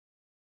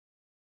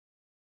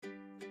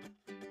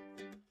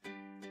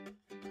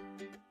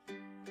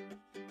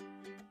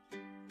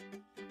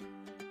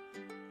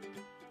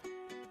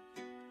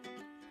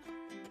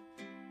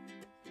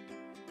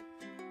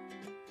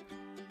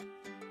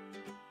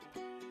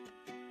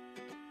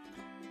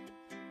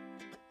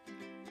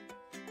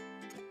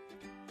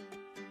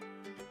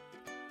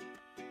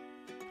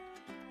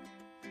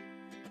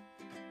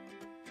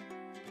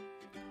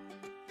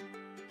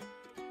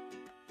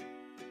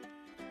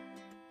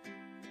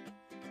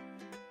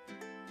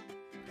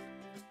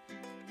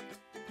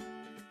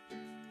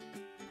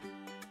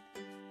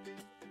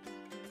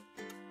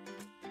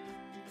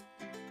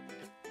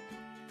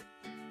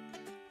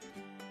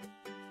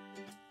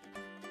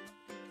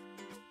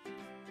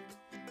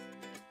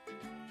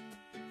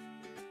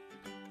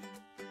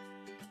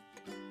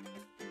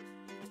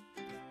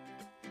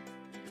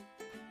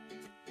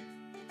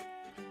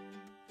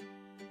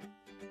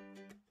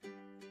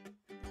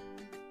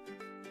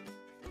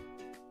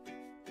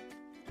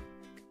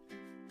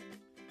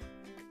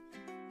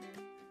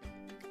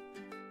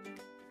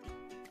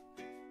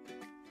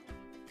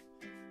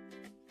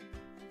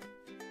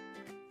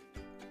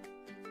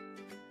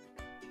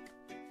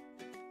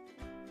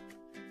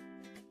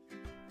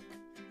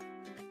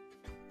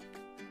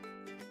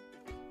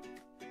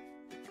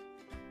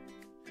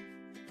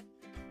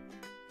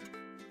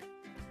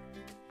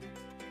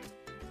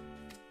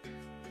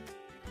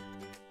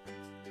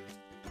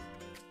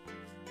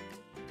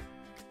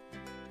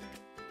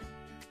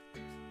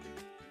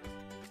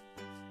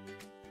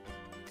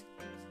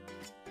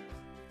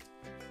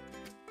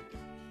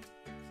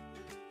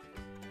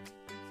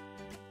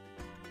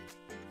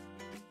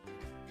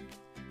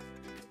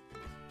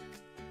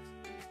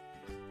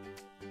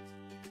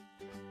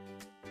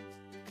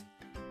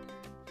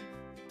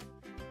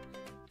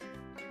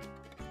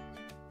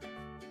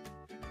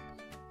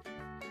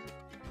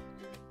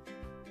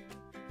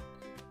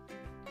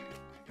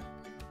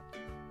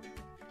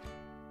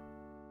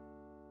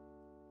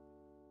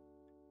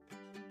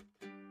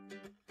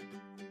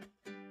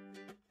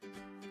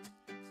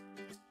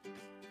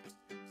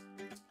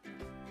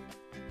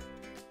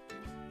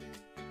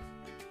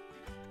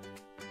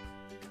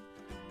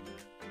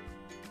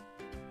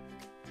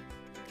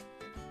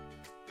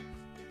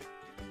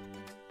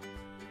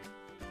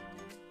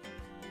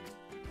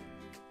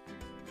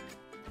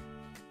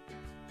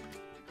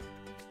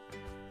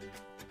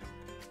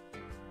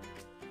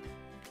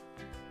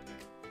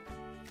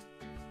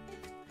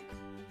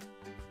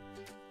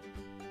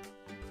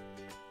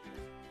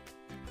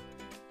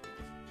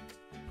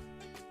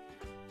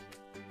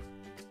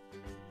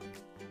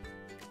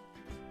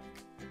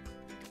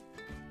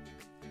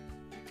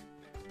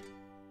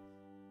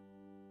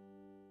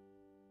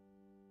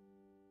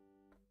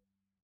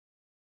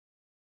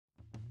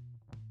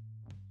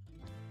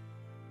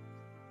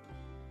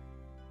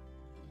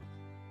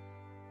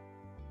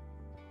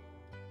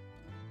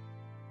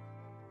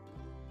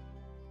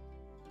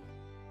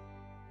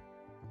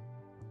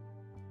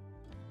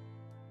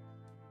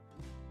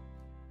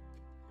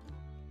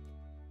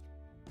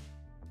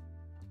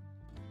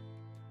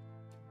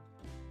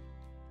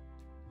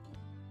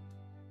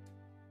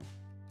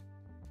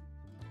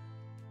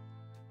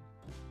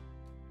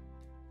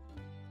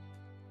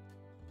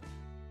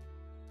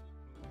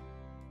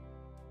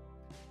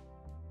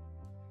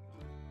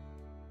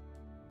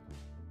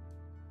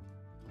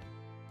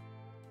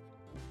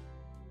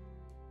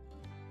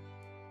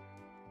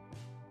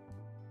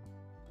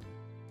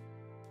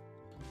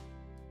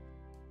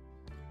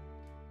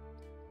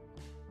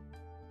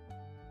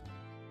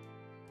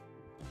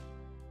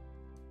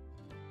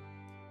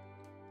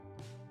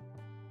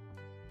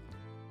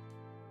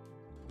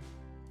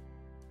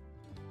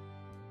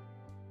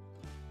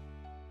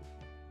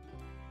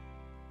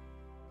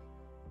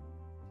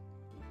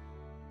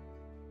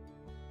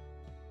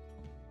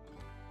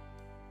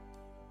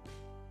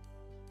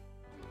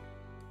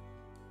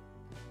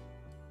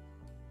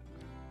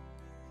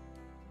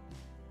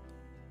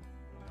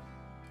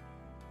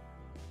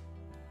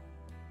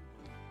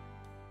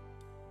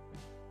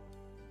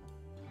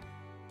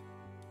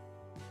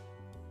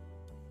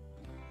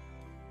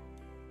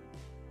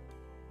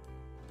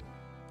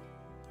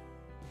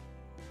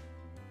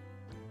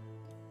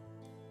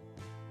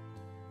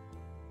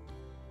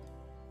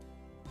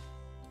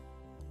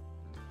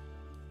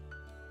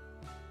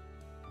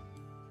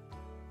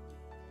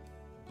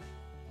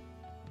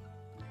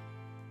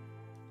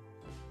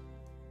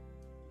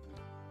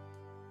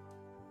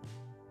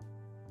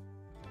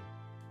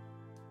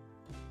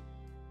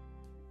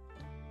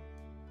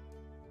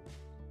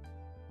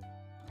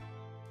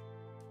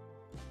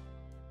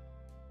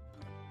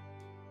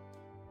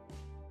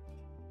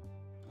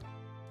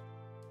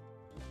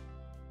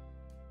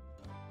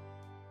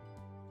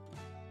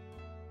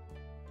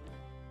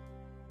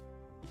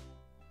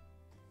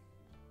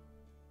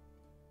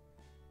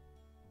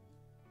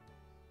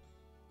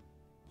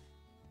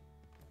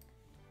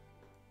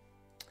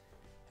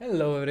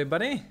Hello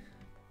everybody,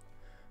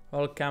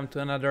 welcome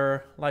to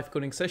another live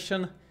coding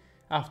session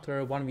after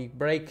a 1 week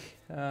break.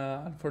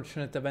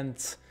 Unfortunate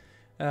events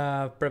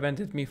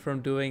prevented me from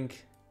doing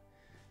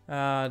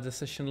the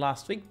session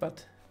last week,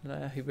 but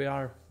here we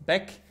are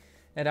back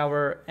at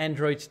our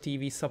Android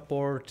TV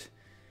support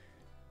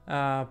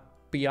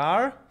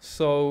PR.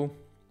 So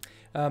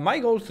my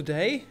goal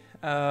today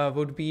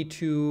would be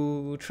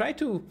to try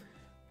to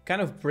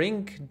kind of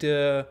bring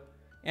the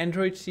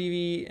Android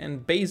TV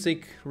and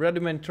basic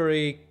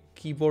rudimentary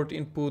keyboard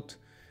input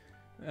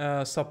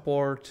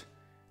support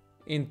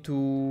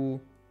into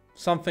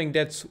something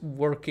that's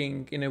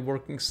working in a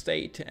working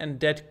state, and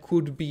that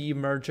could be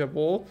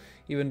mergeable,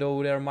 even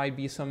though there might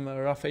be some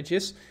rough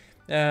edges.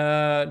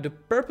 The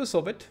purpose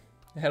of it,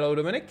 hello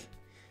Dominic,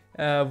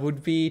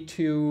 would be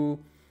to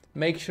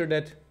make sure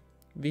that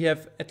we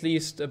have at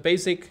least a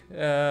basic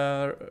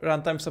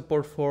runtime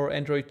support for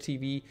Android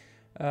TV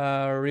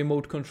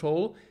remote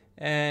control,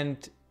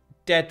 and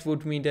that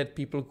would mean that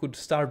people could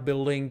start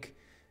building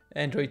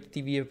Android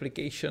TV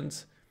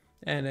applications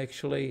and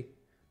actually,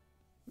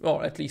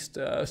 or at least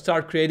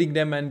start creating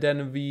them, and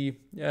then we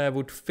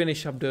would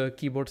finish up the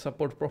keyboard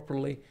support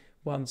properly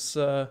once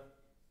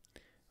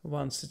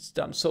it's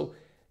done. So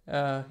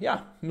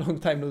yeah, long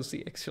time no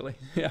see actually.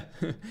 Yeah,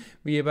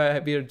 we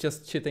are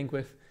just chatting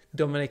with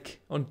Dominic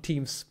on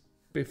Teams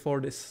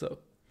before this, so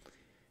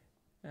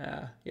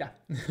yeah.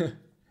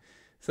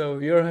 So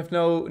you have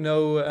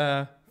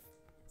no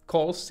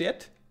calls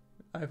yet?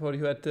 I thought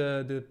you had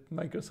the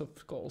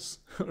Microsoft calls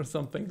or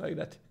something like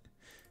that.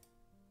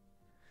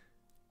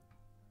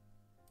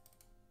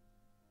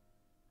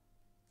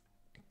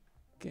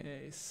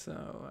 Okay,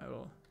 so I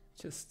will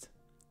just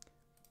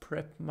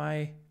prep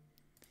my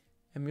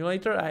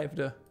emulator. I have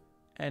the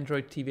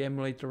Android TV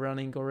emulator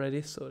running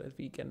already so that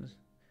we can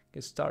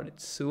get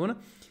started soon.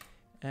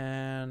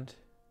 And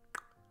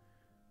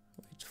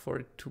wait for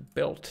it to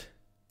build.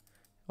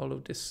 All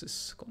of this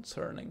is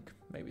concerning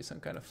maybe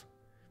some kind of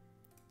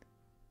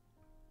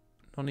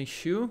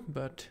non-issue,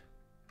 but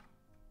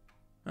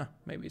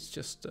maybe it's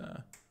just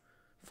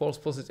false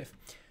positive.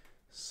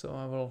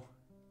 So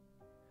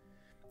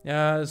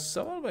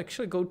I'll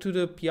actually go to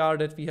the PR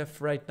that we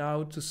have right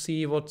now to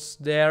see what's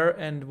there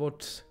and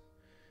what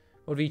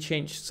we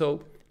changed.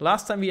 So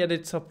last time we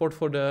added support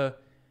for the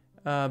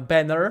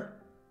banner,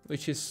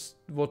 which is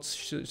what's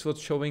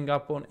showing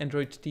up on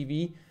Android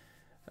TV.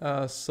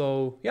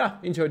 So yeah,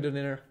 enjoy the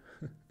dinner.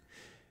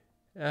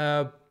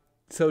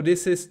 So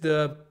this is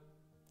the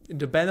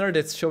banner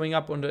that's showing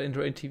up on the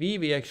Android TV.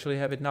 We actually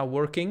have it now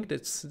working.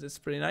 That's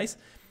pretty nice.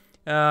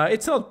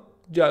 It's not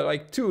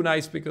like too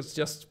nice because it's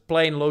just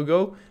plain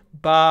logo,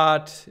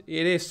 but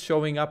it is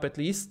showing up at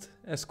least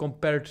as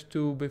compared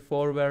to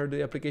before, where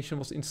the application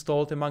was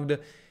installed among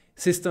the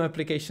system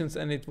applications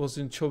and it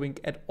wasn't showing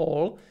at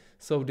all.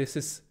 So this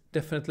is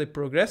definitely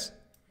progress.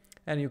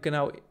 And you can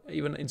now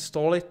even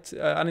install it,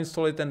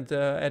 uninstall it, and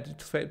add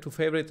it to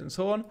favorite and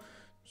so on.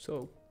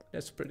 So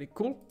that's pretty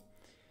cool.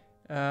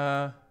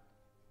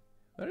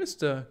 Where is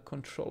the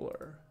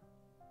controller?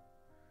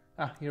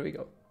 Here we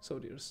go. So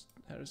there's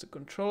the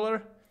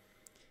controller.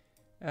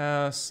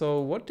 So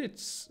what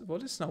is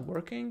now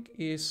working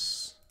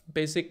is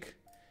basic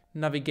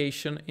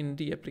navigation in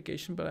the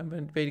application, but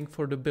I'm waiting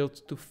for the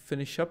build to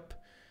finish up,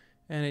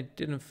 and it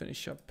didn't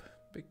finish up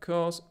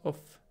because of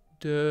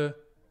the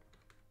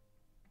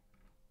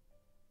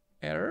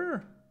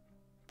error,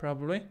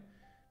 probably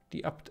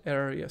the opt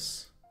error.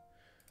 Yes.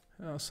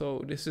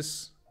 So this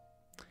is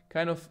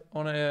kind of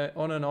on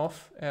and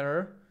off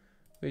error,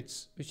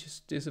 which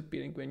is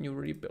disappearing when you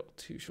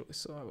rebuild usually.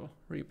 So I will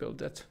rebuild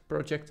that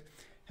project.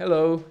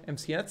 Hello,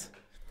 MCNet.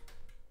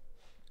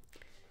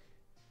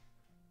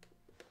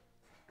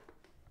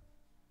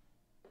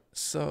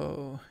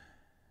 So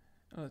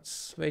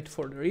let's wait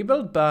for the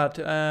rebuild, but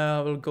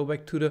we'll go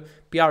back to the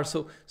PR.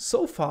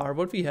 So far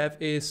what we have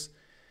is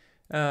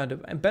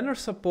the banner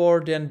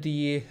support and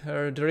the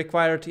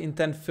required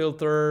intent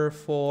filter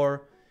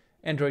for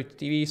Android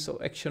TV. So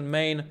action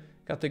main,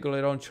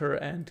 category launcher,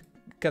 and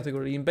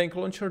category in-bank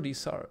launcher.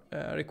 These are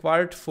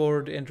required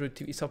for the Android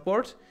TV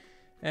support.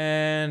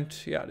 And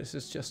yeah, this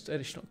is just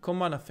additional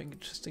command, nothing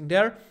interesting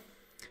there.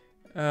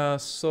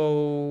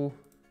 So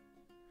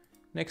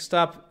next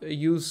up,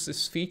 use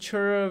this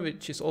feature,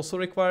 which is also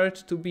required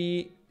to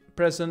be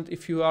present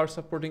if you are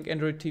supporting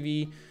Android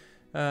TV.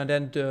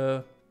 Then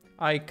the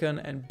icon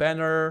and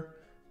banner,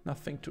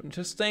 nothing too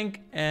interesting.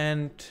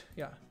 And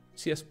yeah,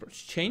 CS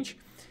approach change.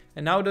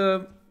 And now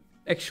the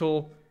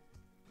actual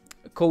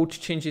code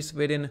changes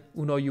within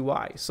Uno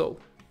UI.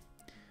 So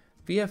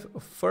we have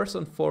first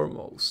and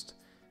foremost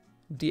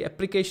the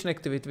application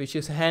activity, which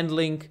is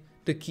handling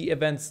the key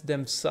events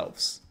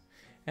themselves.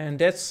 And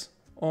that's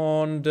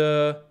on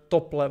the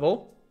top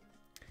level.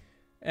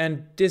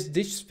 And this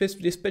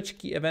dispatch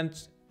key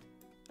event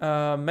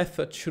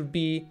method should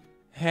be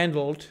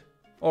handled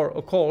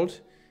or called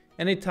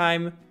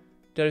anytime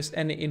there is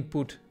any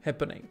input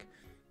happening.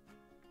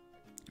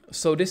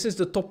 So this is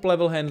the top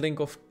level handling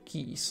of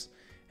keys.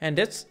 And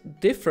that's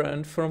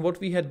different from what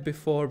we had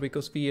before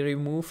because we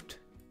removed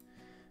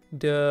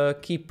the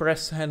key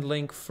press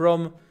handling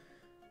from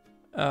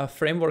a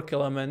framework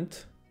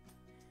element,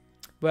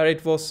 where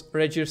it was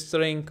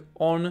registering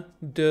on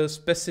the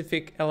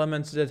specific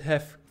elements that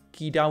have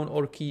key down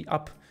or key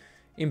up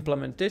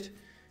implemented.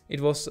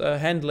 It was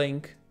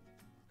handling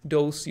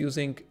those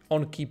using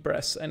on key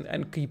press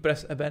and key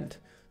press event.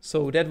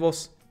 So that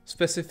was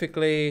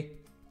specifically,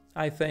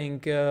 I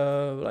think,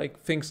 like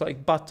things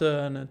like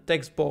button and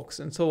text box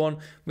and so on,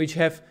 which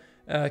have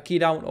key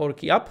down or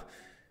key up.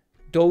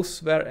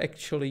 Those were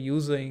actually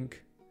using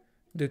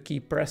the key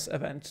press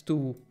event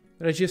to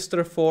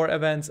register for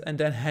events and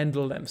then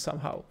handle them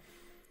somehow,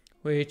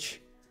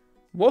 which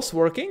was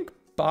working,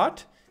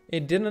 but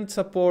it didn't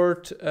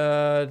support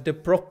the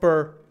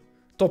proper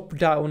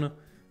top-down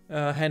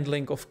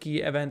handling of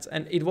key events,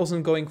 and it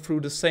wasn't going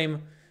through the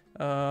same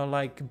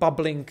like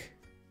bubbling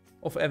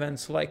of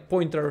events like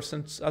pointers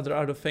and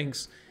other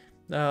things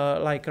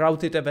like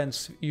routed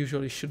events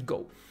usually should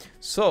go.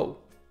 So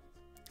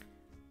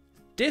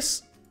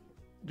this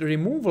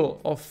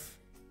removal of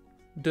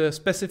the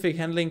specific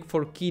handling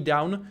for key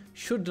down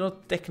should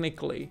not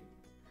technically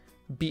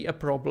be a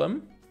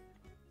problem.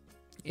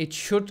 It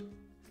should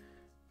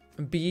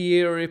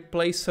be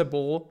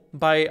replaceable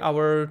by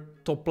our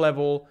top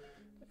level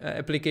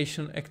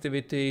application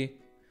activity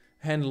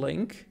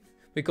handling,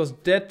 because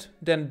that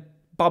then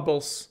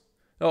bubbles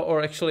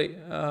or actually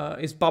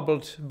is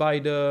bubbled by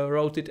the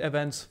routed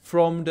events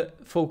from the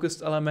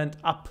focused element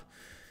up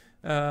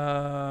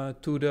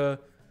to the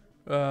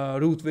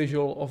root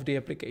visual of the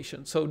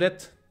application. So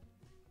that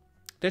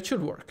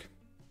should work.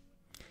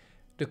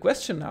 The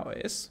question now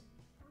is,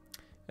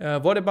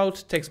 what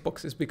about text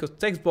boxes? Because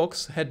text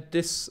box had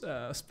this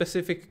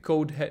specific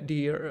code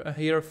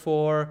here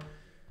for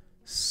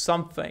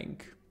something.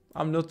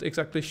 I'm not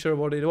exactly sure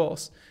what it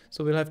was.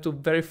 So we'll have to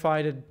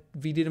verify that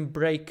we didn't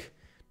break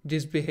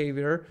this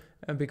behavior,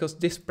 because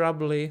this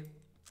probably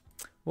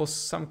was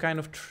some kind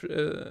of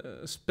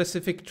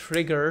specific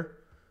trigger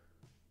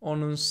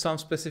on some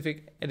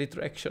specific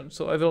editor action.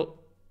 So I will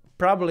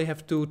probably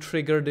have to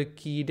trigger the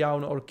key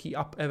down or key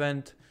up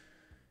event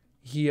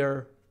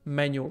here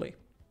manually,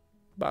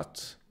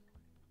 but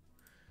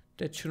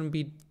that shouldn't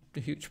be a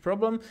huge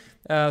problem.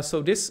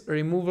 So this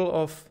removal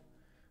of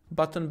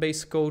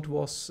button-based code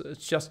was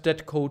just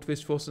that code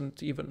which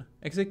wasn't even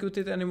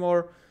executed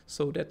anymore,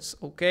 so that's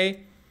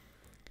okay.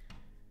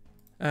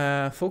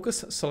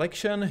 Focus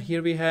selection,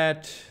 here we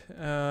had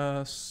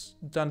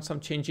done some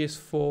changes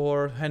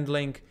for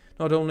handling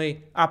not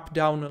only up,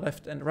 down,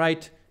 left and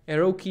right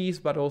arrow keys,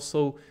 but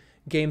also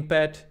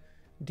gamepad,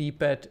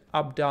 D-pad,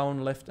 up,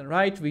 down, left and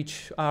right,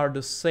 which are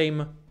the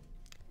same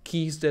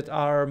keys that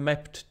are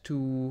mapped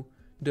to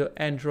the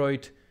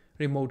Android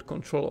remote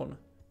control on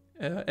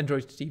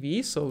Android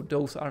TV. So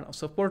those are now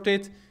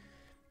supported,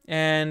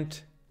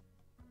 and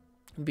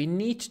we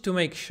need to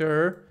make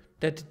sure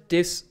that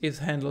this is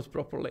handled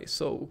properly.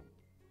 So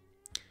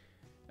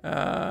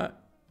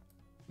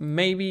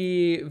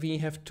maybe we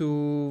have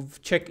to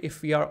check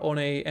if we are on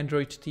a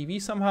Android TV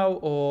somehow,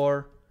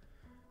 or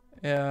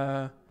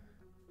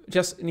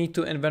just need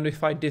to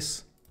verify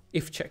this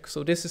if check.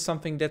 So this is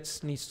something that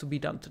needs to be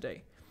done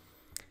today.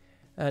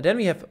 Then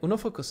we have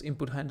UnoFocus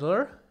input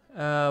handler,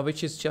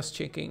 which is just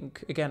checking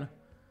again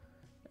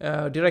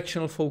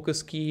directional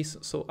focus keys,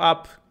 so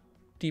up,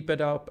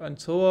 D-pad up and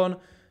so on.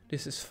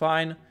 This is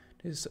fine.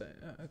 This is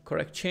a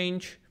correct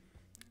change.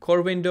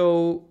 Core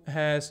window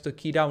has the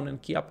key down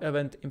and key up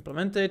event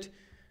implemented,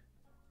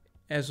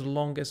 as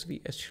long as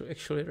we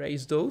actually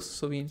raise those.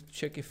 So we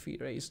check if we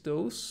raise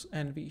those,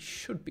 and we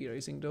should be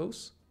raising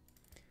those.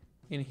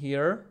 In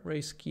here,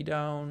 raise key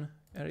down,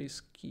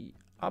 raise key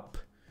up,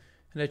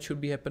 and that should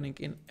be happening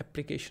in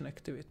application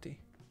activity,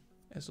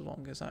 as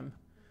long as I'm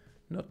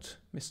not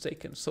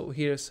mistaken. So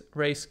here's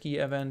raise key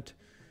event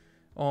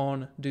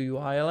on the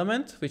UI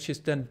element, which is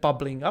then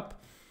bubbling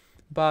up.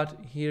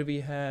 But here we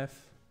have,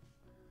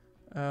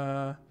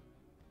 no,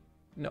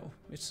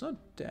 it's not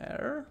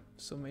there.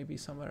 So maybe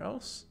somewhere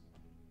else.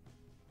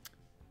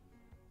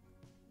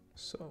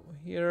 So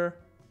here,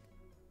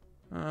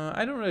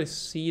 I don't really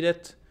see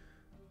that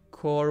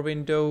core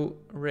window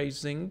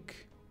raising.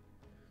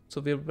 So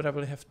we'll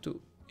probably have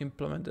to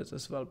implement that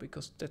as well,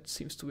 because that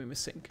seems to be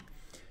missing.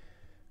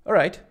 All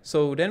right,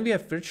 so then we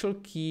have virtual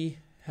key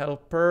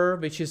helper,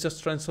 which is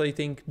just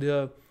translating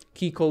the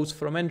key codes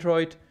from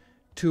Android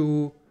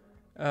to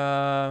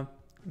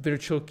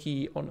virtual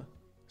key on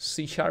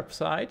C#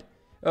 side,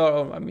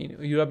 or I mean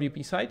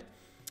UWP side,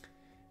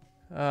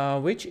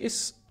 which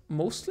is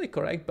mostly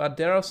correct, but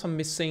there are some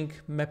missing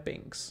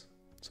mappings.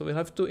 So we'll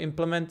have to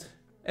implement,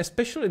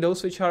 especially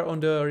those which are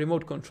on the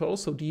remote control,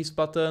 so these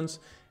buttons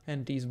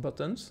and these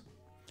buttons.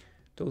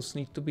 Those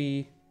need to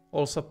be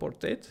all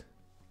supported.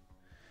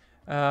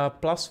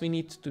 Plus we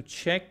need to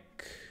check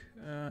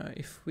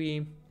if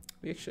we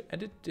actually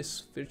added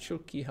this virtual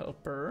key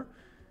helper,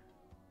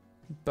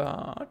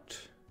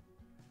 but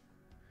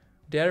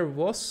there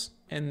was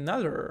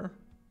another,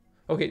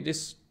 okay,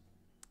 this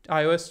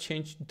iOS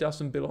change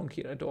doesn't belong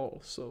here at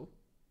all. So,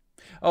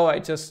 oh,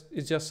 it's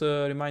just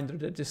a reminder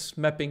that this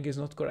mapping is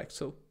not correct.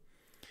 So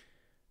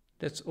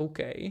That's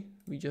okay.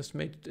 We just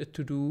made a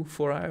to-do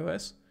for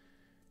iOS.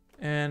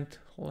 And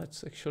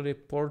let's actually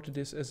report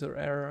this as an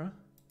error.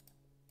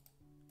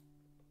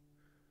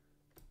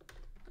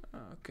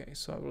 Okay,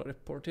 so I will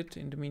report it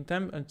in the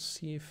meantime and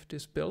see if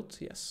this built.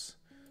 Yes,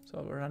 so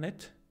I will run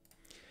it.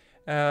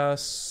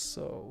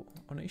 So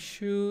on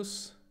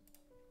issues.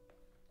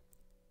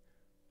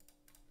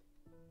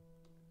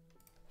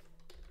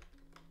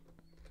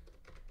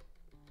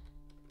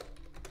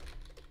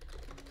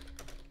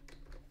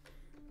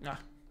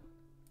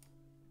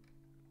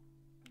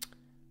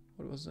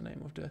 What was the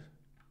name of the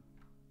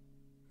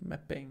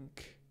mapping?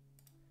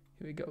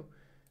 Here we go.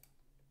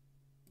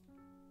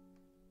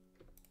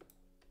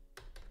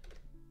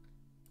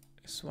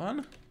 This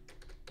one.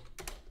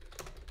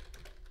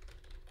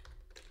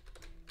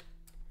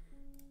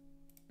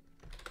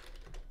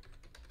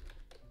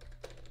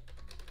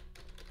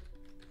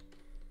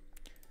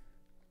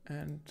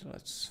 And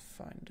let's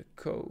find the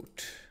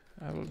code.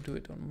 I will do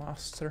it on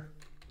master.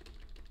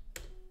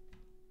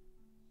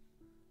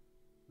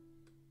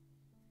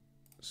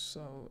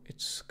 So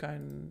it's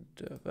kind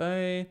of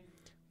a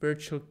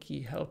virtual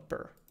key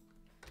helper.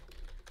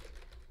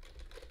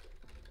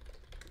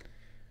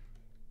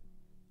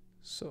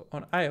 So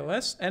on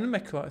iOS and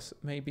macOS,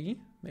 maybe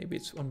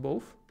it's on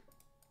both.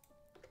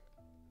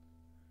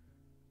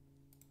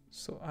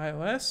 So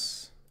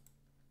iOS,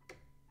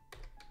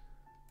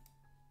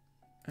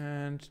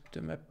 and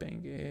the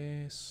mapping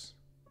is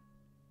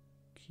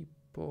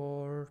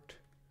keyboard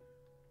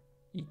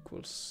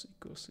equals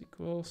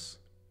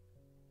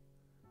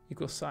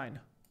sign.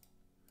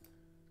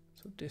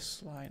 So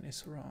this line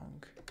is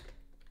wrong.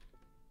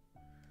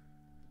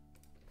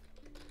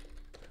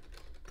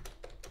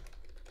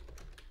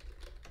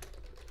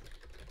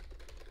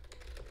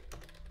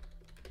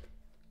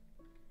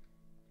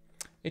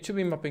 It should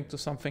be mapping to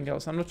something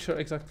else. I'm not sure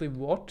exactly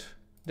what.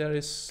 There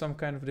is some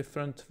kind of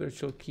different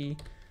virtual key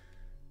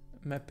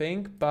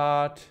mapping,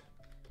 but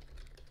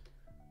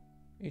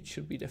it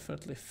should be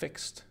definitely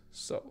fixed.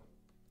 So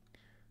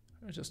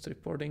I'm just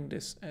reporting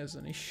this as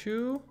an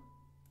issue.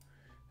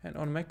 And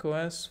on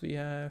macOS we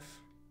have,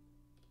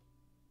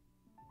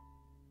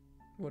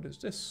 what is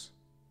this?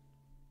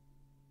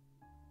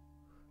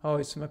 Oh,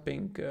 it's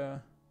mapping.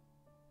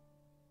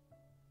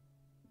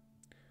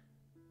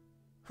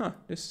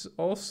 This is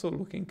also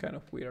looking kind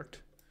of weird.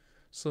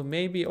 So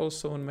maybe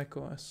also on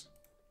macOS.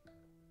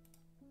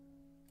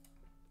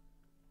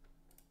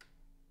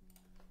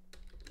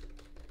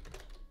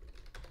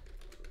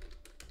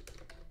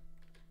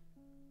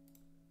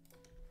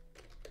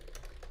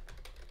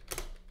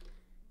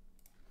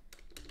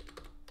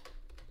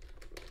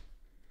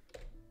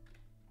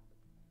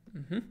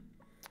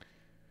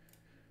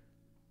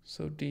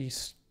 So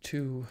these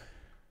two,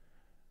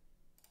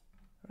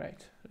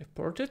 right,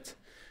 reported.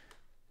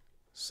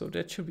 So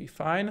that should be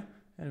fine,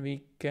 and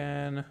we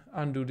can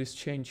undo this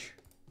change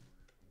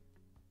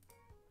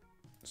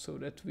so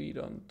that we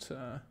don't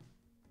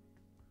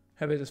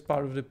have it as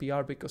part of the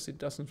PR, because it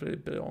doesn't really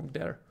belong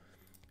there.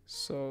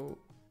 So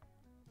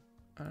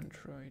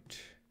Android,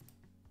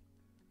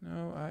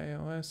 no,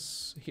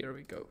 iOS, here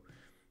we go.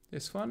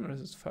 This one,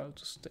 result file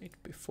to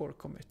state before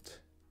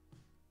commit.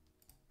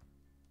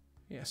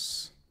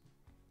 Yes.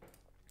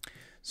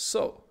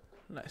 So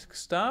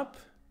next up,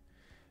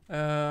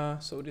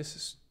 so this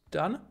is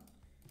done.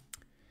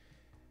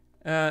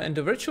 And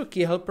the virtual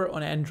key helper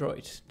on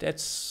Android,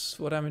 that's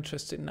what I'm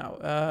interested in now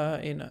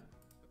in,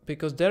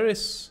 because there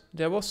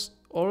was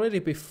already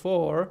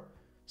before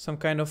some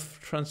kind of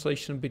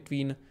translation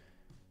between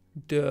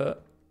the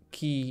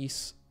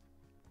keys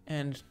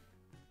and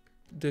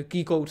the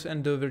key codes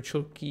and the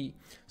virtual key.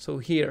 So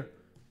here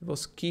it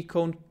was key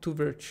code to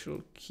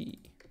virtual key.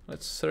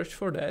 Let's search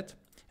for that,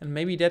 and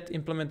maybe that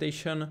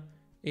implementation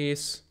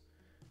is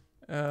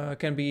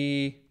can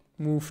be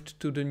moved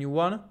to the new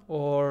one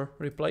or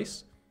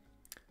replaced.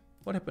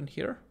 What happened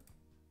here?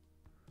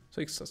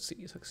 So it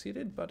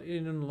succeeded, but it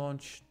didn't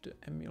launch the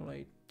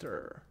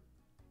emulator.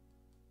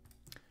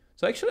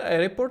 So actually I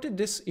reported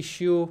this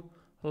issue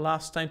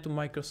last time to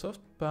Microsoft,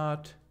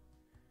 but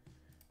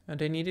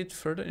they needed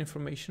further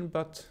information,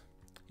 but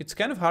it's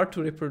kind of hard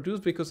to reproduce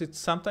because it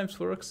sometimes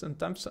works and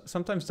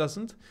sometimes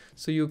doesn't.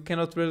 So you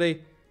cannot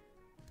really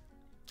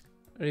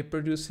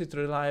reproduce it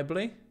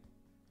reliably,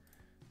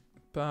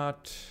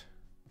 but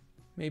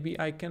maybe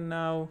I can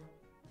now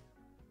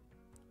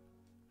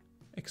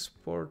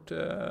export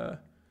the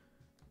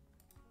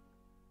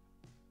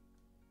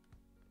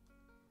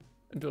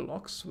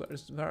logs.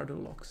 Where are the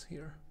logs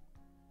here?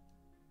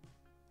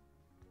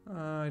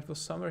 It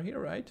was somewhere here,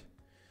 right?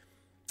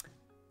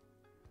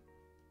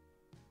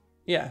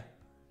 Yeah,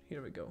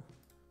 here we go.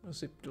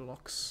 Zip the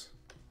logs.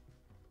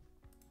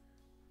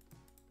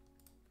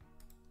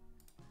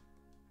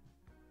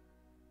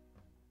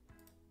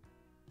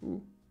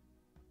 Ooh.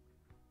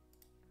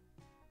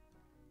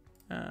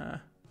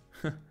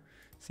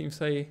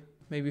 Seems I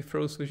maybe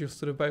froze Visual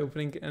Studio by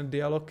opening a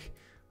dialog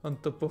on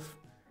top of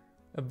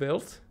a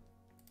build.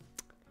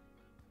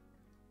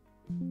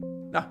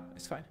 Ah,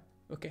 it's fine.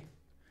 Okay.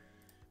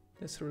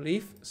 That's a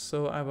relief.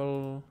 So I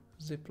will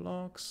zip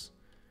logs,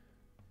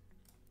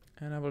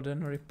 and I will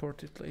then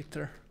report it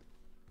later.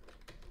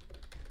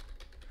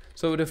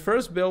 So the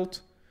first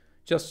build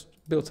just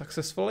built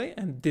successfully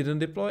and didn't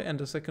deploy, and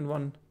the second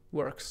one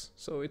works.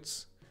 So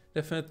it's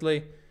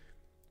definitely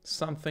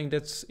something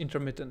that's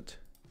intermittent.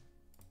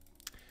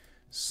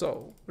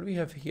 So what do we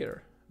have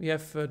here? We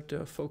have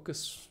the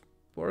focus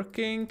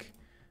working.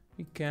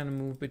 We can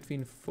move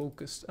between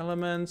focused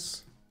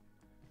elements,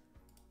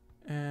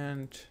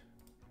 and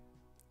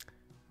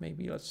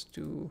maybe let's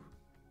do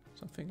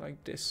something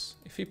like this.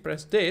 If we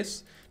press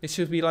this, it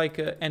should be like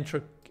an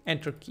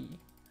enter key,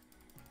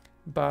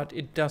 but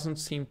it doesn't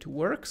seem to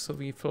work. So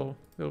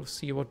we'll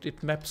see what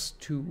it maps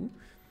to.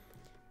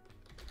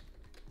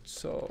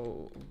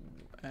 So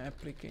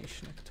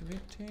application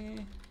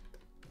activity,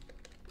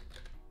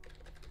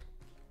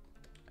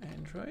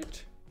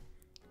 Android.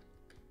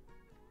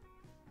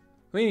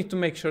 We need to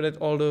make sure that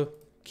all the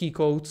key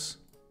codes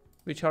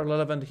which are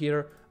relevant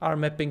here are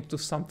mapping to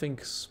something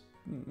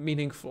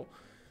meaningful.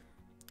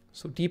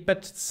 So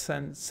D-pad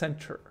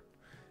center.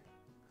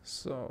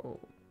 So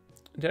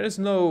there is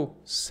no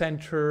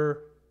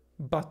center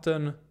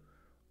button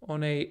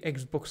on a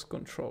Xbox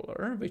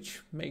controller,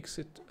 which makes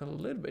it a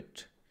little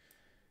bit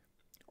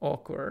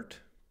awkward.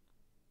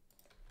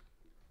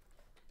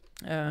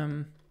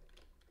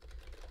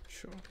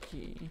 Show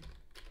key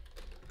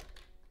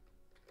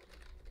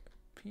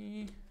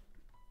P.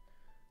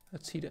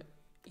 Let's see the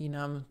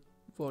enum,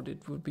 what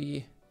it would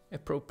be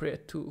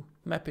appropriate to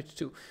map it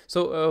to.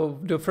 So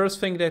the first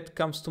thing that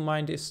comes to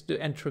mind is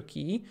the enter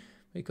key,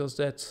 because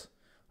that's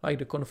like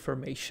the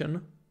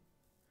confirmation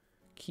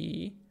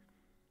key.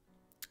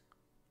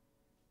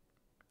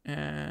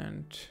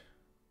 And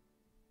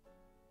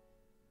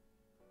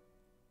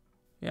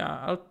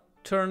yeah,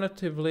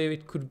 alternatively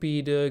it could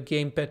be the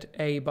gamepad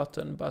A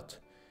button, but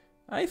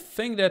I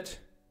think that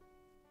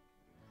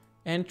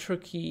enter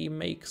key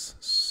makes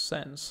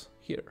sense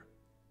here.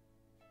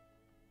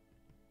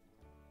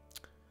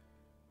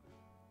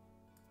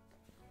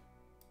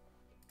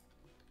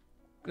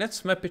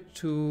 Let's map it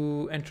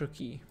to enter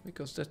key,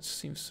 because that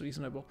seems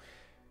reasonable.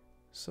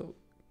 So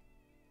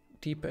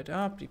D-pad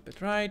up,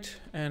 D-pad right,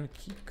 and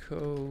key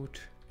code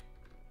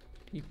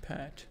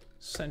D-pad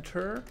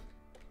center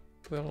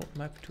will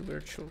map to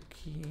virtual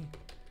key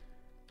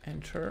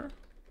enter.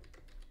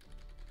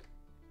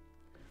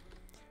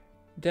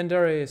 Then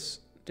there is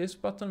this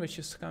button, which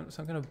is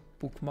some kind of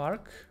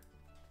bookmark.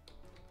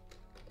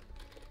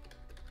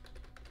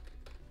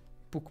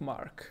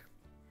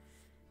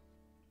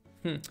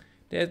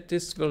 That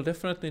this will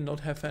definitely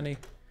not have any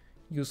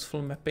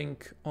useful mapping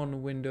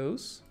on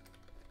Windows.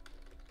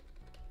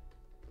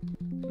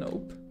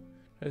 Nope,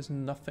 there's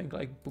nothing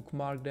like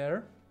bookmark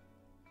there.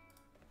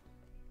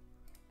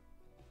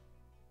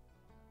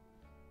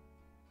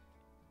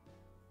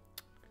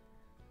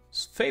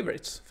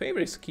 Favorites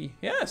key.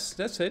 Yes,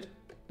 that's it.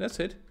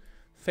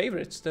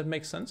 Favorites, that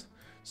makes sense.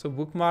 So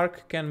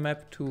bookmark can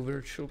map to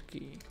virtual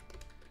key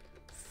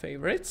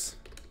favorites.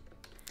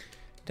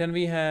 Then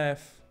we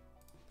have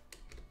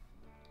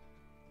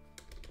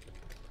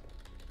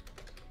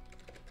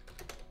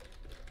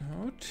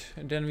note,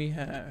 and then we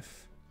have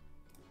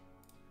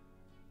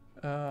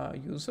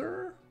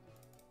user,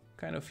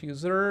 kind of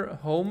user,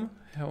 home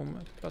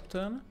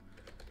button,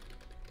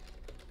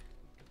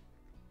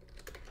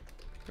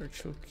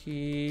 virtual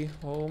key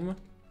home,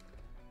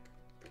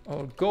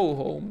 or go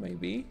home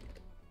maybe.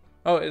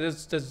 Oh,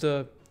 that's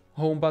the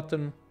home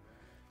button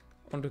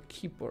on the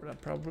keyboard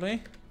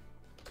probably.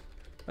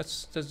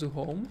 Let's do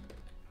home.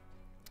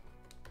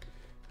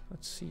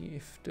 Let's see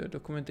if the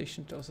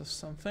documentation tells us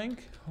something.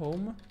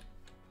 Home,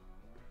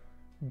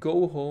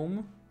 go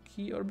home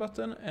key or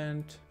button,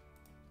 and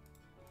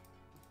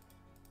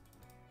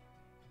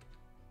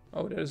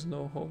oh, there's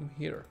no home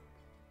here.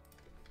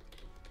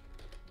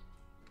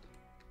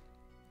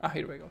 Ah,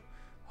 here we go.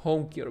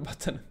 Home key or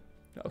button.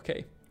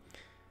 Okay.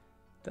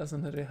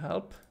 Doesn't really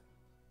help.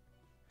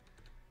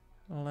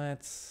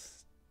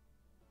 Let's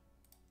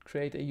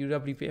create a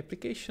UWP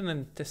application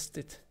and test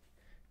it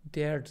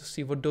there to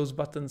see what those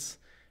buttons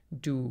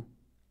do.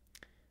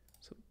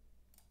 So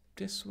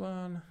this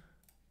one,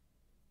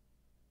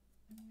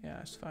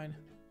 yeah, it's fine.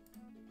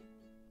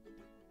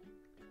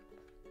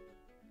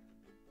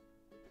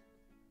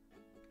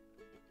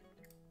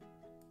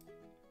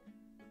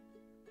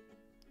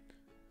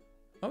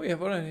 Oh, we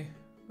have already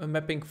a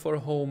mapping for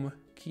home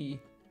key.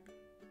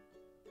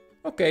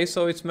 Okay,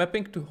 so it's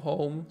mapping to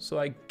home, so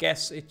I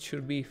guess it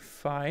should be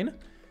fine.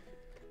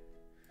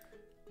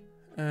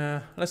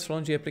 Let's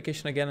launch the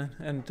application again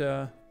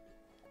and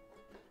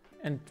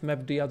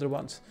map the other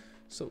ones.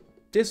 So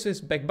this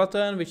is back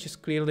button, which is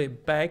clearly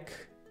back.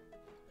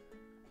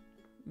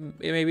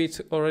 Maybe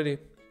it's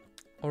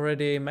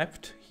already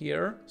mapped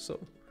here, so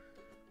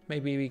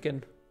maybe we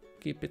can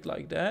keep it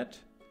like that.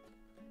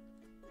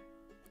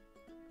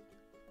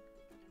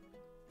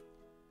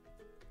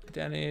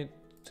 Then it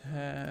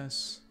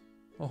has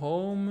a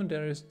home.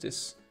 There is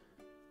this,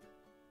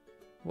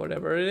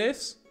 whatever it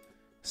is,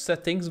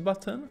 settings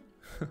button.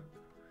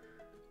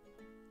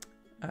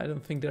 I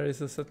don't think there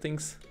is a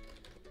settings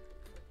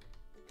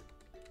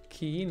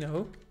key?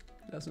 No,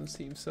 doesn't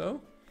seem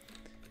so.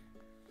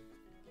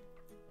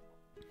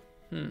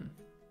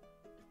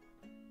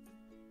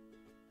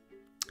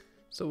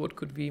 So what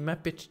could we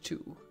map it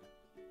to?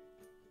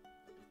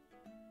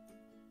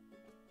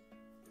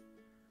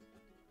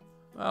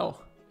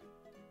 Well,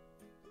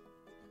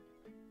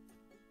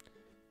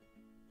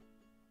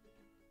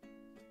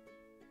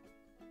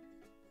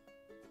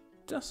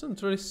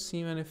 doesn't really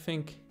seem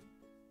anything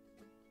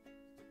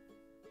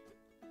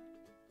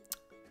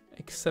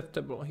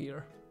acceptable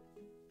here.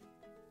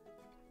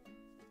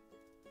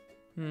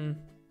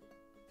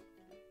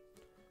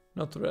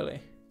 Not really.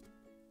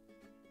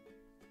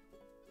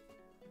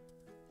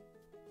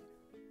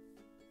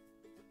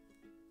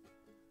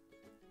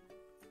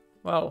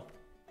 Well,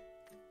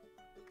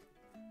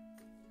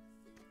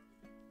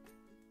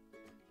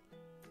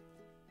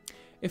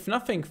 if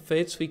nothing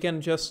fits, we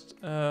can just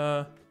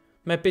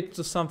map it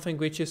to something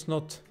which is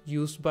not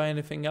used by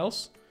anything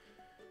else,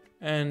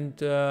 and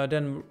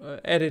then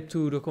add it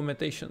to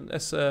documentation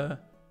as a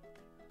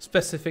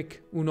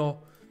specific UNO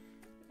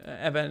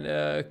event,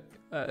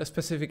 a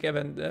specific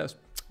event,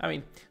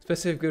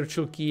 specific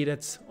virtual key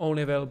that's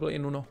only available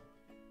in UNO.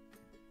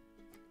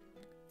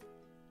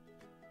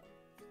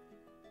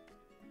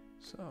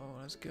 So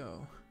let's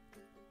go.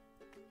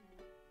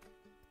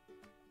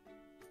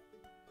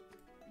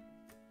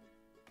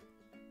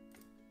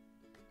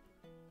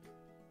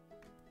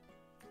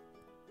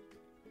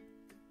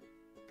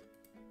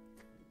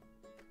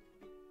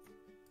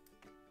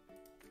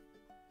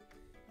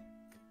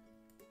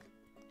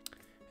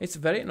 It's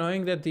very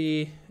annoying that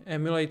the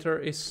emulator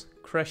is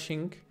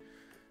crashing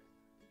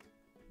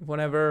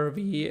whenever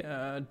we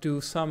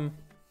do some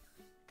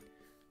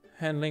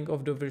handling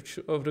of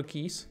the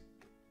keys.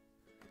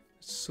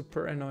 It's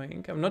super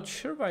annoying. I'm not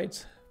sure why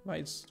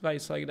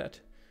it's like that.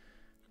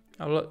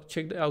 I'll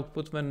check the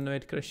output when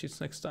it crashes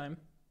next time.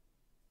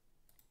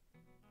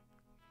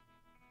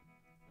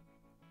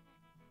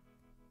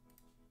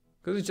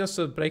 Because it's just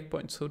a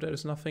breakpoint, so there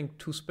is nothing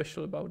too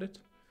special about it.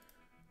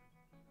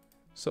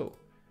 So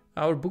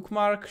our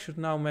bookmark should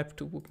now map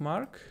to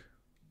bookmark.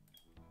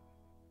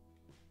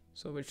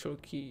 So virtual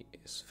key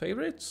is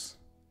favorites.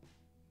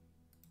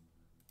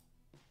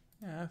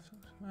 Yeah,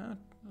 a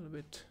little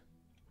bit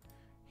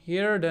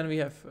here. Then we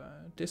have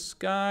this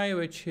guy,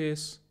 which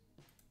is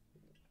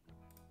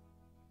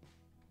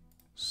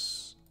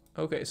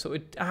okay. So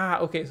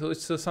okay. So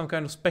it's some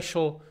kind of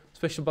special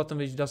button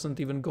which doesn't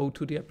even go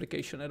to the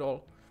application at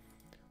all.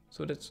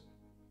 So that's,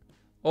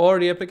 or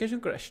the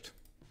application crashed.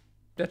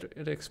 That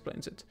it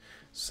explains it.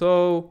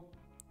 So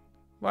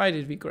why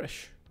did we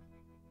crash?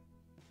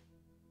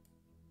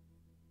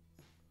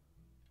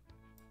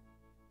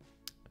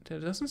 There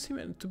doesn't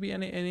seem to be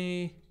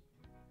any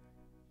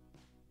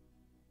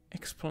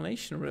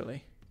explanation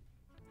really.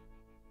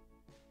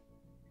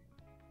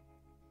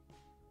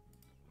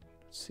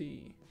 Let's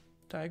see.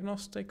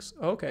 Diagnostics.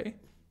 Okay.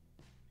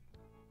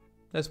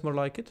 That's more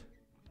like it.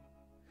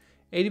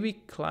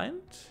 ADB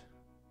client.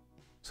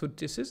 So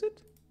this is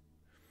it?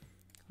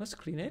 Let's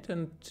clean it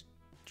and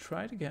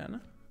try it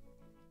again.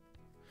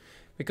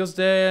 Because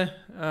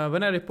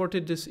when I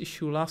reported this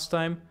issue last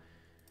time,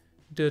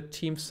 the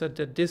team said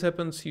that this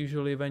happens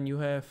usually when you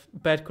have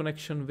bad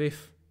connection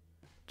with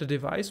the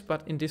device,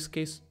 but in this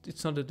case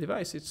it's not a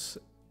device, it's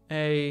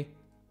a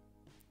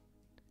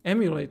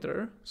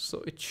emulator,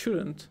 so it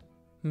shouldn't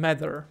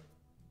matter.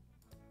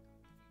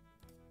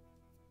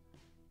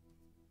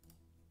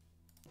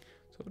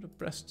 So to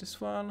press this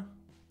one.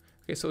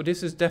 Okay, so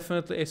this is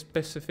definitely a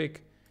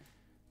specific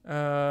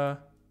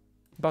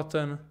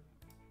button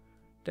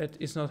that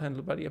is not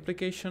handled by the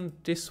application.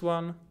 This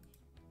one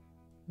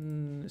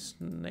is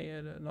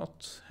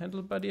not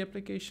handled by the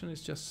application,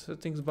 it's just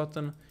settings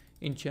button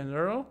in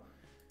general.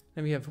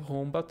 Then we have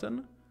home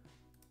button,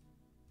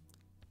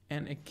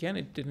 and again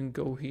it didn't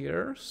go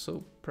here,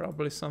 so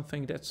probably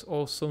something that's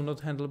also not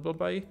handleable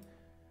by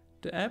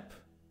the app.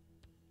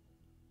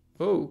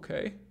 Oh,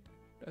 okay,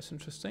 that's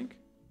interesting.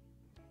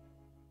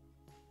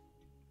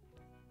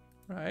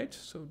 Right,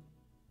 so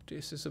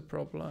this is a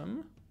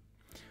problem.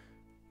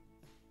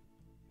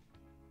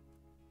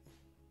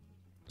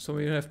 So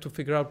we have to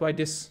figure out why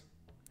this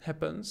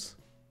happens.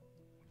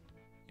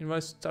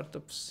 Invoice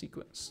startup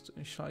sequence to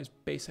initialize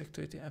base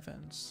activity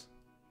events.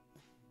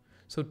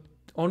 So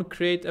on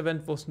create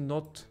event was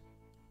not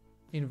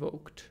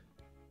invoked.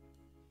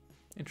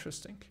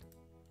 Interesting.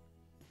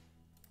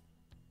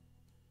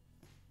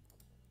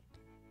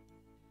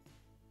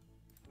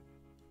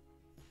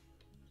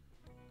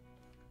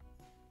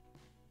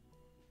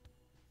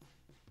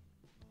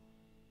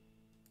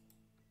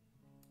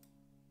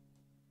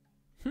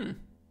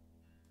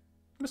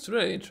 That's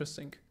really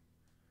interesting.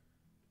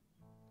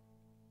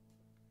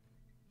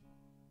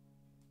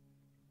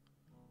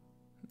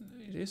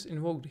 It is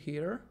invoked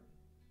here.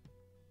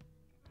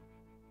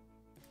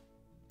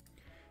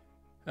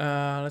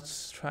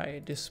 Let's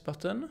try this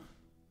button.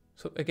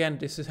 So again,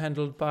 this is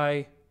handled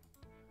by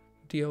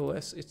the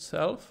OS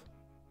itself.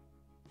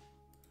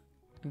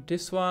 And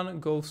this one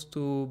goes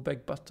to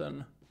back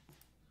button.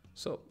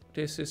 So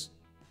this is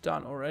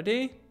done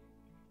already.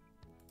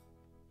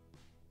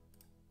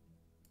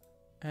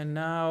 And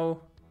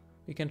now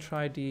we can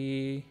try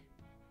the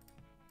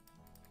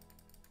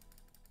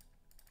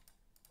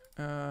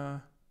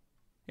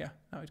yeah,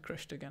 now it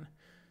crashed again.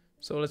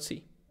 So let's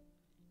see.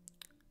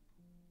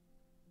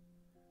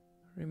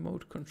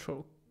 Remote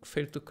control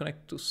failed to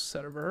connect to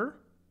server.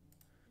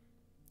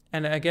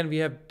 And again, we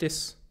have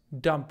this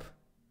dump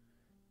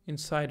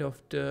inside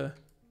of the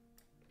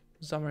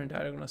Xamarin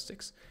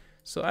Diagnostics.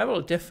 So I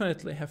will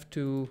definitely have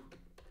to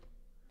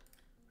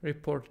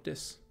report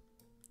this.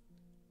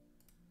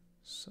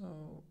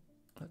 So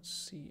let's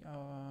see.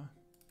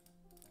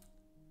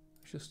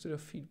 Just do the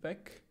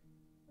feedback.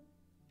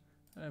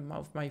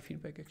 My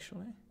feedback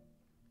actually.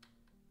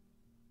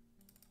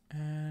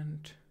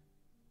 And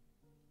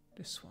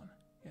this one,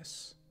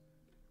 yes.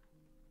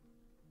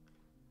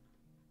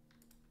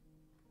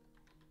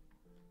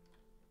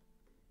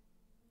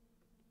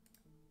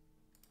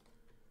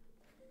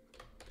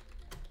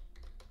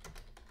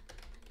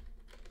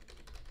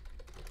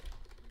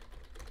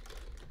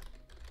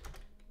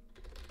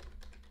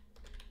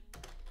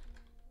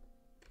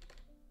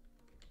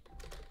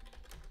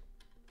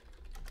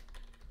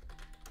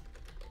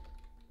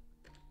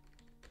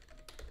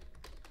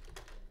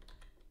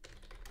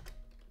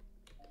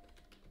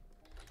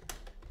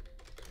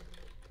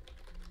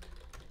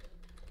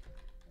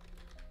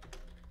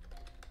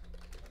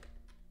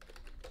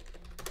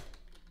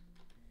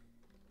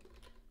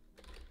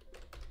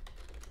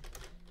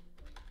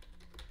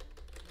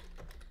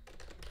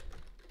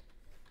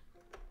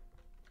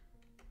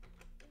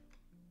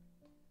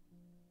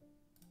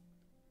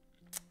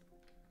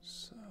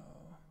 So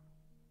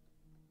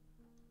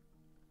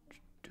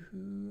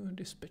do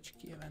dispatch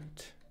key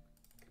event.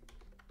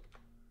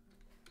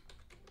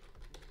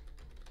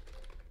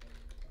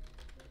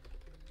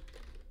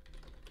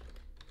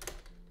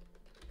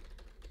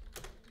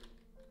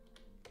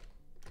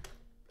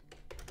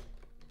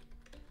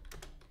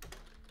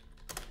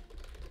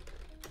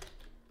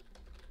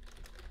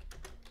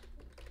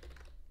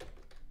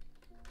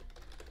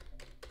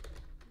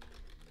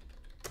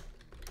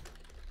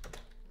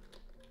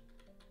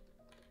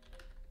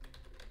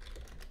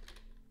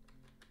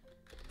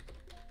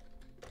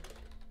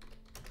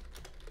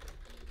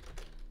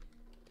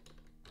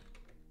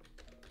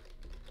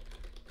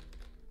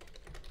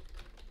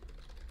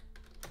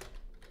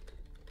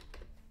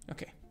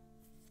 Okay.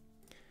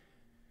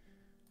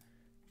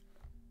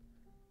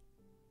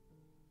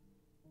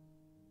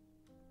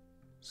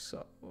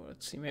 So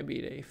let's see, maybe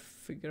they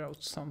figure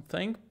out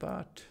something,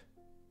 but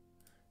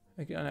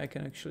again, I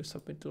can actually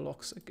submit the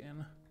logs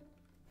again.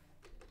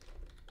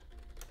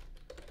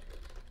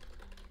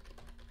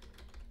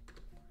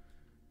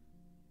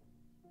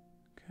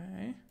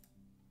 Okay.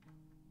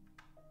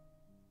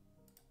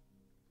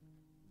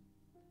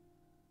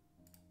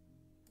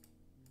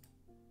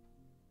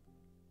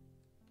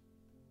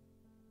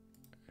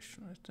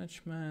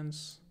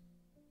 Attachments.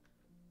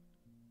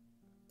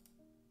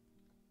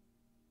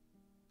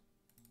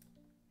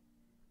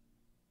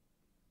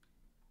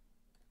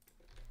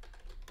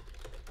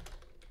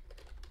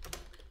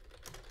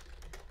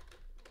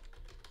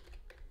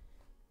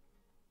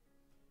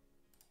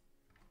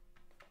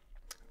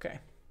 Okay.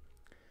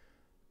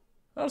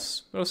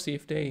 We'll see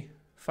if they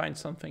find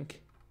something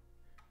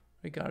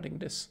regarding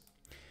this.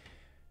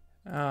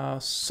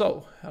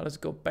 So let's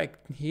go back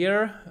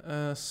here.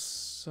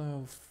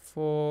 So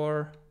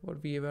for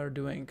what we were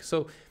doing,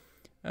 so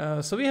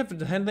we have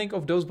the handling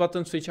of those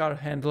buttons which are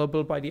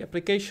handleable by the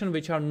application,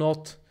 which are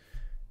not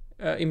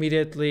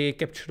immediately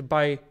captured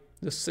by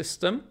the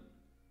system.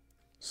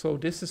 So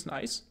this is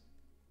nice.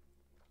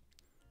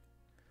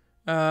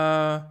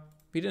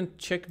 We didn't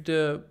check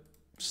the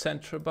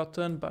center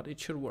button, but it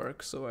should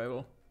work. So I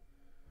will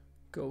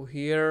go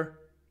here,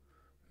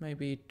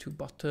 maybe 2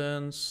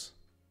 buttons,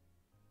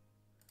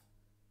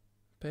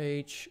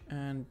 page,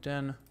 and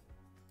then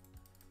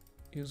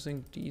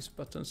using these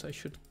buttons I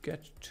should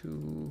get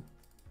to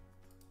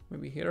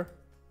maybe here.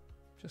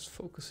 Just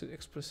focus it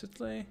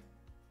explicitly.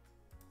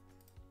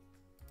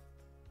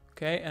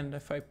 Okay, and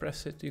if I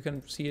press it, you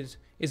can see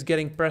it's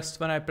getting pressed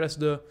when I press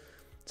the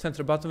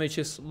center button, which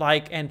is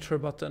like enter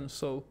button.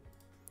 So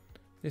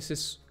this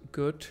is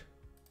good.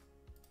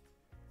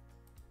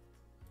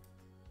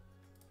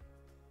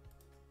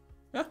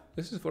 Yeah,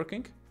 this is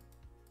working.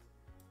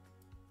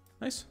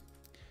 Nice.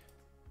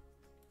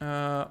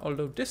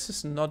 Although this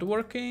is not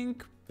working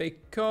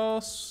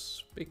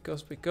because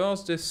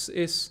this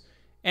is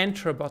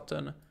enter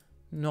button,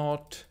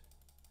 not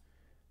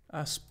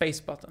a space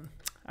button.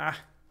 Ah,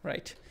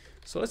 right.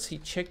 So let's see,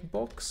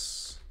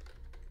 checkbox,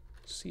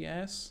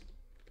 CS.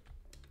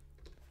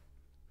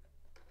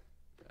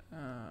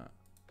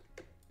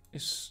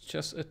 It's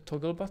just a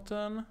toggle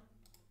button.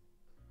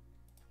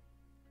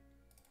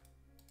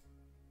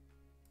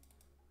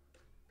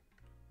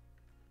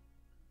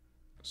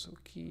 So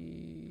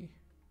key.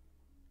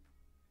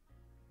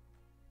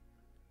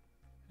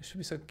 There should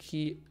be some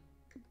key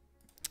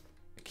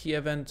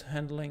event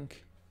handling.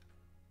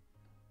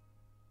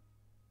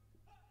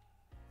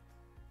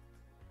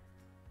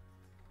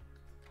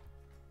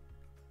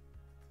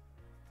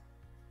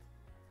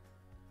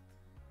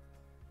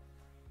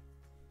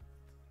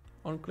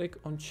 On click,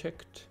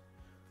 unchecked,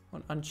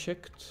 on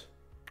unchecked.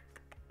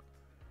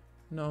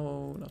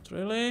 No, not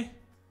really.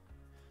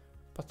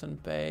 Button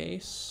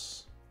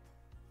base.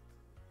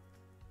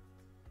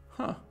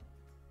 Huh.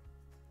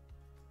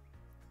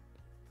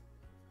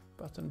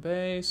 Button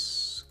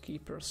base, key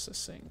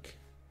processing.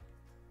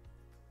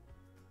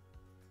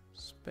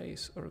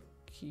 Space or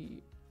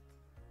key.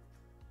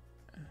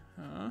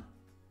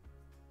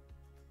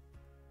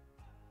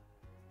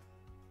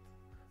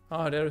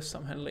 Oh, there is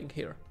some handling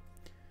here.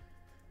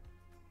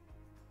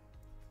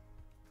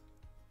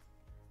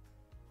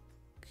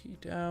 Key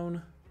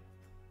down.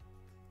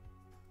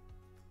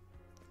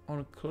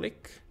 On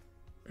click.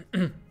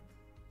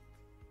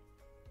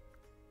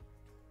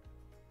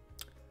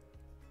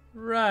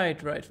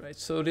 Right.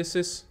 So this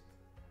is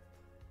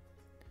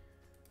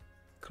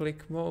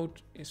click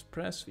mode is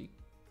press.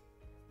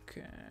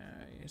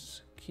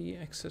 Is key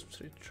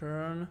accepts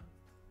return.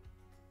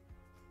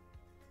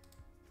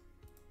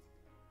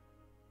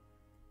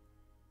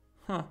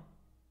 Huh.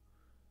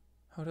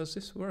 How does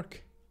this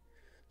work?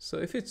 So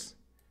if it's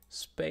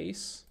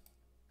space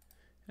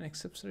and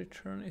accepts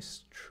return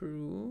is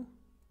true.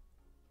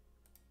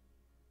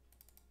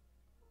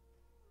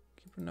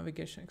 Keyboard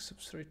navigation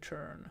accepts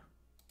return.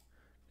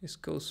 This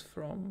goes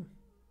from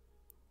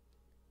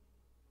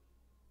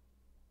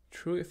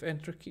true if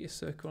enter key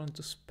is equivalent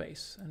to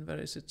space. And where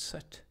is it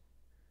set?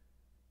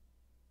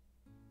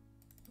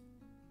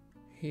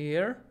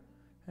 Here.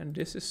 And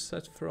this is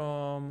set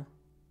from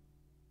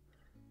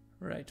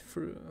right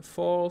through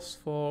false,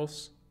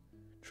 false,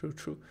 true,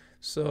 true.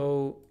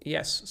 So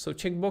yes, so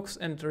checkbox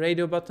and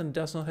radio button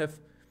does not have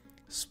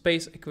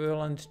space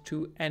equivalent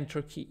to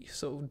enter key.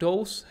 So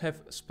those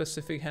have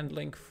specific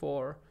handling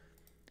for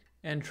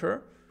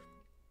enter.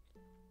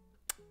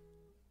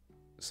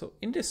 So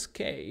in this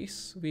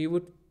case, we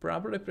would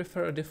probably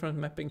prefer a different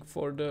mapping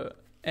for the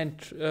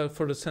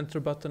center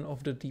button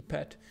of the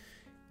D-pad.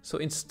 So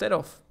instead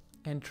of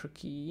enter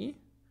key,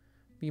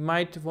 we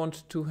might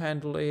want to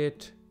handle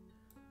it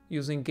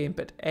using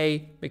gamepad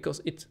A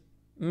because it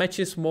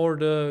matches more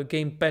the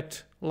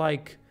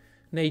gamepad-like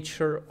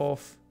nature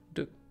of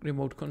the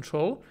remote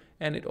control,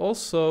 and it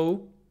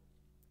also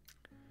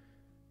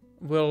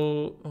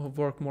will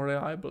work more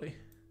reliably.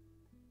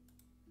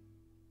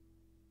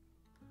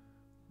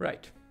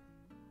 Right.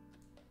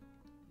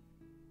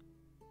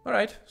 All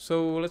right,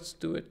 so let's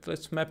do it.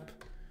 Let's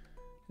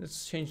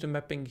change the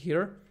mapping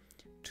here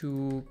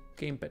to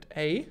gamepad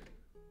A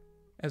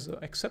as a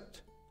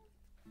accept.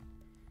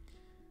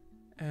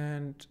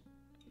 And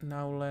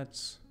now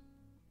let's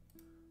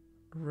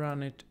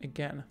run it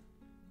again.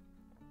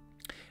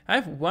 I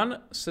have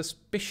one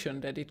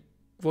suspicion that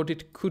what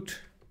it could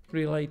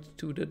relate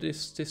to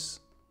this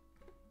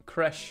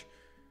crash,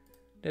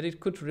 that it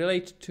could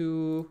relate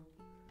to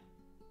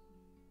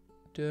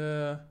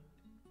the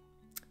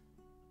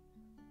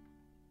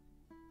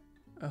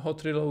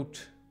hot reload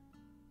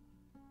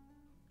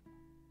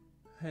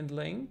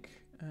handling,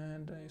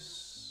 and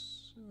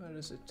where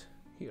is it?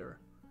 Here.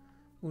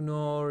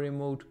 Uno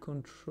remote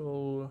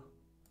control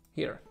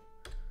here.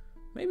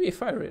 Maybe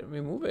if I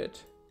remove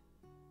it,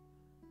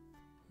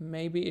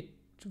 maybe it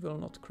will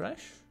not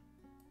crash.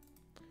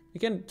 We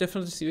can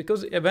definitely see,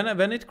 because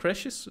when it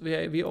crashes,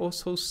 we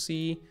also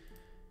see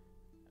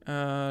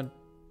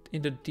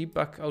in the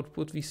debug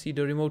output, we see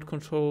the remote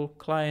control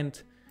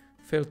client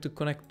failed to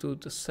connect to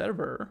the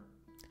server.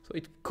 So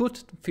it could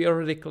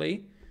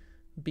theoretically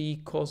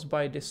be caused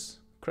by this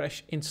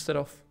crash instead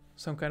of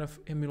some kind of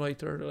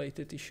emulator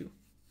related issue.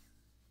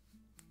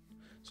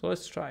 So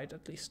let's try it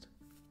at least.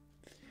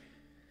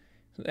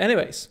 So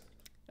anyways,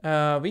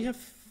 we have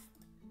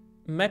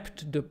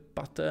mapped the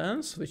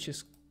buttons, which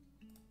is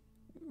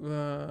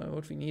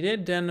what we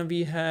needed. Then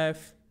we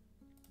have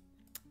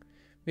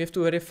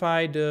to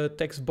verify the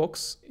text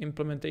box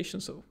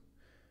implementation. So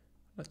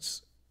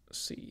let's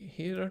see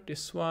here.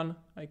 This one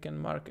I can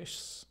mark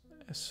as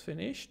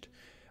finished.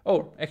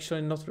 Oh,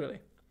 actually not really.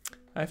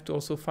 I have to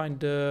also find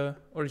the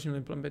original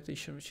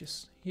implementation, which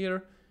is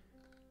here.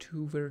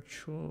 To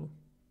virtual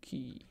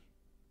key.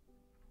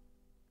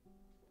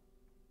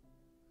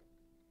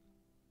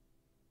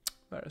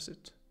 Where is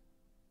it?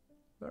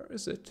 Where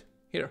is it?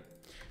 Here.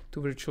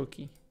 To virtual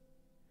key.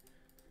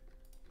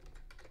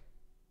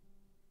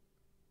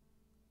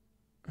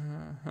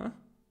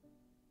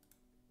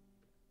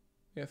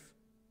 We have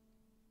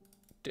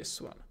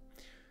this one.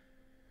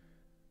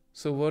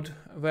 So what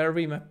were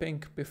we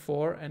mapping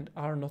before and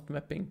are not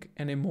mapping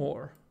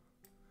anymore?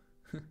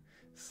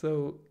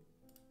 So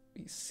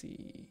we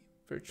see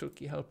virtual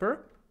key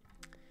helper.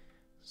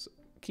 So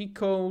key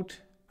code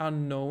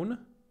unknown.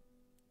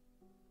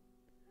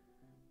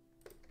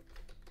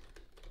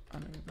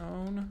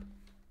 Unknown.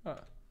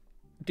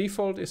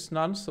 Default is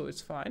none, so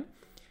it's fine.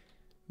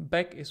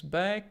 Back is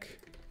back.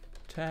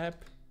 Tab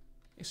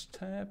is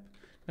tab.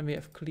 Then we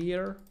have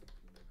clear.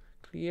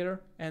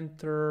 Clear.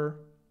 Enter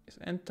is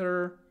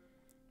enter.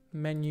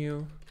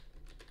 Menu.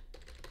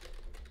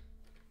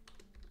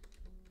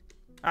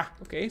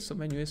 Okay, so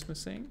menu is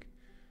missing.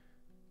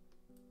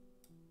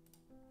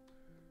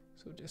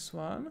 So this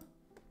one.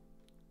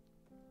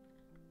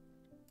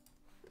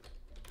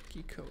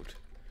 key code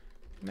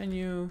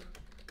menu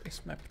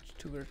is mapped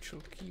to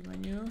virtual key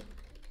menu.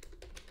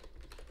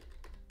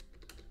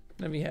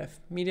 Then we have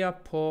media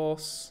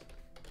pause.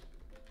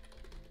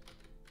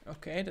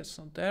 Okay, that's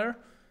not there.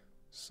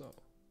 So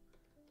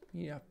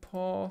media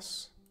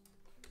pause.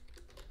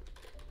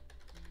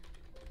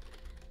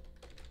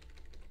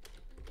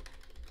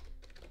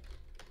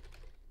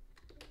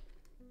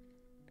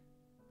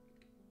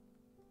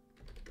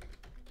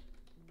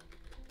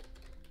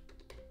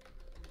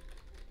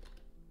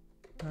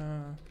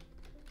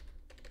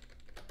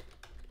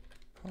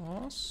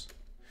 Pause.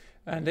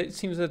 And it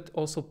seems that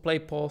also play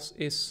pause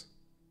is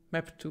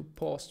mapped to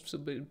pause. So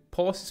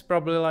pause is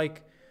probably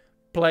like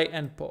play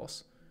and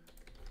pause.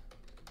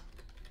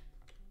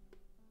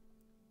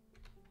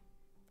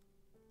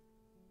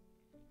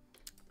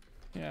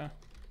 Yeah.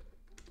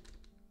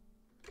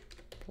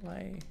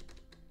 Play.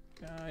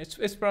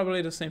 It's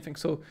probably the same thing.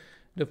 So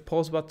the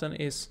pause button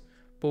is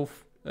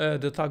both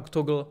the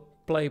toggle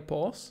play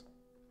pause.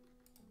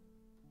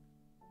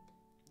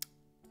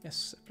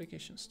 Yes,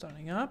 application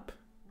starting up.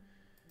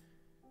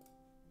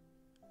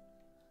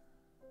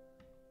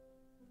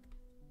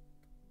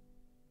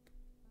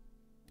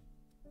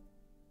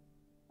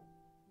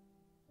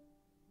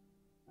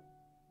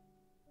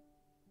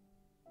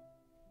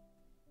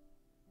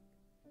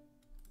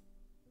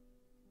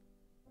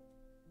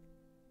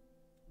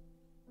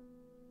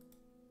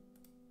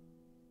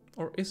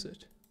 Or is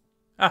it?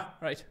 Ah,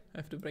 right. I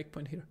have the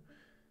breakpoint here.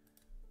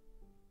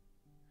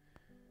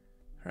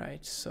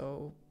 Right,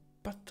 so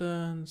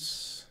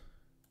buttons.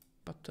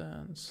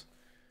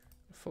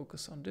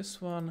 Focus on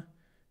this one.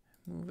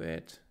 Move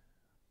it.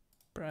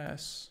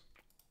 Press.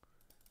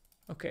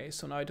 Okay,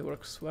 so now it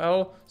works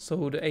well.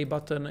 So the A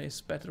button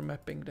is better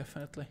mapping,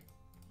 definitely.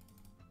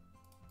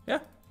 Yeah,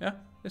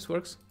 this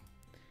works.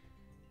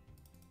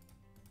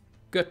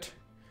 Good.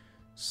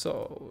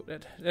 So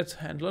that's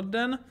handled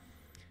then.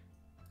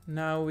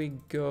 Now we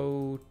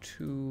go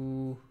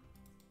to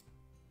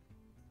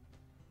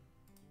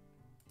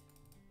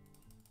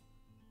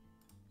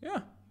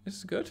this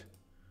is good.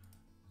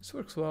 This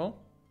works well.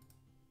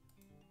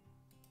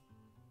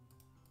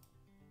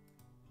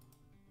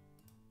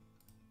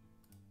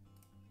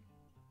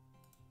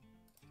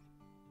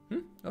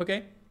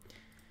 Okay.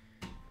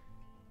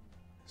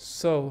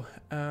 So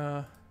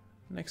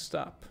next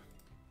up,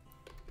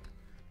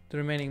 the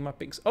remaining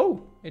mappings.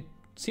 Oh, it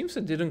seems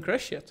it didn't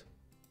crash yet,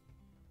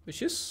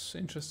 which is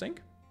interesting.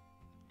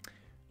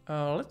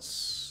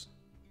 Let's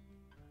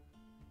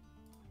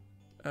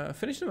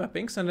finish the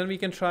mappings and then we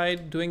can try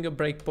doing a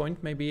breakpoint.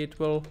 Maybe it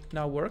will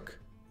now work.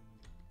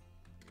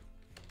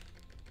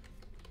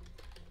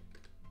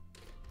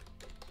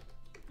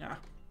 Yeah.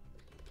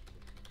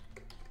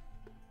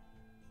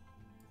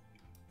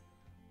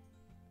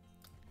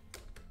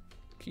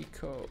 Key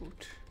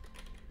code.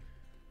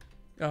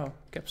 Oh,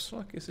 caps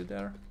lock, is it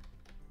there?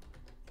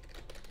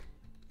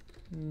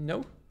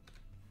 No.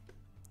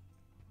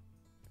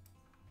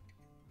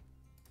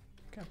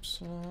 Caps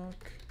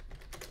lock.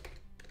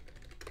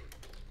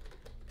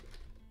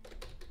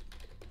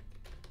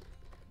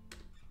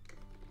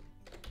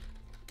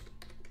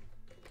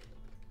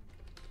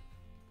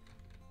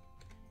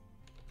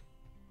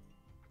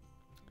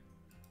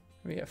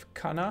 We have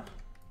Kana.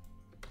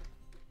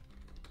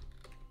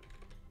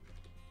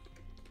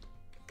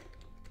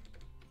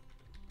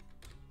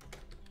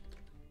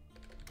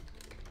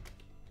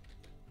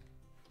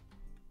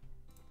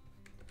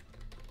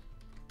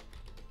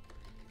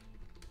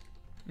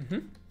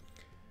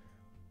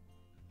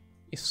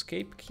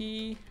 Escape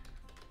key.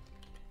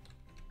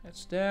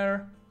 That's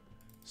there.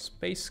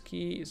 Space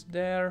key is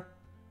there.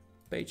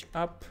 Page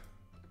up.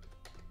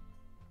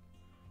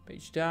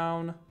 Page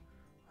down.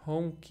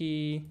 Home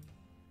key.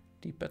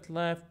 D-pad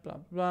left. Blah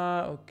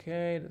blah.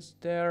 Okay, that's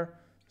there.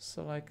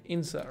 Select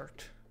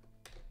insert.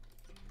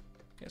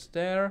 Yes,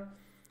 there.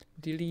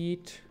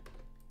 Delete.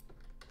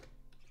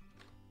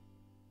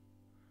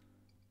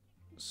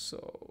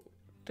 So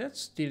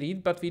that's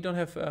delete, but we don't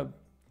have a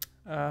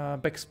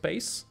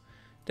backspace.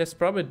 That's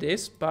probably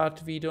this,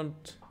 but we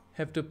don't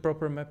have the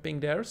proper mapping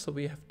there, so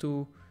we have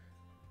to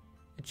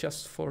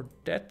adjust for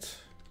that.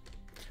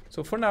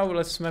 So for now,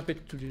 let's map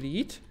it to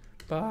delete,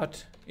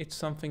 but it's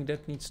something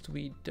that needs to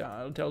be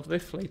dealt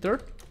with later.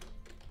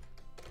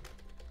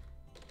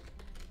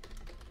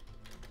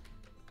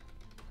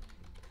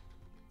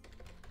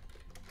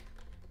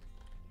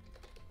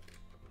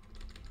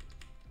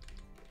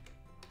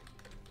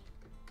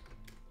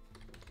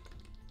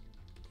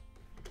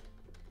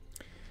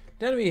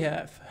 Then we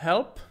have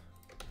help,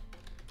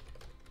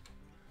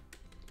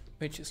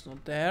 which is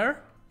not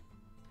there.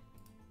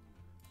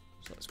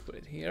 So let's put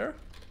it here.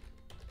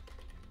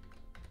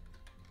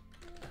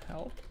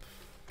 Help.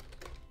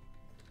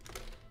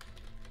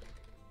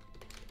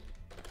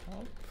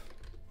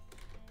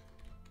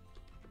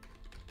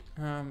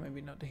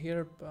 Maybe not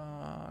here,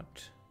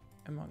 but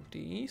among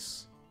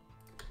these.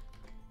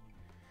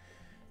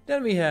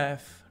 Then we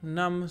have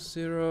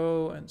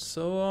num0 and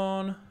so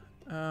on.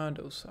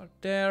 Those are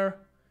there.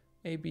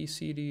 A, B,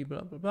 C, D,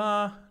 blah, blah,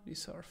 blah.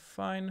 These are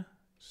fine.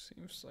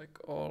 Seems like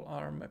all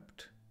are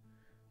mapped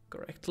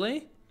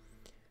correctly.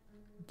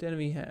 Then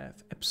we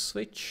have app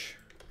switch.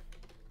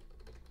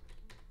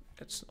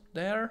 That's not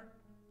there.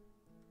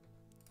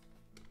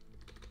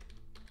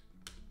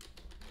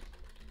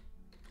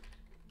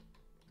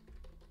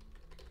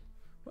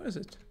 What is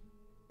it?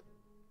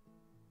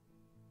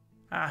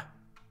 Ah.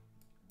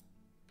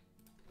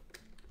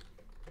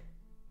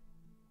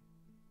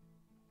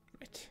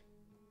 Right.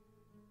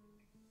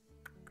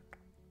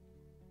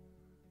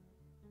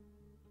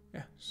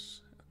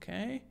 Yes.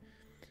 Okay.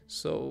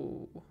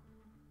 So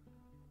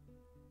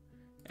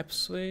app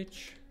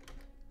switch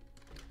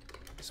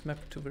is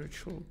mapped to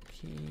virtual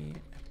key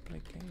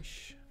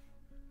application.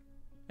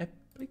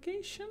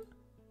 Application?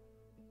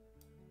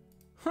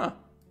 Huh.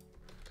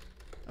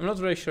 I'm not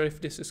very sure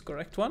if this is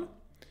correct one.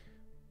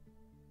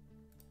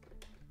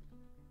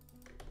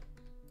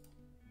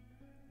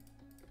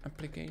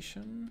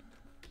 Application.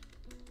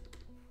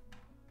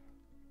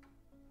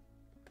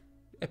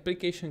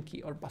 Application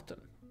key or button.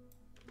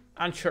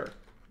 Unsure.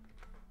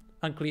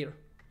 Unclear.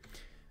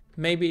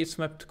 Maybe it's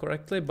mapped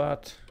correctly,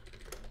 but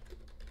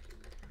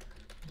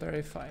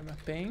verify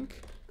mapping.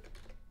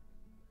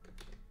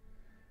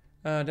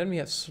 Then we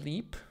have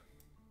sleep.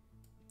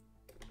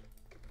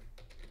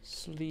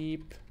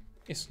 Sleep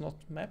is not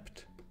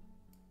mapped.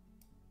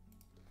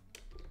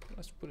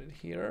 Let's put it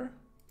here.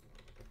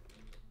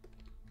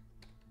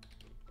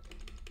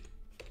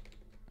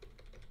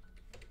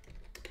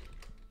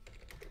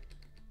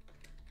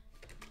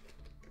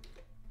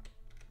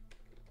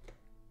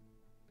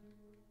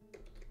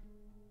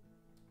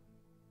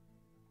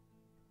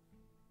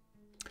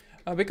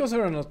 Because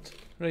we're not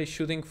really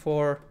shooting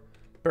for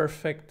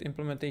perfect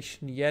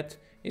implementation yet,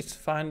 it's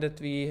fine that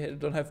we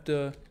don't have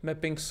the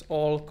mappings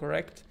all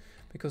correct,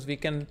 because we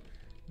can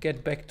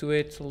get back to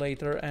it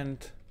later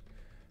and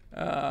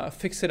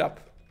fix it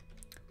up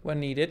when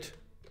needed.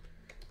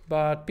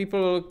 But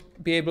people will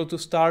be able to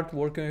start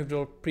working with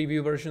the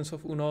preview versions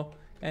of Uno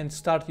and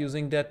start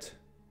using that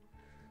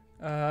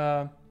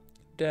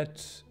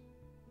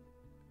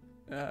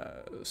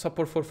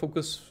support for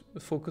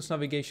focus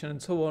navigation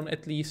and so on,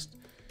 at least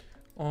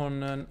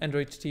on an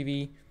Android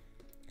TV,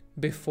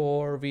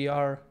 before we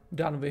are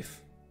done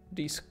with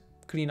these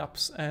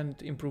cleanups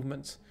and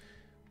improvements.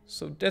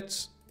 So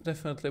that's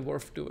definitely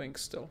worth doing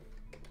still.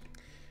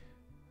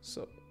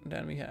 So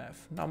then we have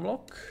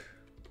numlock.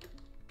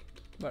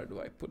 Where do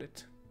I put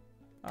it?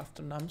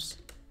 After nums.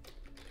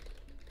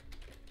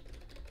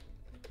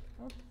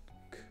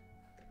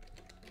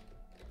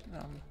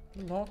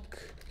 Numlock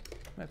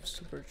maps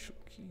to virtual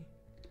key.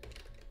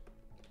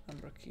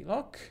 Number key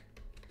lock.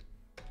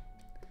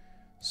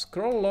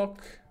 Scroll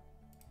lock.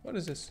 What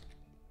is this?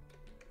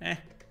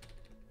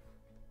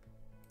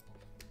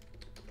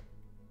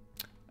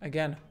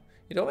 Again,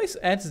 it always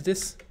adds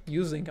this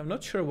using. I'm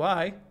not sure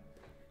why,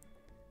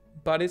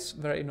 but it's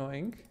very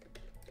annoying.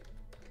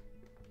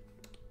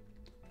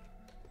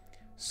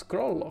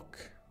 Scroll lock.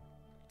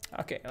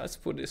 Okay, let's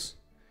put this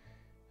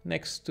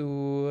next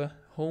to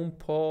home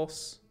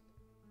pause,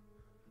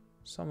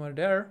 somewhere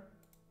there.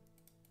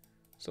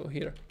 So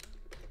here,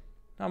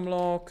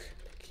 numlock,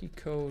 key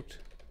code,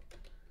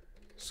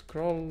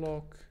 scroll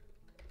lock.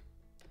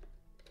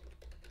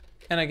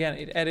 And again,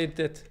 it added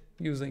that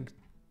using,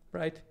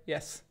 right?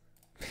 Yes.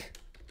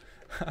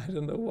 I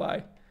don't know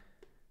why.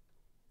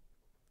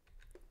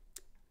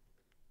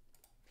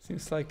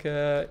 Seems like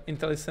an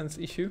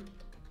IntelliSense issue.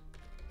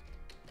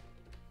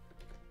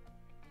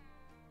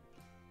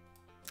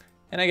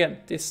 And again,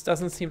 this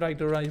doesn't seem like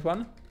the right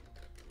one.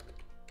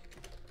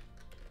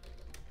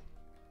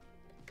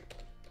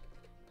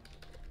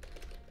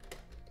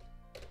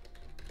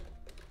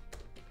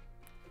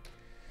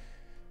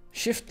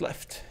 Shift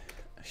left,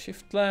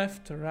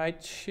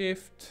 right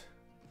shift,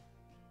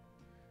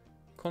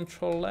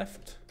 control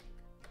left,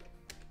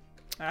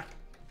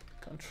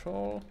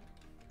 control.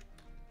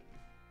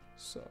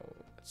 So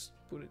let's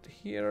put it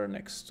here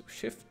next to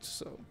shift.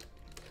 So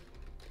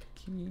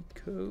key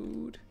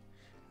code.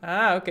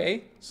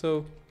 Okay,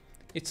 so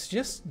it's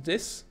just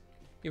this,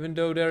 even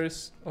though there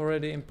is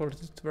already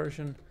imported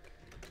version.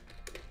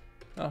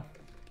 Oh,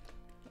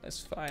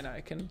 that's fine,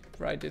 I can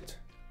write it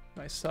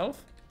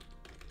myself.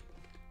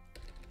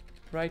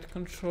 Right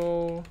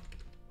control.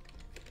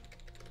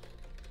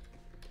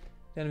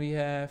 Then we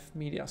have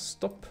media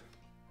stop.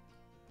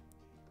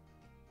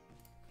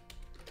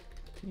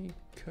 Key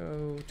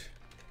code,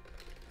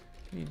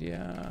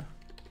 media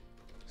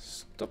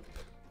stop.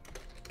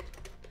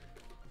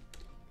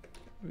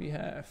 We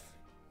have,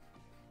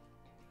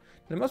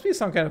 there must be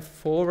some kind of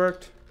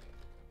forward.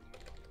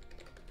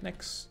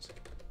 Next.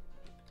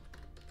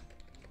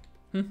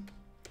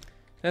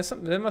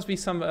 There must be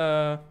some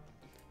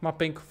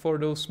mapping for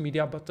those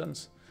media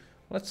buttons.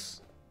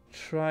 Let's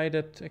try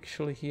that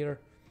actually here.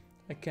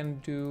 I can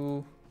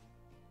do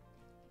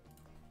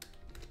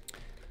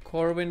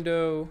core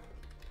window,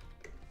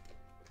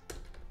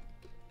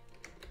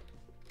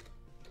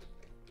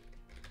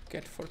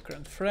 get for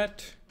current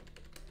thread,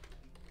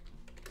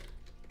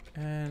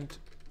 and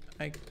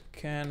I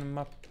can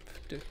map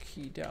the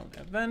key down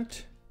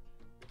event.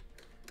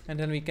 And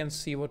then we can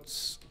see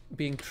what's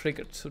being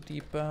triggered. So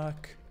debug,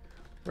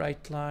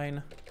 write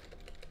line,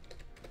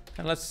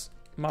 and let's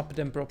map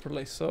them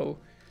properly. So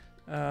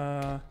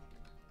I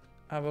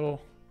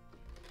will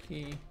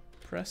key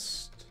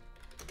pressed,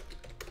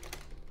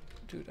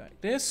 do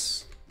like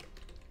this,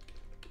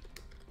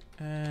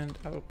 and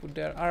I will put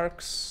there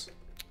arcs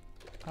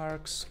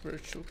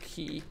virtual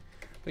key,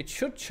 which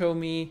should show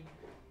me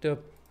the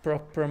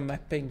proper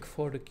mapping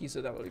for the keys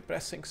that I will be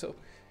pressing. So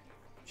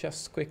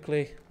just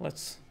quickly,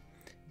 let's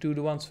do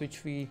the ones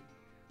which we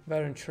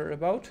weren't sure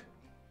about.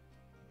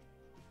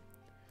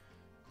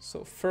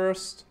 So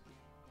first,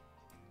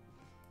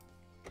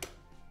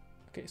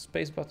 okay,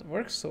 space button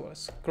works, so a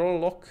scroll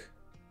lock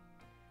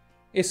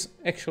is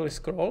actually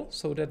scroll,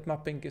 so that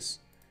mapping is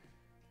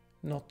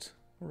not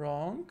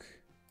wrong.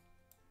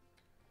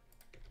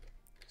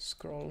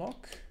 Scroll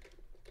lock.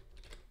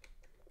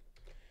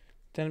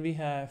 Then we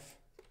have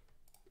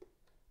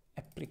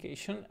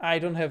application. I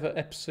don't have an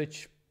app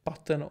switch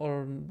button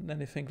or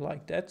anything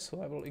like that,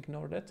 so I will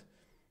ignore that.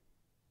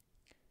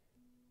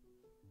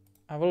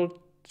 I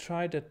will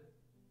try the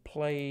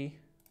play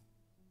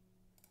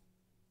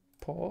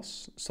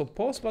pause. So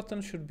pause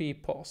button should be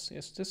pause.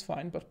 Yes, that's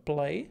fine, but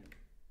play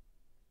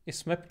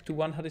is mapped to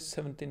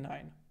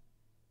 179.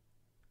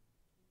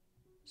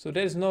 So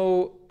there is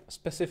no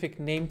specific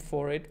name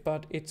for it,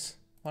 but it's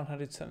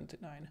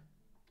 179.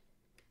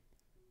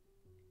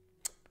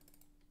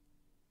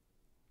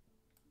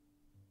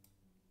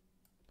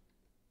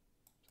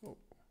 So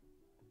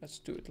let's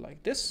do it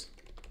like this.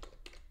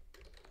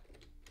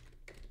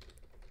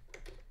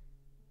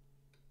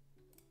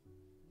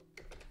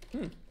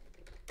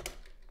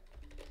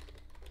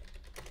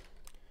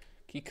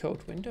 Key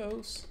code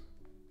Windows.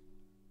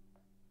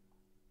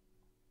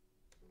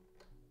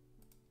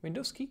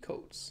 Windows key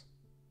codes.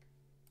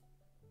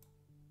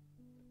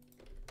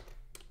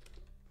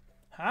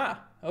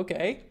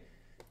 Okay.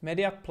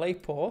 Media play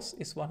pause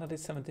is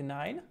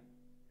 179.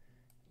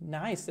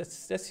 Nice,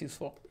 that's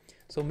useful.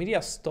 So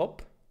media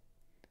stop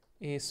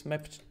is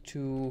mapped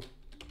to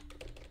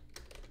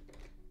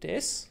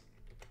this.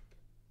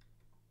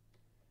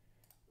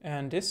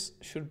 And this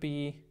should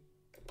be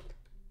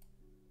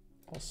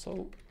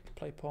also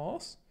play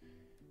pause.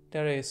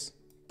 There is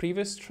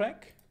previous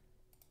track.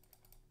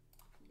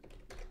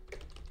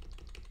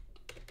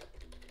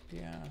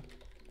 Yeah.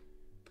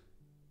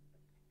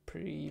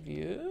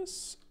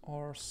 Previous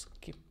or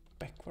skip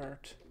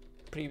backward.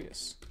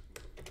 Previous.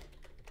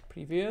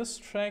 Previous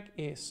track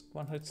is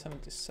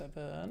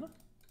 177.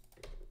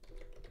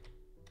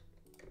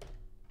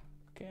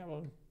 Okay, I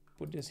will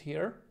put this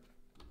here.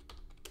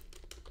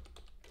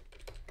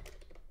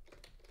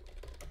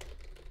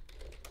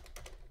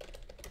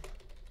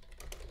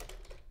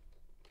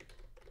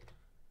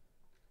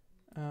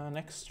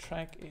 Next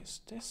track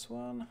is this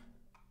one.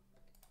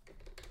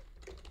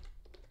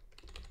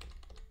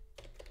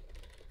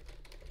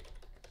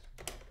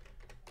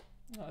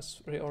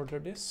 Let's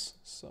reorder this.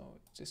 So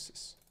this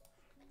is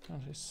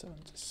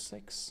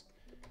 176.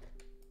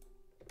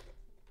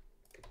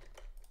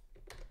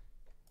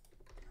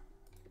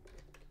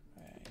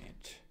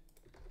 Right.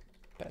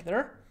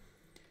 Better.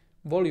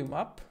 Volume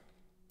up.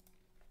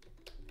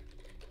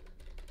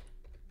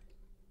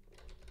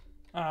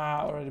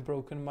 Already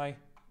broken my...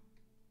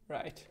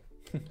 Right.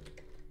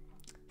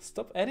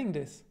 Stop adding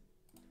this.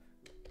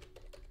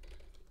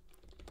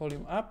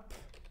 Volume up.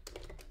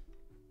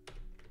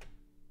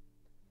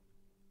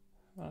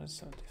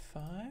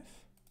 175.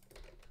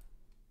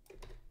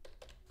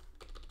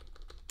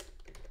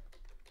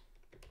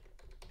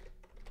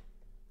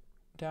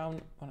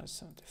 Down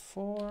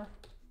 174.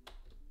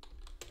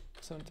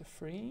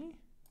 73.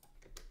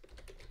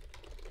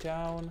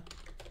 Down.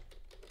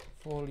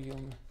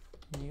 Volume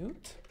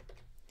mute.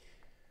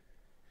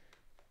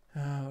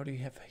 What do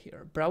you have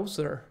here?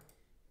 Browser.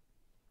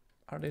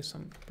 Are there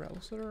some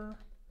browser?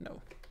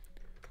 No.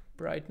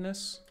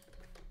 Brightness.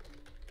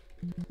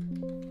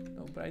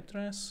 No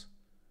brightness.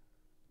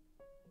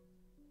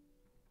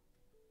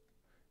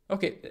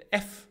 Okay,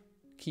 F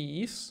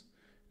keys.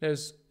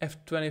 There's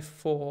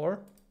F24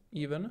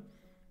 even.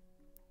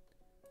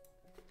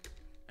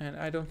 And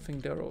I don't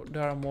think there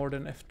are more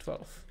than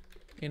F12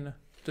 in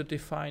the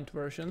defined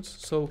versions.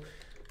 So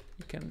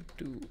you can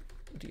do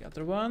the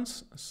other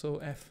ones.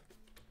 So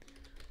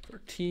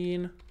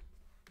F13.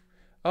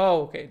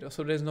 Oh, okay.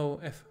 So there's no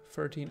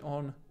F13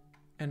 on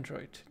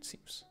Android, it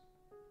seems.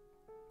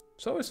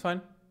 So it's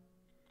fine.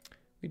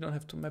 We don't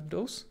have to map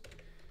those.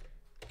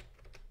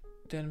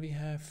 Then we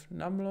have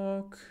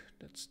numlock,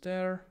 that's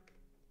there.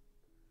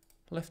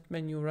 Left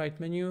menu, right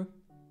menu.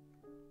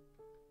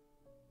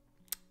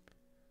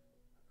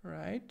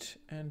 Right,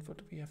 and what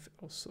do we have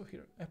also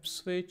here? App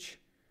switch,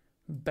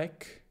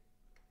 back.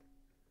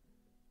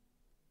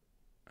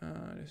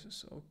 This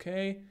is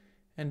okay.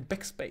 And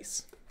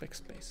backspace,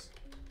 backspace.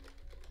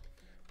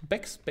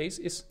 Backspace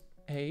is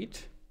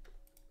 8.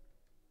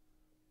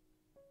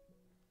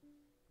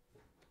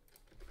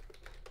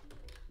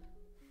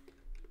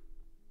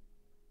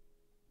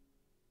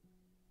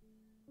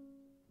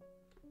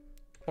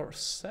 Or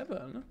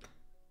 7.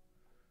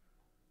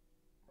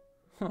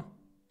 Huh.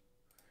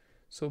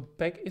 So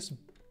back is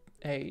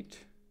 8.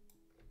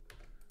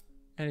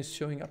 And it's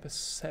showing up as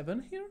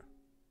 7 here?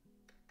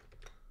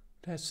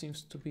 That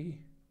seems to be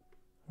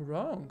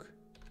wrong.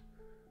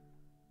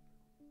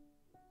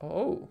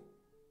 Oh.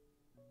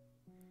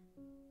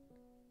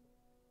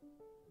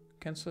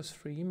 Cancel as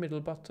free,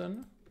 middle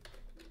button.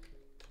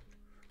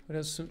 But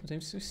there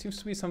seems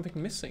to be something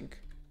missing.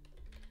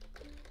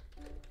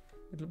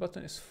 Middle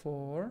button is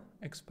 4,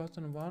 X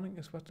button 1,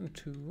 X button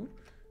 2.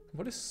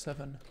 What is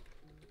 7?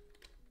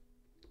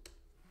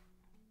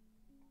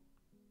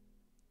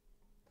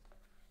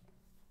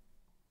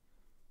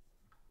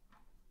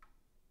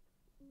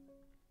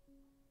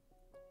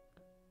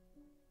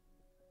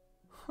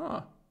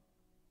 Huh.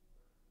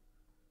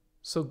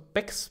 So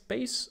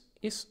backspace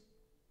is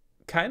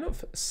kind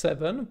of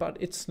 7, but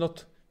it's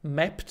not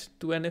mapped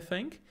to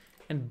anything.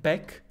 And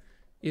back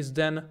is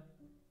then...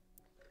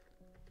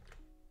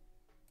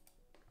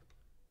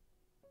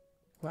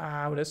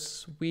 Wow,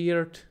 that's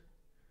weird.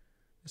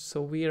 It's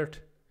so weird.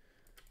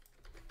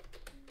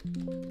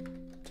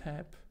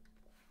 Tab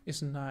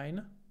is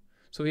 9.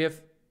 So we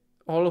have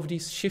all of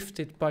these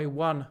shifted by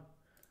 1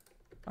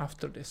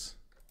 after this.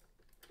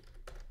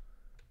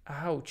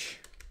 Ouch.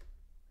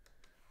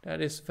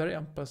 That is very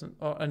unpleasant.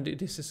 Oh, and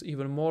this is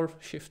even more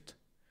shift.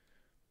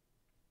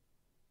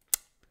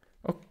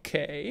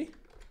 Okay.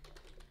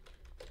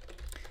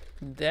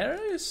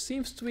 There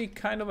seems to be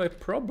kind of a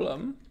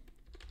problem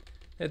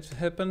that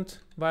happened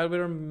while we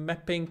were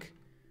mapping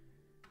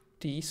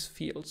these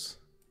fields.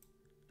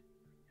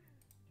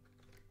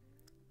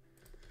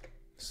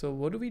 So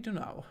what do we do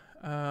now?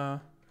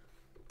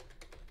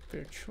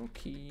 Virtual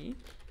key.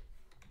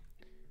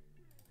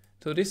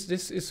 So this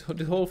is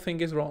the whole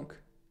thing is wrong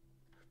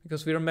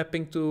because we are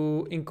mapping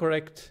to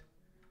incorrect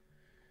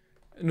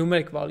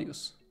numeric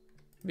values,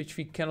 which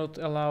we cannot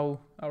allow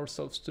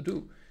ourselves to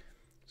do.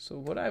 So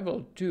what I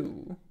will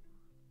do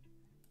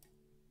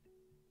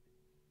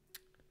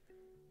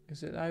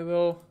is that I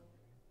will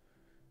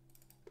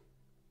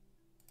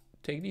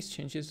take these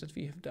changes that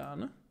we have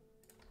done.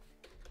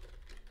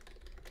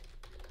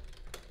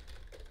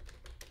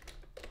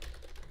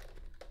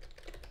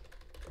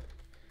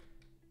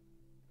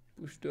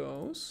 Push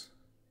those,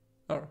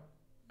 or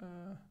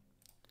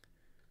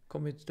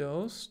commit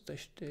those,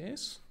 dash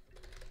this.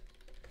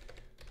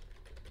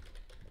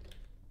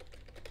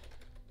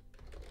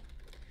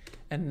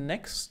 And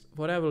next,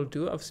 what I will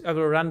do, I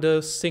will run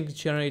the sync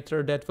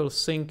generator that will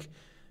sync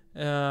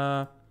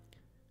the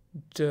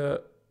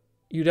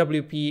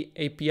UWP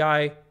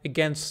API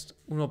against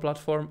UNO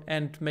platform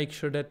and make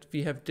sure that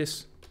we have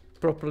this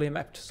properly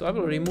mapped. So I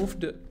will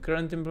remove the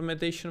current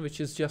implementation, which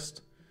is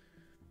just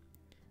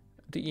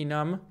the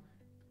enum,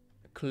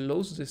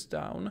 close this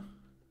down,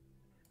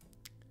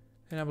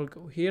 and I will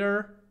go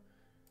here,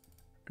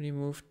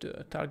 remove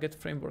the target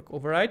framework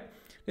override.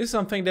 This is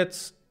something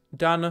that's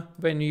done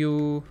when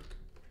you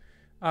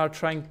are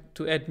trying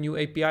to add new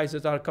APIs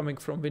that are coming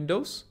from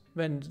Windows.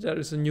 When there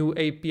is a new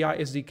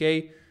API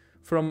SDK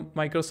from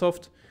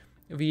Microsoft,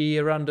 we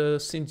run the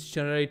sync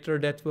generator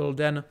that will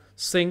then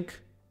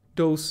sync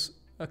those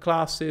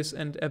classes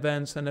and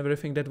events and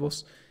everything that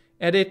was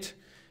added,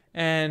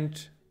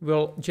 and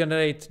will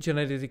generate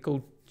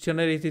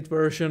generated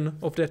version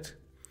of that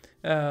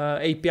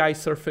API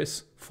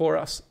surface for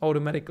us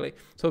automatically.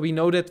 So we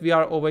know that we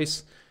are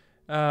always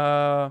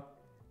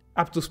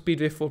up to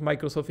speed with what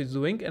Microsoft is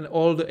doing, and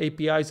all the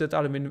APIs that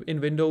are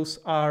in Windows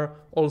are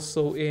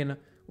also in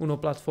UNO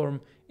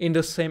platform in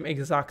the same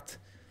exact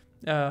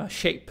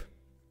shape.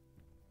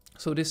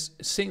 So this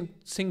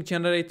sync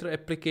generator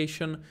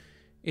application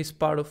is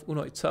part of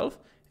UNO itself,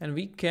 and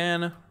we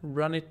can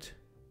run it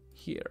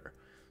here.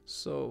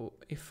 So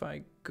if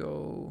I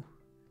go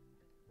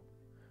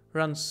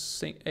run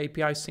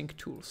API sync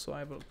tool, so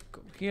I will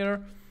go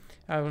here,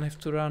 I will have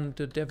to run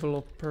the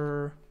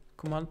developer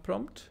command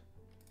prompt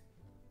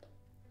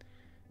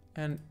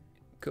and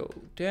go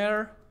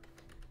there.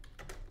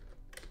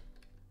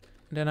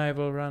 Then I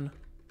will run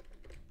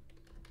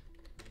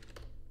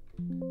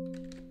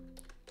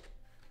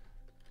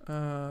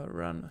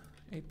run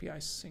API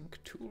sync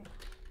tool.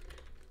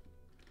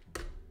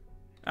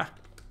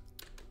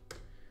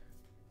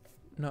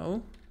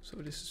 No, so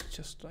this is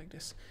just like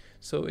this.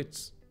 So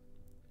it's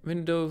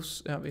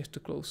Windows, we have to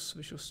close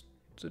Visual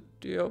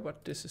Studio,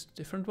 but this is a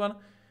different one.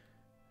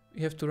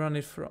 We have to run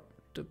it from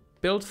the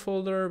build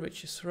folder,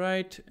 which is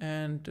right,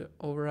 and the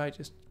override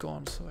is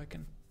gone, so I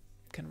can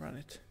run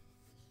it.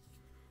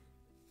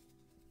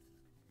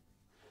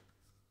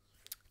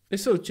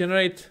 This will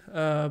generate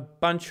a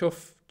bunch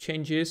of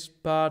changes,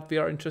 but we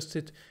are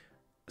interested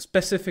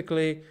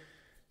specifically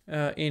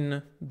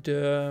in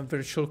the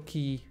virtual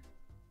key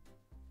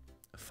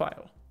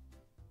file.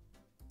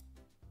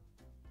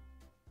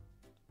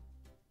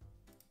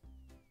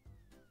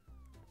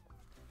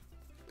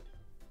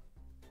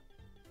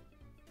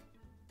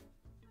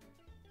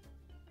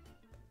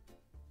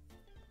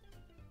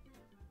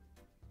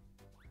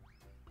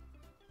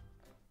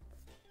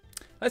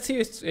 Let's see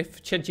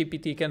if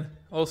ChatGPT can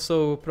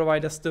also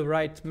provide us the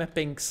right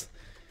mappings.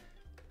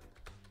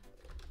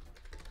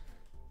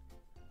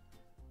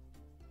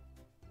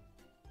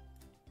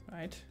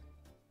 Right.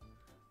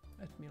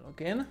 Let me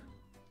log in.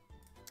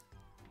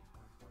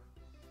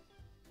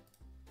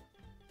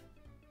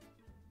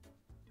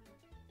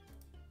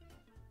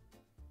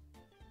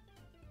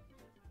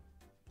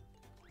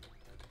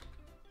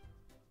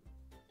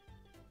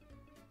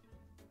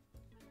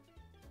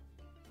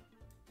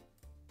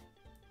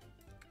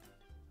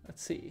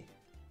 Let's see.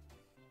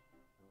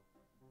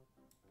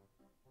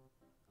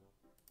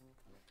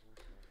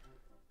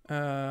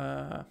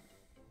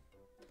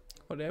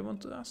 What do I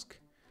want to ask?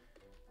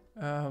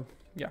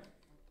 Yeah.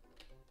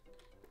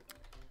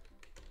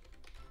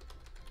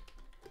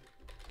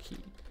 Key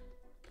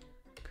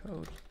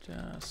code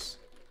does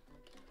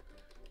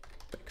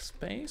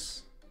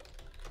backspace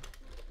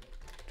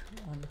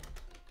to on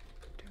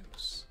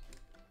Windows.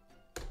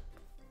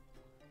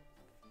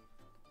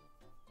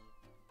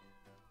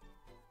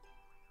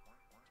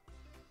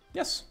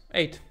 Yes,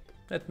 8.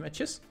 That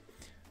matches.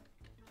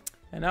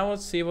 And now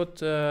let's see what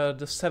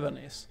the 7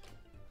 is.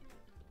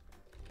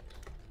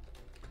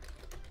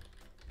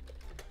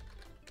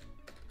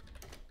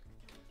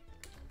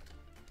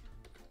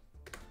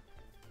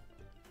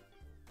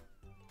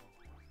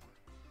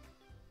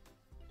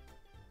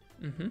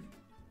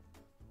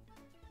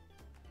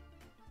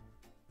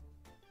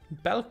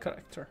 Bell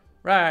character.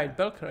 Right,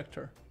 bell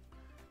character.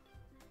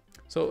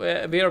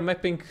 So we are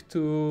mapping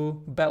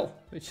to bell,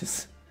 which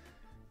is...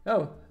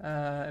 Oh,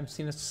 I'm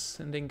seeing it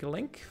sending a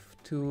link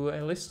to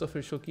a list of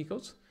virtual key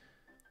codes.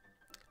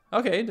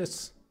 Okay,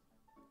 that's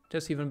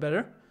even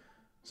better.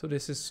 So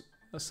this is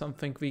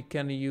something we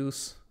can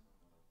use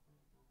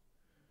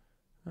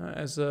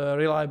as a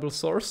reliable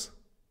source.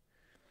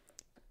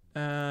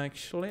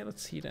 Actually,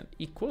 let's see then.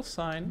 Equal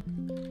sign,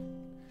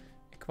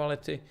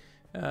 equality.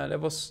 That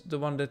was the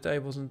one that I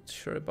wasn't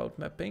sure about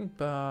mapping,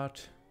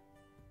 but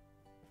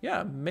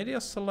yeah, media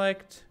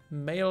select,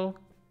 mail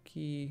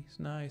key is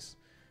nice.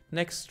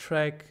 Next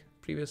track,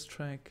 previous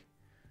track,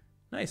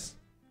 nice.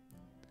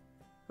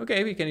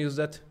 Okay, we can use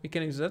that. We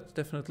can use that,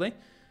 definitely.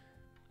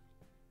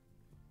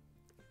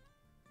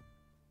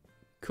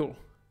 Cool.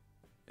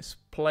 Is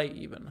play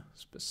even,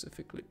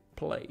 specifically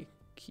play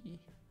key.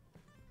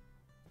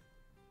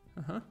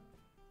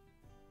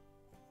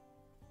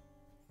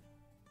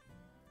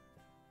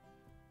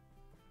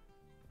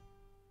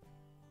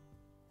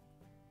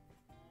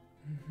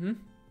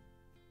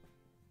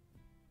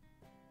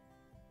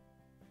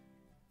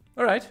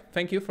 All right,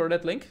 thank you for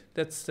that link.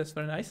 That's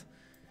very nice.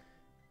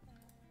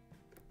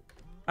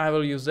 I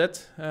will use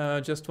that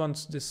just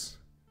once this.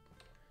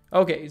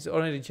 Okay, it's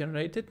already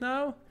generated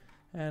now,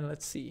 and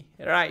let's see.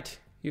 Right,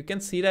 you can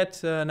see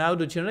that now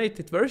the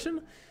generated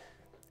version,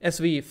 as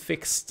we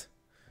fixed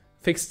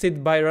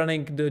it by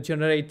running the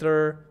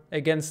generator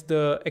against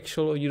the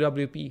actual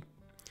UWP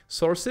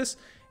sources.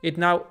 It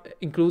now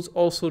includes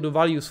also the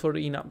values for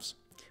the enums,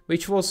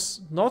 which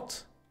was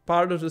not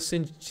part of the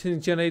scene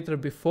generator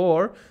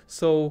before.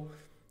 So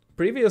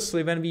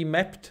previously when we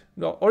mapped,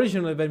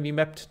 originally when we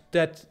mapped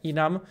that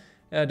enum,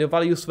 the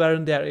values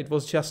weren't there. It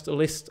was just a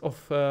list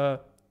of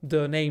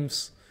the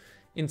names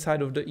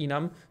inside of the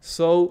enum.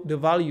 So the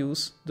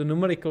values, the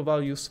numerical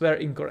values were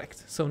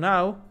incorrect. So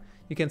now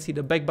you can see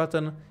the back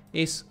button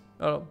is,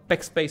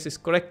 backspace is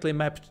correctly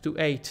mapped to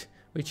 8,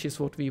 which is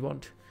what we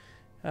want,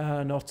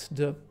 not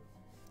the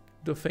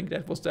thing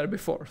that was there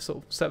before,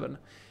 so 7.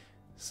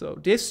 So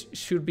this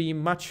should be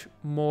much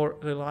more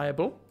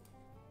reliable,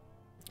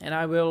 and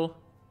I will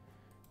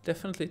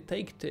definitely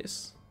take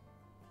this,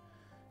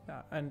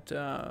 and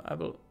I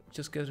will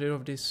just get rid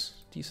of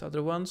these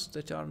other ones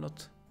that are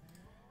not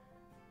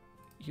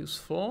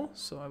useful.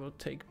 So I will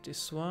take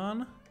this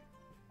one,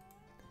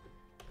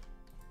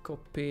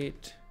 copy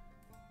it.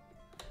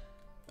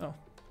 Oh,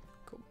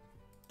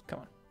 come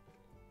on.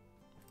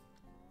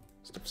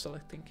 Stop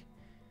selecting.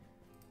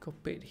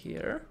 Copy it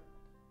here.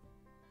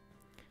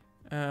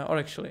 Or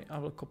actually, I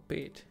will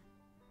copy it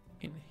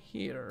in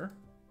here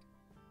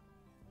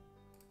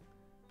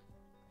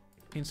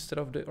instead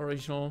of the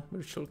original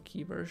virtual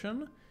key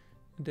version.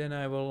 Then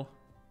I will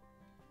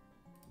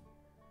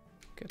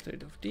get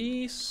rid of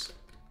these,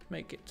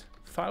 make it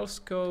file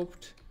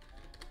scoped,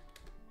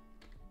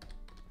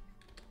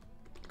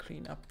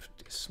 clean up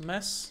this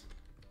mess.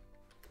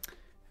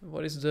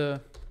 What is the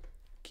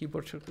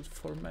keyboard shortcut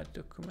format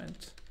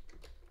document?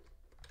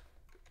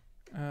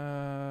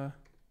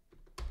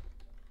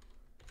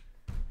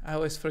 I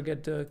always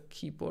forget the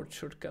keyboard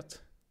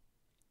shortcut.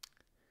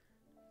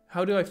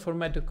 How do I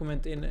format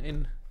document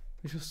in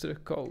Visual Studio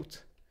Code?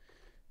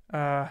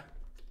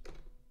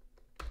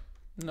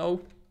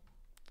 No.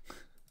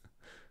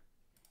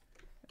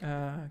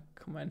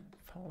 Command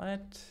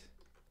palette.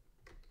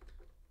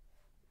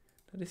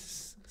 That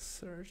is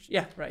search.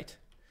 Yeah, right.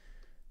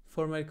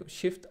 Format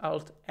Shift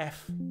Alt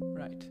F.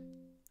 Right.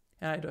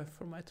 And I do have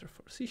formatter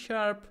for C#.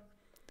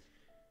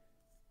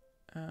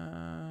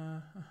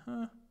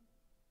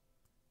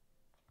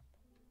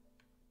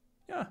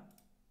 Yeah.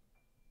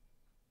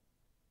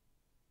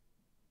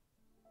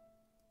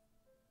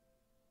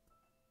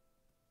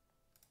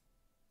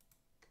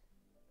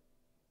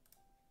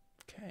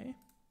 Okay.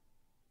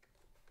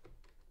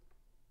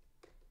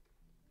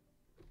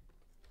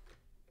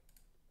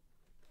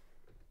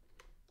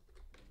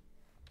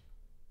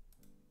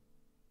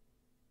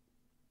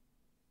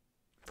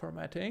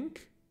 formatting.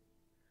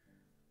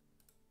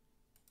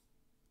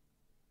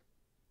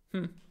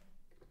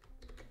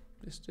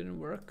 This didn't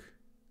work.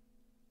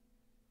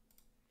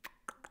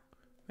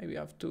 Maybe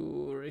I have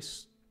to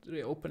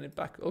reopen it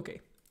back.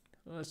 Okay,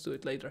 let's do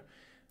it later.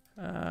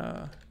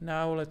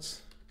 Now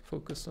let's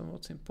focus on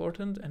what's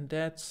important, and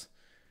that's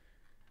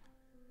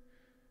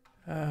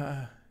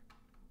I'll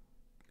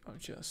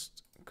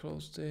just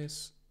close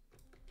this,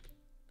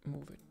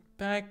 move it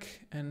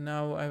back, and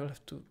now I will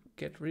have to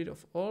get rid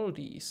of all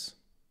these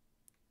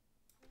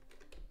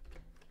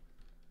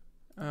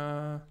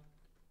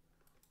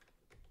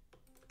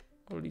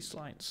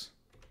lines.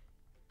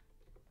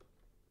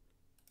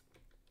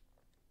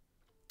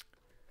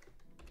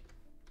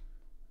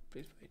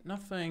 Please wait,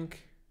 nothing.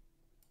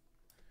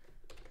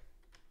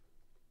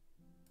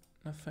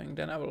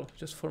 Then I will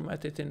just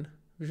format it in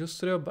Visual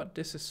Studio, but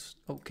this is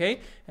okay.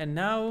 And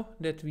now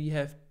that we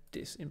have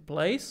this in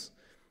place,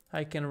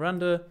 I can run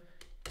the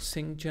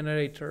sync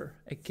generator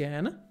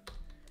again,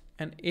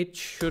 and it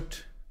should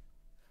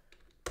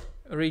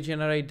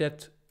regenerate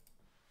that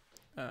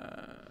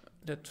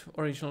that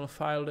original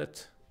file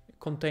that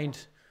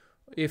contained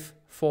if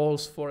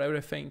false for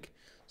everything,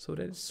 so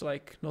that it's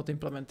like not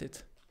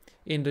implemented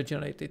in the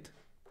generated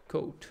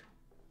code.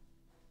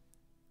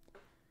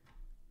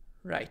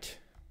 Right.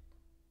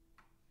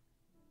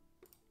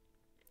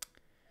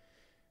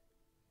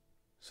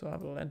 So I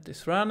will let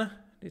this run.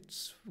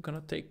 It's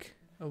gonna take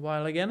a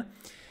while again.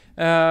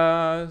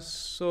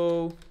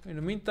 So in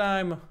the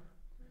meantime,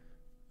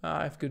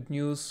 I have good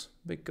news,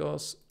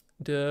 because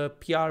the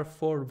PR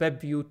for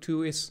WebView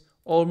 2 is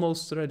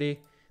almost ready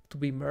to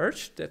be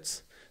merged.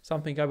 That's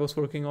something I was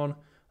working on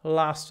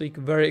last week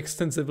very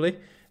extensively.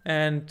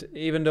 And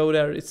even though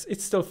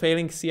it's still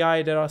failing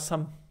CI, there are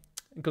some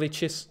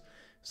glitches,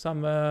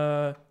 some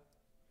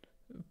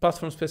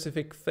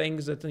platform-specific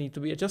things that need to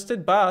be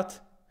adjusted, but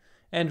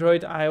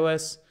Android,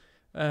 iOS,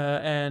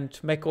 and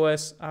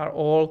macOS are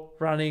all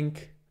running,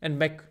 and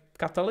Mac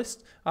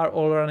Catalyst are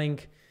all running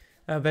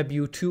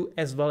WebView 2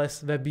 as well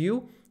as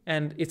WebView,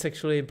 and it's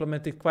actually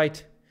implemented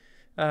quite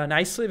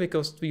nicely,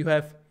 because you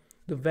have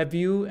the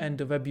WebView and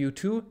the WebView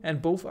 2,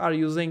 and both are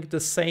using the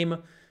same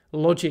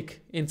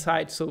logic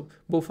inside. So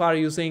both are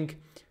using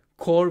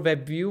core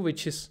WebView,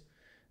 which is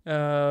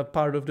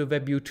part of the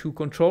WebView 2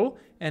 control,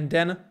 and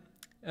then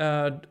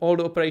all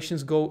the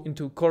operations go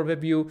into core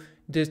WebView.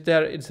 This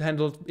there is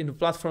handled in a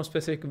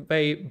platform-specific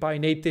way by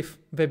native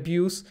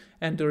WebViews,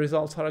 and the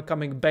results are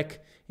coming back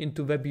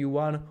into WebView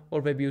 1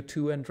 or WebView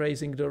 2 and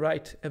raising the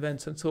right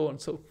events and so on.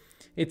 So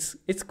it's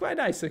quite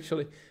nice,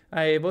 actually.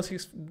 I was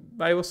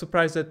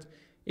surprised that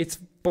it's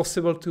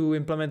possible to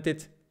implement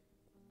it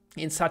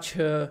in such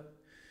a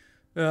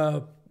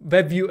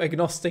WebView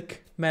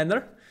agnostic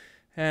manner,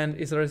 and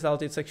as a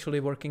result, it's actually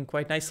working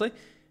quite nicely.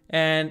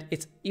 And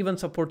it's even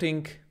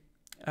supporting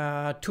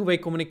two-way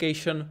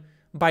communication,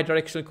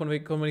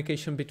 bidirectional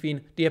communication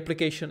between the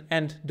application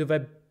and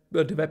the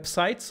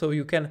website. So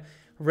you can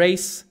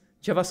raise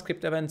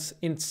JavaScript events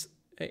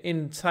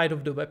inside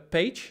of the web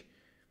page,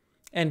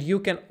 and you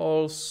can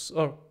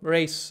also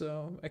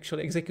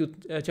actually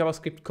execute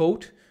JavaScript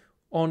code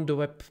on the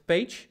web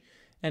page,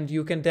 and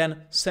you can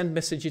then send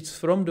messages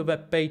from the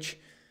web page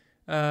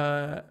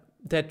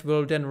that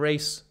will then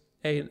raise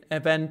an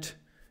event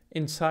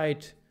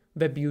inside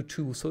WebView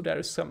 2. So there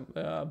is some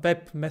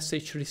web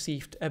message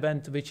received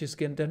event which is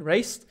then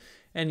raised,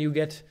 and you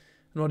get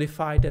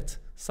notified that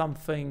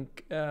something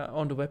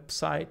on the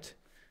website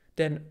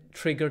then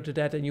triggered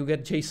that, and you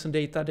get JSON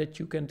data that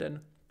you can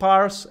then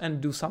parse and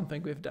do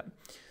something with them.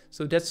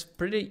 So that's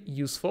pretty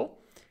useful.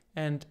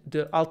 And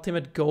the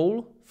ultimate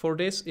goal for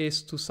this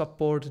is to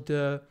support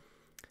the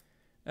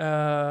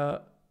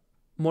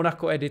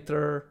Monaco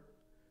editor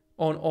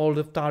on all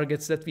the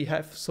targets that we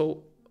have.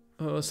 So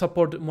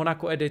support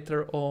Monaco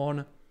editor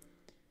on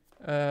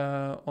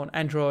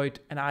Android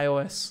and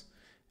iOS,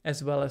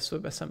 as well as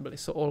WebAssembly.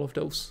 So all of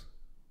those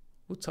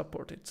would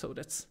support it. So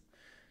that's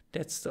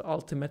the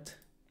ultimate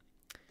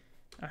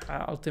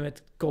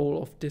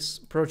goal of this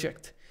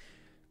project.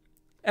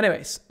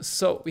 Anyways,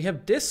 so we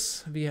have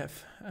this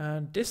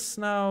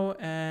now,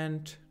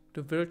 and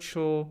the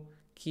virtual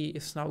key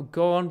is now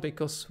gone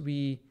because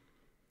we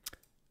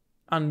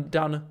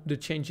undone the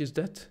changes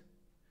that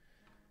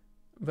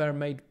were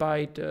made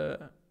by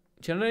the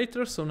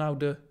generator. So now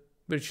the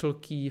virtual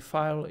key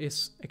file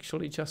is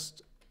actually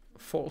just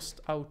forced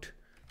out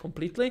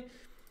completely,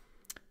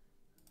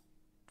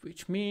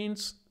 which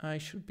means I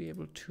should be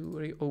able to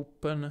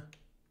reopen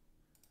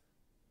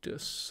the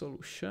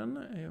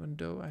solution, even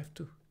though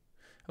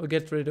I'll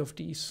get rid of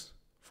these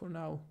for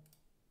now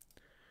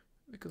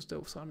because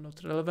those are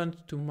not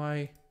relevant to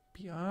my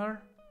PR.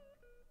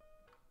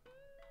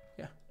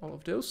 Yeah, all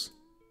of those.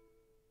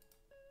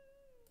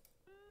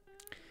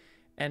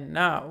 And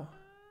now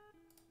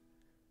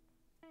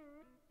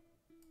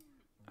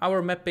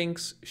our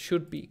mappings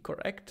should be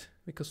correct,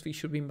 because we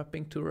should be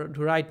mapping to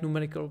the right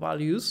numerical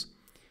values,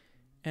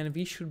 and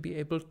we should be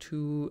able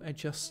to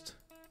adjust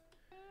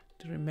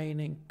the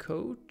remaining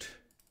code.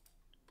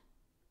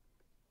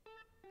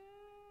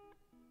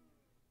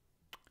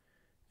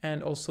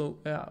 and also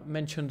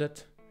mention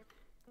that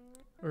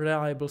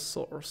reliable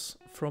source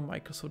from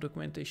Microsoft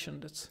documentation.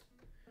 That's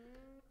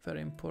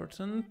very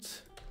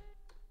important.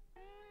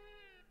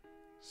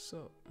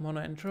 So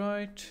Mono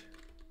Android.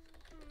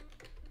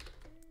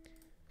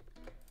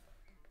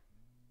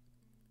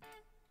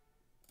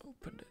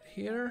 Open it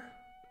here.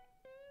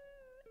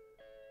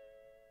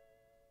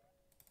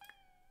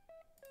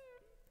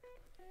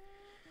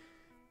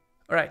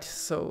 All right,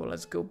 so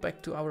let's go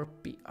back to our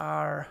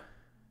PR.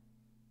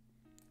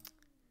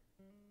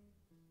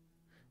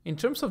 In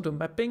terms of the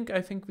mapping,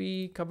 I think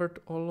we covered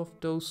all of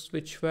those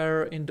which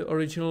were in the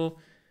original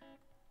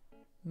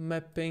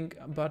mapping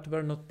but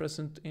were not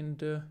present in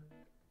the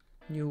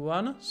new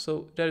one.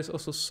 So there is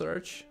also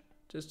search,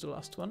 just the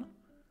last one.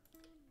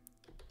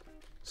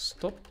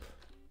 Stop.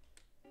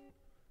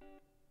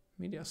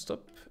 Media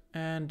stop.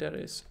 And there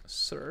is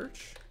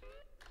search.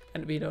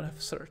 And we don't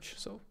have search,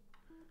 so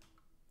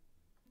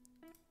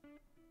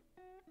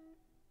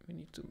we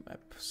need to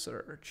map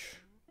search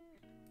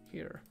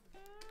here.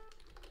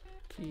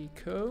 Key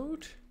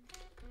code,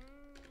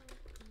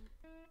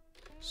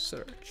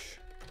 search,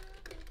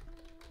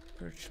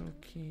 virtual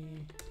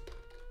key,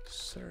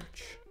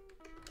 search.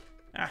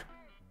 And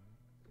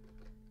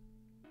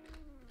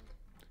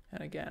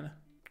again,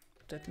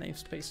 that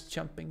namespace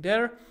jumping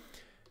there.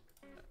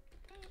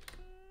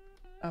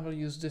 I will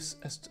use this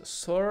as the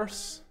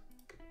source.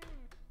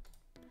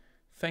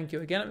 Thank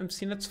you again,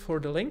 MCNets, for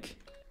the link.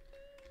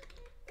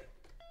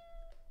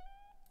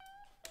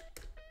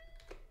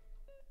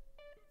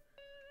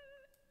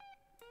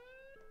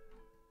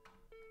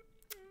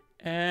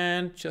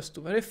 And just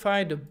to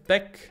verify, the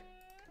back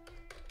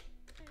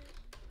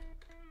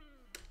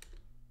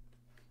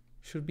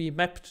should be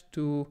mapped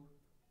to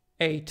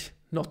 8,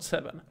 not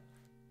 7,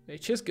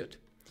 which is good.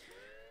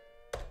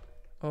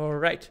 All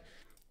right,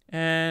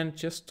 and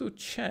just to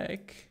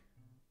check,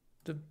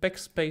 the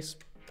backspace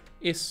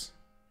is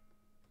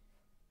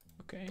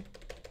okay.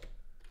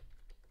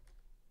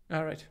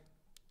 All right,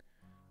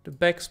 the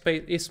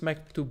backspace is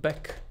mapped to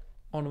back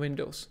on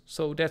Windows,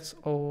 so that's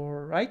all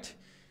right.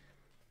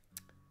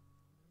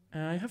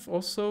 I have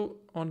also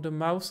on the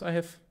mouse, I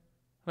have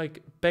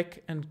like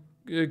back and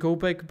go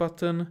back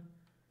button.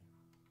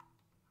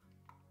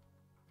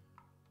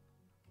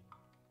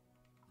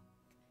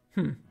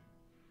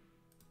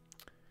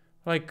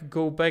 Like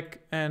go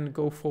back and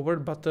go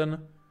forward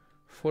button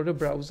for the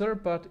browser,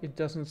 but it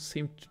doesn't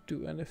seem to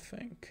do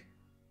anything.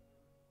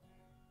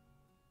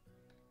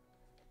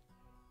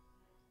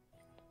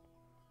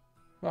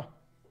 Well,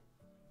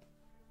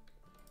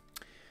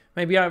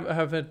 maybe I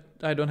have it.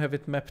 I don't have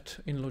it mapped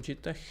in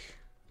Logitech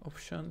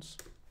options.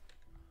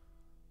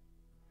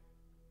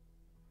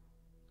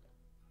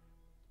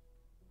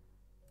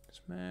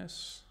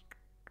 Smash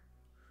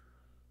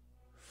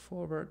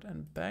forward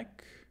and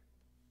back.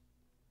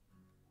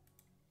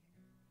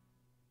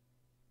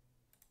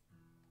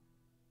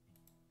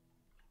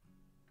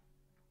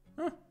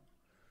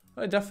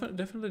 It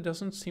definitely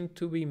doesn't seem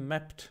to be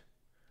mapped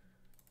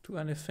to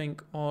anything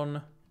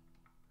in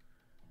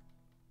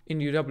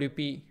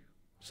UWP.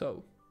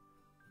 So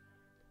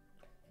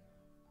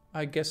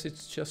I guess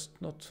it's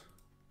just not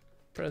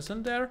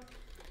present there.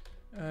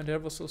 There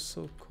was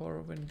also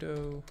core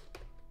window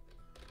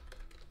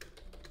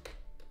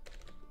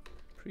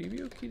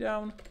preview key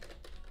down.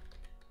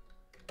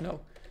 No.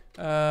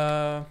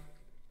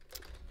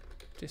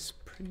 This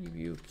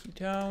preview key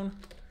down.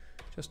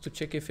 Just to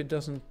check if it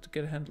doesn't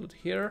get handled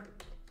here.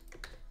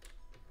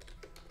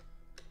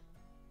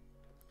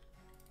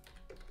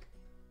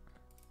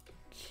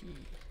 Key.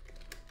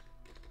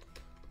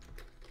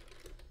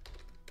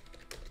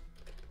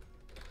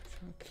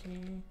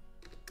 Key.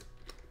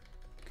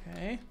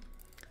 Okay.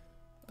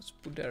 Let's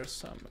put there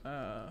some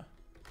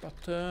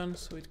button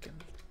so it can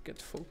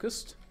get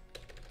focused.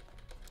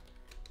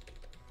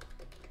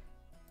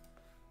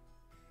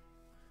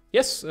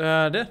 Yes,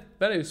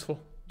 very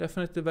useful.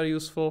 Definitely very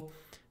useful.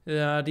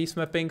 These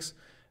mappings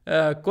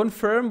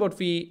confirm what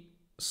we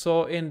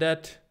saw in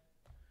that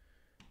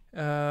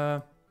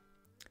other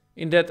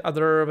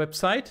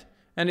website,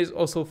 and it's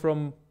also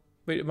from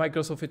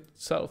Microsoft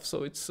itself,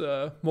 so it's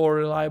more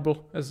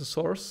reliable as a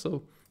source.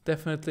 So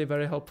definitely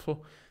very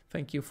helpful.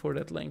 Thank you for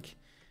that link.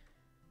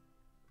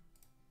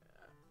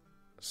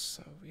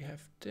 So we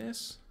have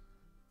this.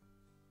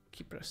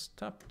 Key press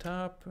tap.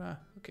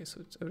 Okay,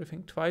 so it's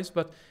everything twice,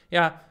 but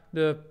yeah,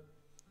 the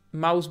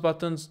mouse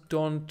buttons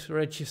don't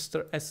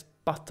register as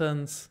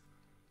buttons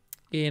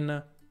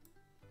in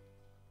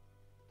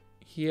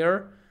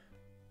here.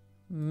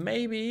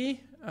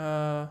 Maybe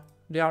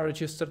they are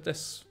registered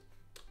as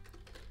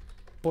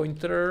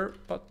pointer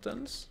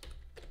buttons.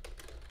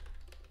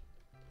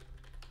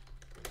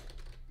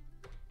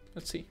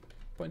 Let's see,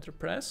 pointer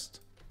pressed.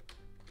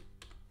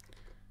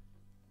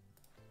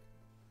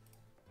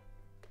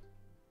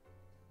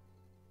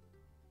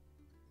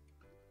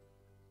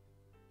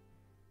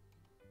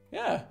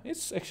 Yeah,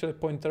 it's actually a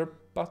pointer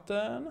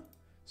button,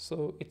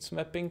 so it's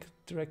mapping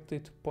directly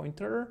to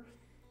pointer,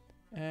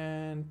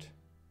 and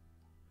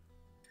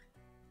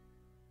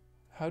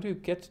How do you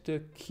get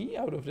the key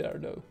out of there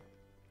though?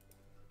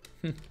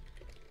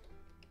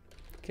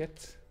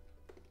 Get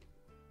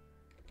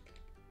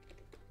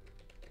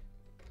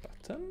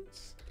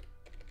buttons?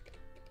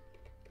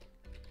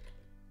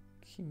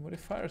 Key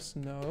modifiers,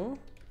 no.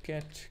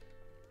 Get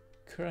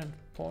current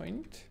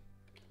point.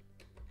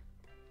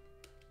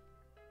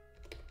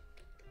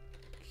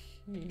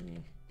 Key.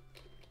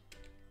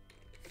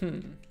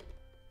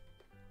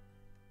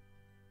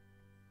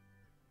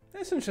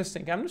 That's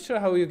interesting. I'm not sure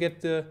how you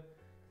get the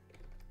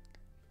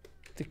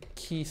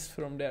keys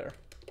from there.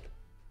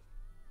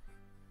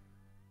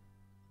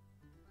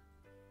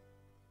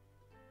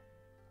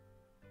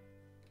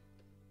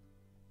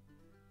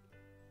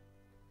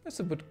 That's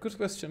a good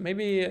question.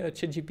 Maybe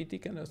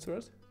ChatGPT can answer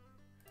it.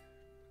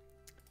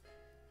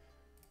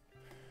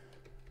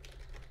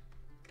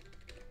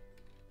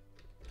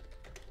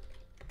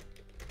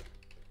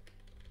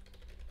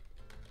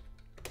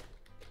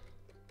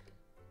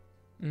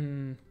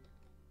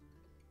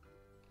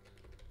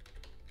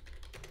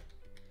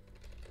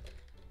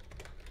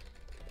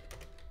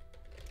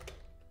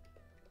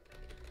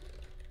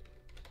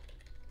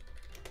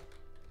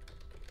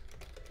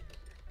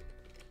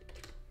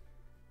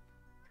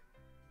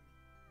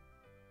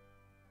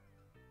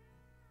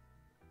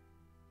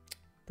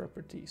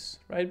 Properties.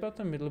 Right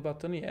button, middle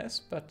button,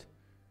 yes, but...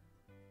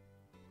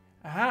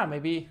 Aha,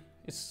 maybe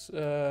it's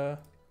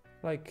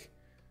like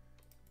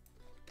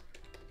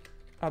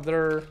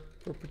other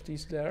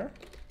properties there.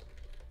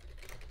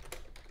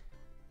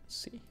 Let's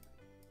see.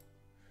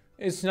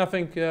 It's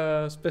nothing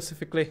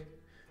specifically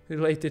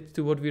related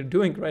to what we're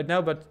doing right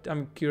now, but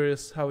I'm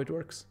curious how it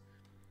works.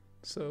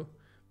 So,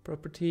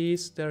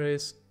 properties, there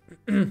is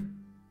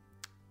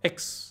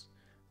X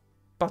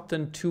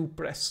button 2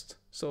 pressed.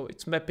 So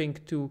it's mapping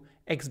to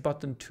X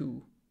button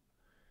 2.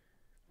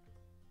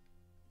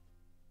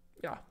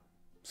 Yeah,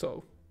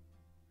 so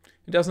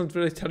it doesn't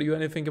really tell you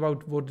anything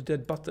about what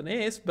that button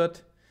is,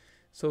 but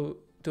so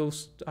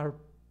those are,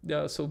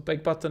 yeah, so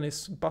back button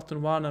is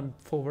button 1 and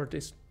forward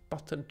is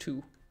button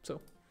 2. So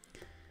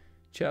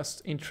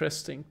just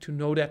interesting to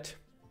know that.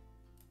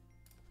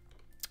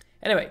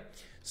 Anyway,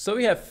 so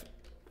we have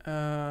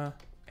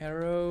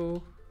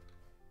arrow.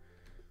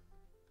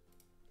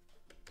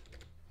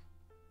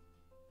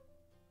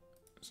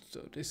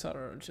 So these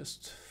are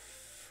just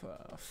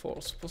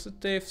false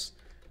positives.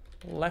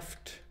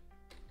 Left.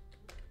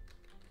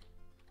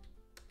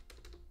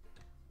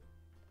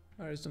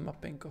 Where is the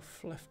mapping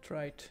of left,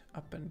 right,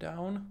 up and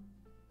down?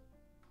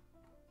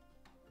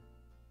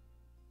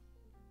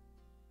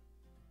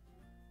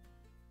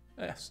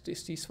 Yes,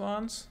 these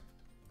ones.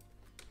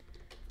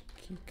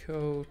 Key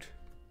code.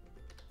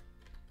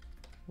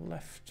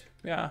 Left.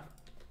 Yeah.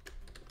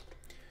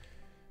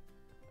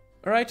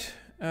 All right.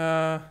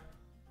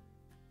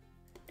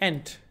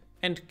 End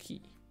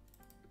key.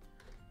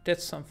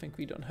 That's something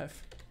we don't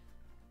have.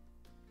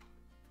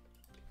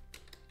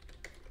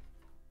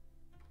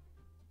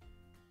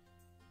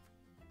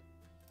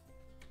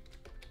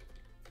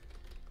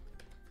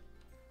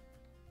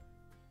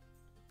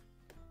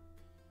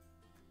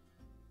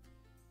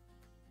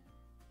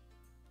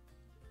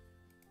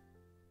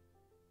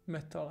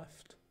 Meta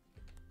left.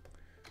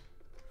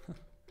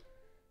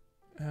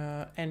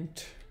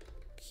 End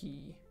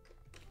key.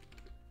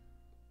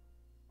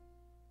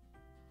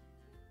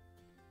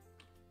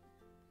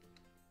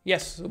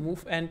 Yes, so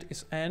move end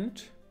is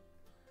end.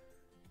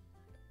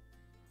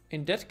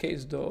 In that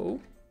case though,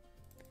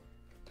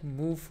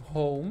 move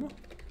home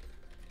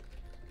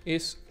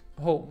is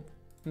home,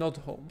 not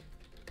home.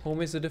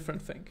 Home is a different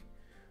thing.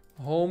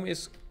 Home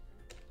is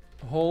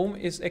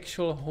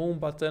actual home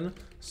button,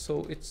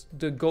 so it's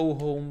the go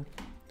home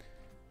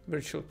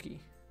virtual key.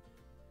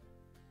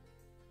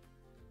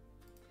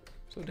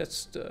 So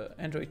that's the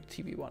Android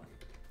TV one.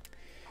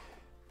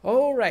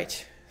 All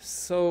right.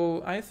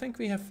 So I think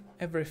we have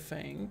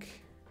everything.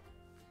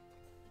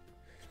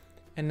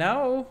 And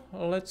now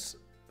let's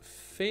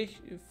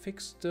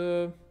fix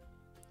the...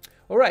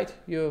 All right,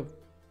 you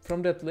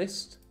from that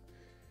list.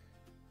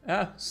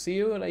 See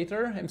you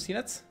later,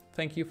 MCNet.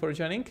 Thank you for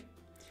joining.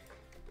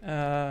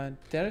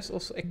 There is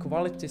also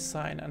equality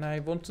sign, and I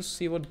want to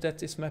see what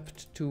that is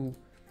mapped to.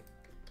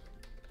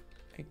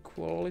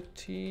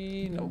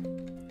 Equality, no.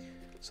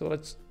 So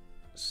let's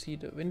see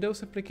the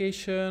Windows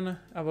application.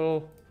 I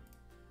will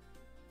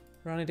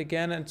run it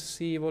again and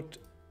see what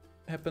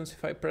happens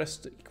if I press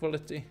the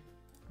equality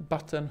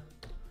button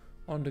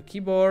on the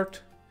keyboard.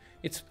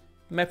 It's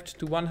mapped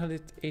to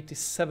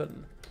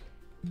 187,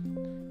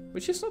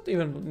 which is not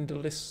even in the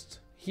list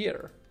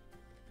here.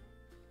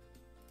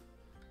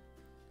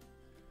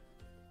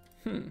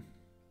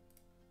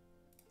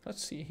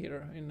 Let's see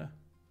here in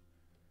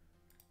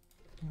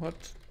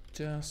what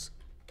does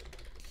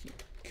key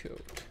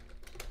code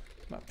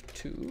map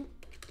to?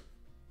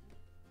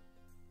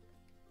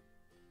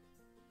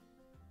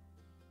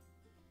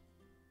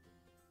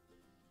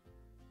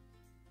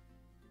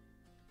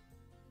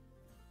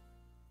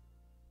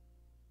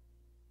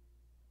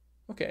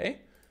 Okay.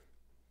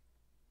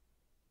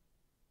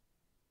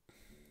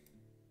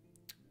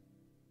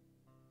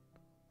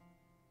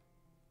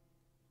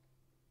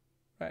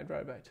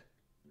 Right.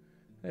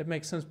 That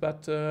makes sense,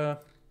 but I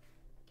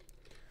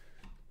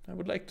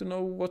would like to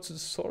know what's the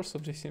source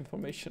of this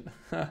information.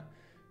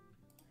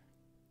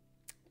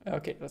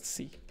 Okay, let's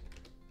see.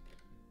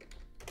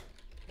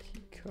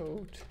 Key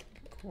code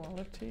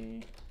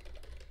quality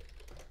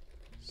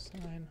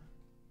sign.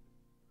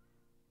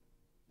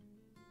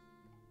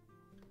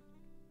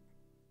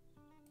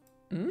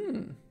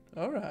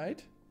 All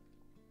right.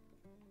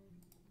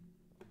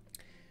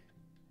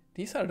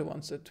 These are the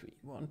ones that we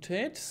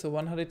wanted. So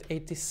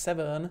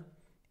 187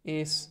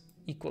 is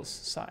equals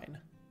sign.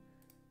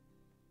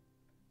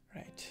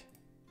 Right.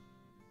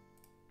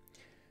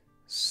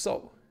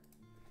 So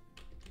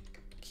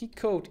key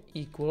code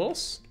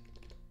equals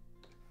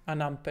a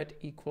numpad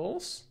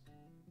equals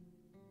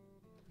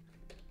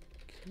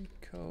key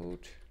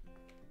code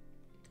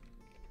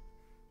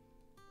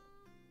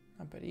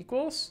numpad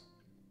equals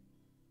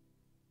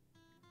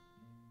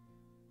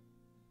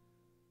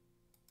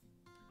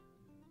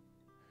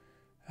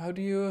how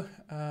do you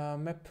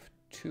map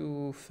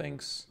to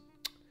things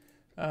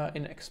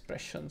in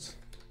expressions?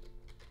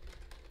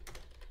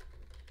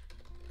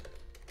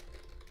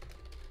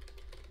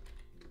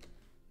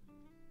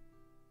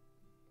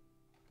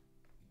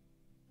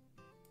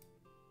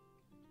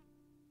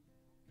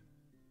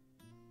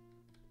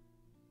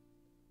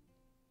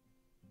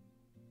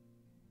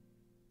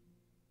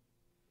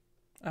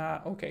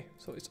 Okay,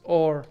 so it's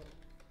OR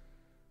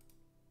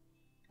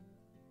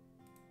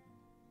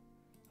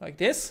like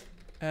this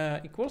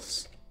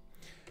equals,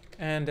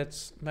 and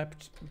that's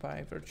mapped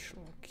by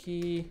virtual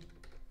key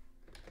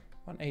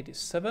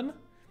 187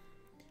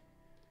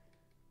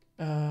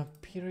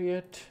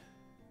 period.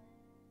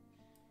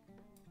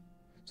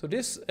 So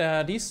this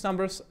these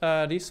numbers,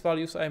 these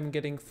values I'm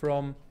getting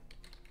from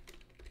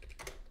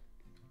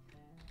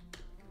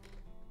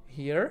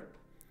here.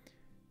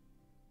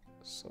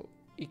 So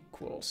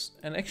equals,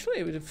 and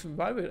actually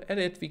while we're at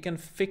it, we can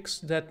fix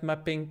that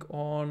mapping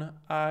on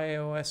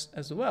iOS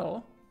as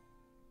well,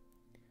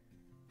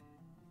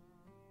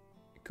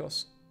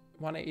 because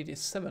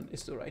 187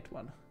 is the right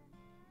one.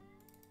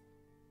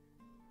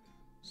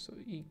 So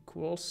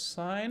equals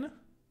sign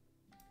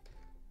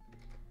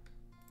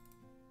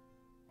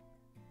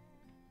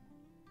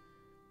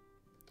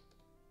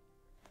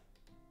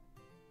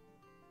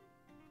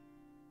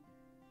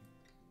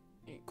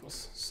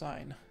equals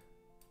sign.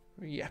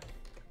 Yeah.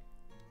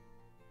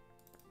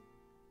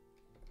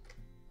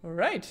 All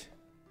right,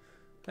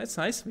 that's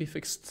nice. We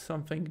fixed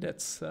something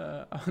that's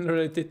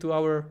unrelated to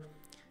our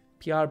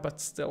PR, but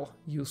still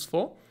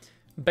useful.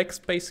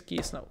 Backspace key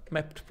is now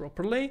mapped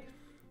properly.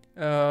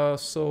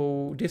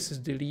 So this is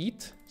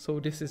delete. So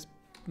this is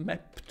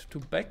mapped to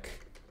back.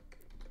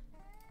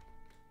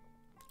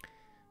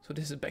 So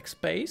this is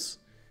backspace.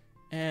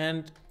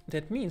 And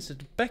that means that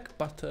the back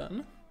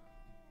button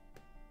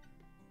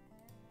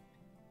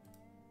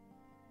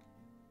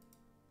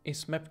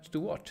is mapped to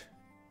what?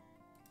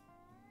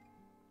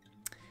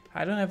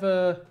 I don't have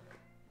a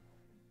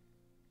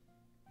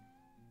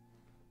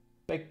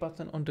back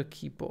button on the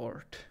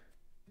keyboard,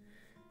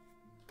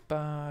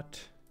 but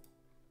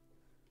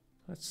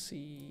let's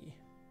see.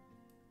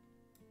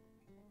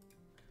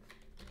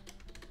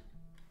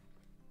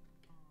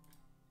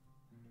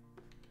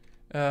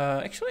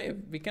 Actually,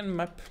 we can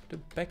map the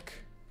back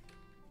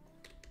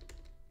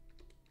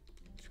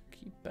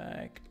key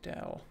back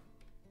del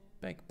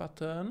back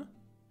button.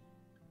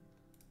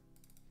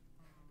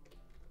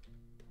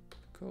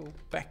 Go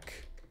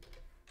back.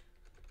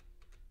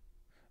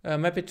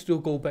 Map it to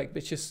go back,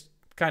 which is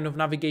kind of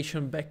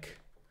navigation back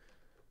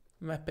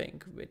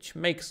mapping, which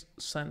makes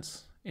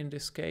sense in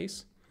this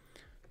case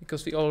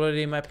because we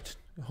already mapped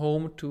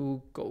home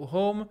to go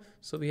home.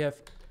 So we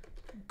have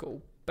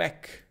go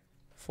back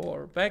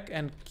for back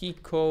and key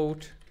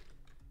code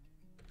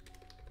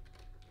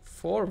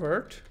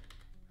forward.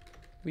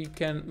 We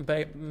can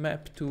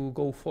map to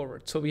go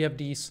forward. So we have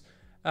these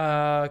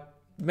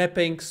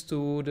mappings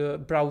to the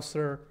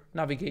browser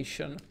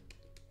navigation.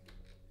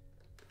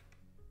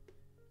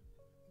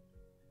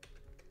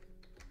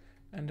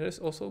 And there's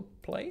also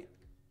play.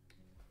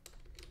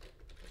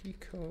 Key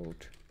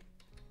code.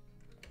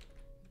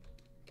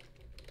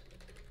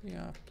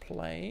 Yeah,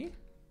 play.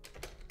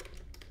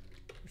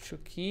 Virtual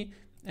key.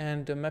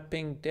 And the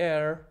mapping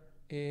there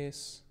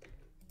is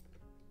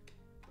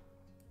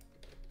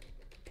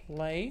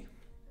play.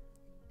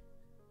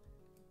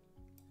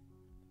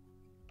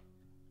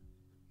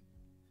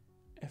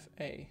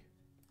 FA.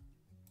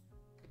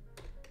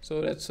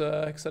 So that's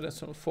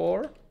hexadecimal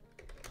 4.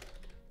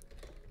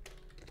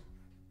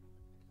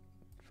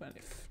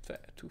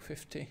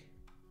 250.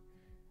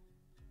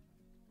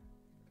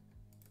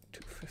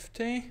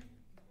 250.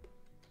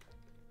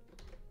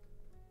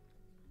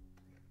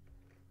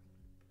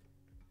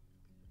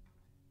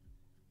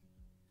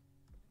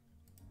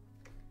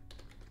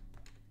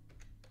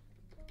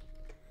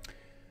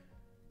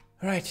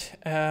 Right.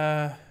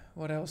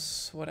 What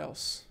else? What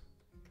else?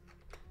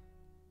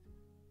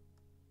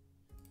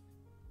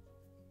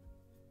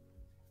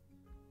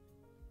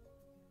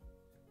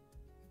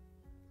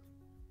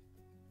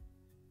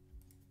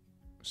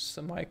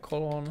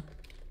 semicolon,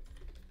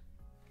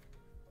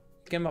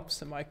 gmap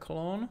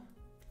semicolon.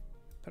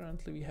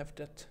 Apparently we have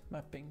that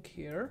mapping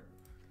here.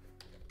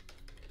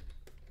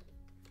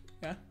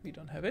 Yeah, we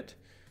don't have it.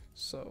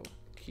 So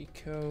key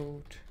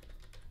code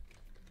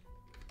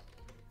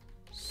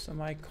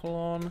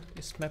semicolon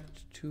is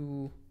mapped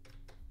to,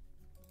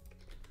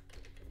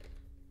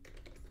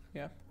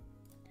 yeah,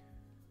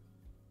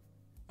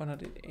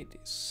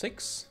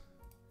 186.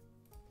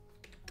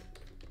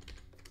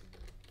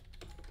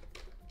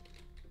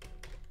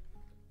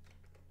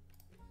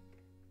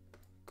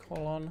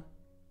 Colon.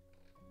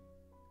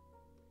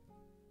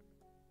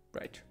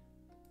 Right.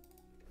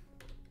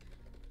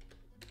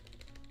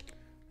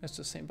 That's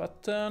the same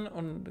button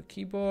on the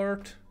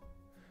keyboard.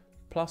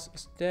 Plus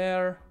is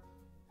there.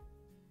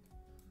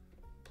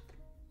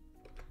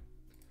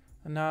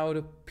 And now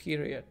the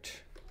period.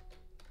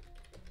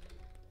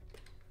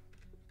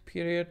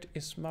 Period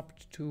is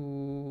mapped to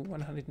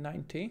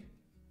 190.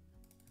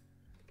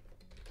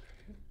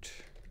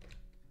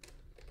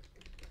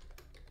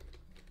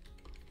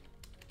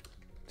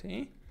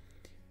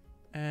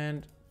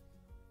 And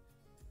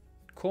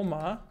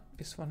comma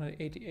is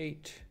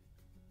 188.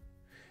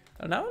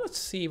 And now let's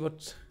see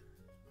what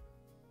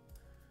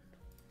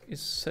is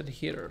said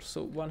here.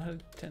 So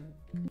 110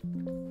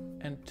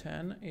 and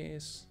 10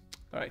 is,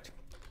 all right,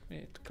 we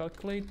need a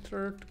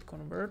calculator to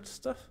convert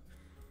stuff.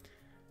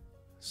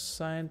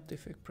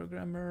 Scientific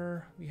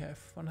programmer, we have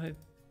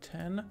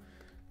 110.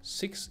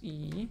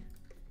 6E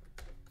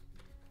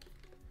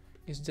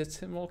is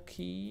decimal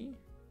key.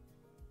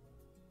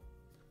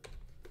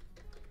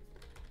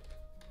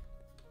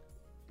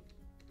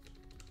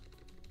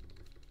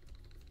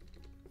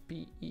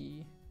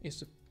 PE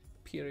is the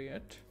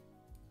period.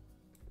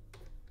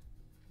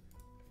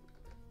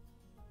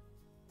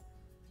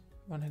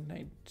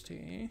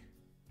 190.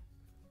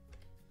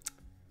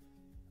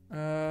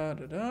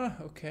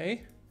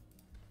 Okay.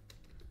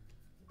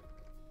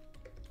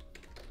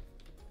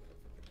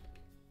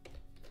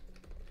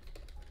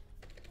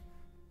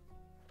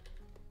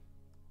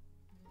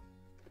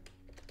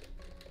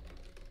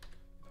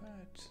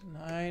 Right,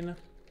 9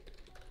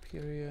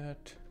 period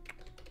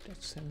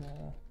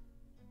decimal.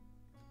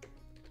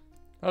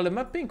 Well, the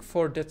mapping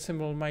for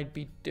decimal might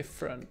be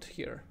different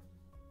here.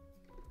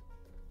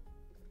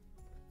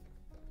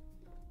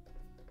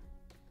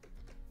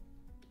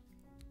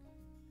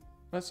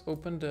 Let's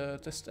open the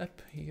test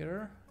app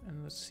here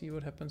and let's see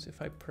what happens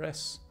if I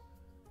press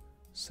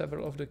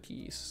several of the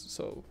keys.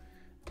 So,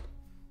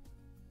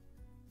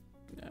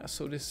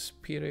 so this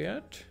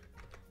period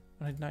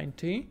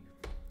 190,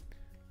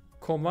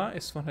 comma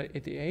is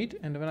 188,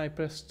 and when I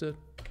press the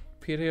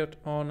period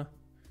on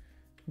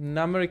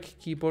numeric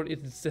keyboard,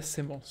 it's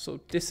decimal.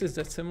 So this is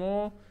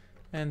decimal,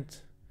 and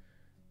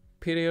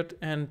period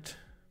and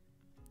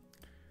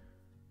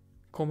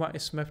comma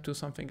is mapped to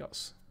something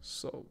else.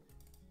 So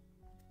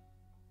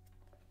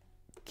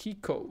key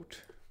code.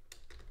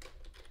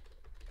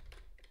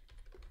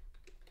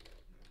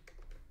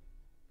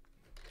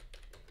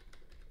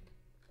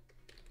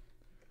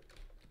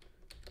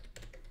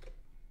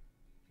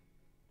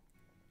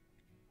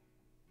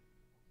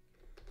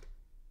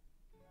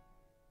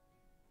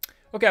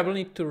 Okay, I will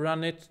need to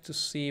run it to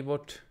see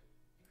what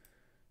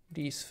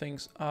these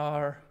things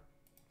are.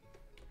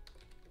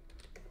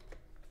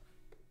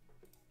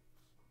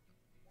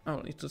 I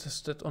will need to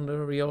test it on the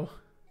real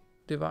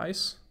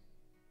device.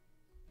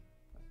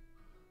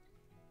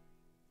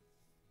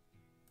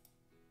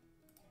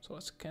 So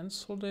let's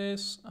cancel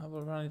this. I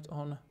will run it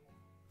on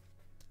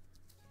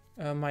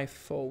my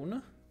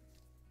phone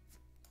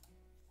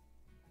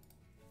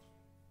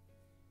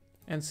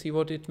and see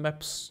what it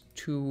maps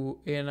to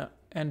in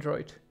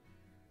Android.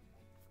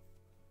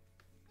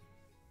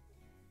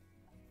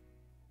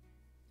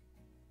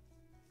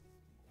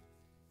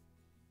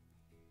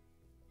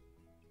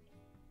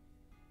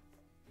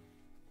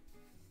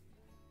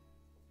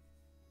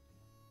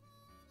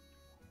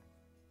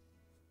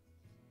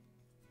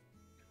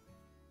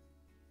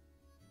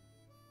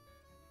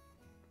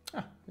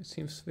 It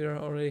seems we're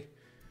already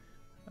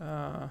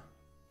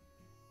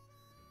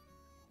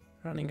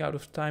running out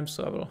of time,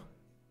 so I will.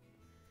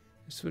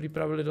 This will be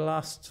probably the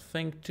last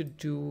thing to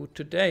do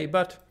today,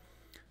 but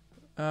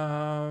we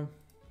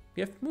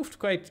have moved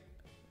quite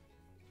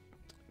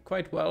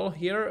well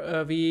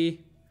here.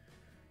 We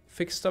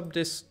fixed up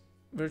this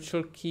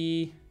virtual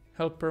key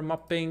helper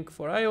mapping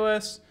for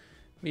iOS.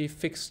 We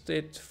fixed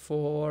it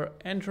for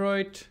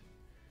Android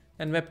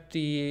and mapped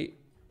the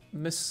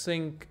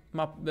missing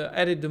map,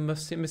 added the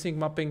missing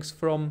mappings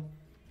from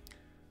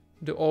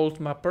the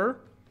old mapper.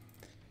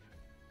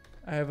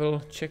 I will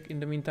check in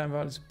the meantime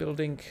while it's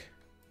building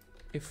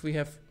if we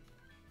have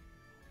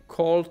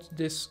called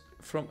this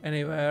from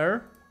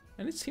anywhere,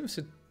 and it seems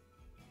it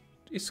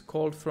is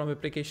called from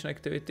application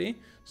activity,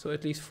 so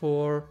at least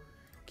for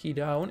key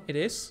down it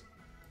is,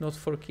 not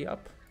for key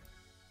up.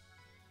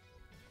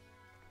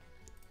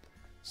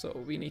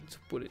 So we need to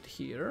put it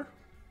here.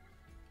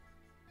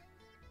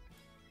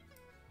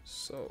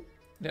 So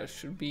there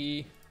should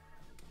be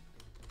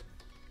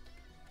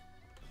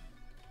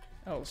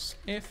else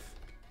if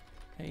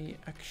a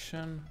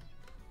action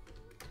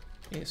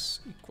is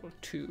equal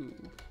to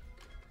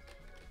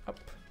up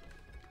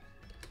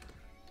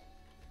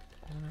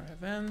owner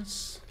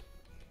events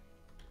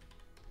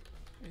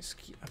is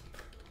key up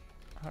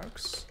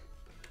args.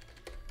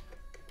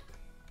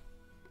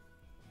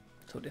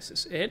 So this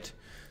is it.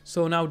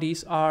 So now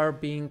these are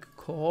being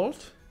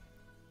called.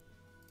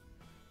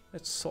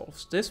 Let's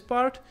solve this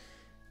part.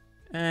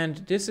 And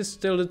this is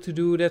still the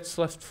to-do that's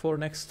left for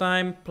next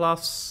time,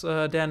 plus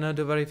then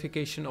the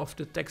verification of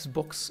the text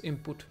box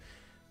input.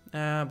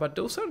 But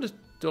those are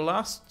the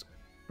last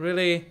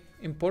really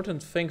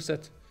important things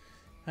that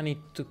I need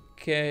to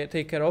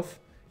take care of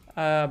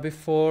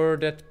before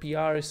that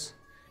PR is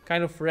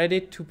kind of ready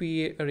to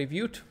be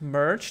reviewed,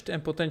 merged,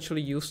 and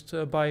potentially used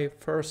by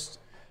first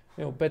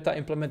beta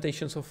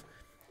implementations of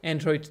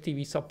Android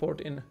TV support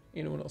in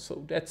Uno.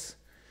 So that's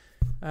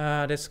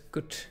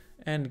good,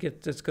 and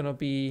that's gonna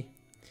be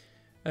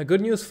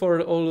good news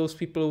for all those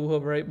people who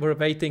were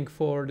waiting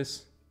for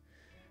this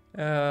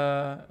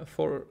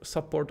for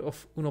support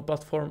of Uno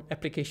platform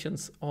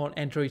applications on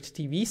Android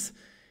TVs.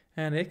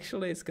 And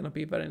actually it's gonna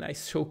be a very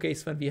nice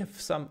showcase when we have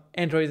some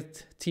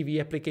Android TV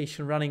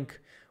application running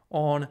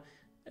on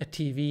a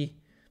TV,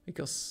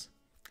 because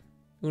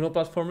Uno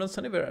platform runs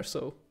anywhere,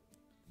 so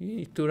you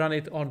need to run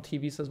it on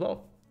TVs as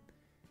well.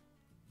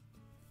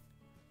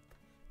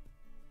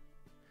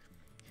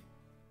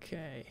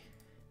 Okay,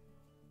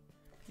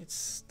 it's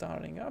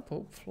starting up,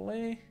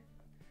 hopefully.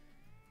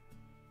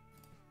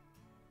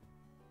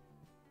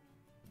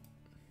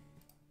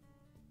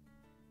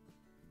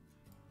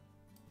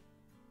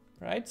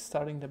 Right,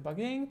 starting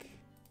debugging.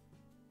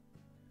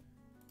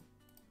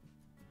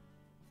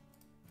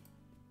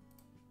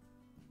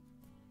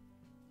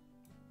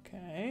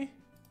 Okay,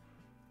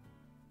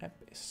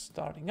 app is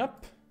starting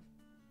up,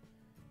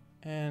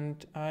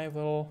 and I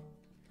will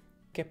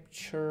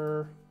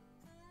capture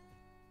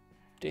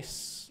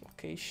this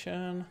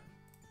location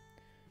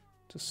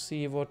to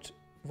see what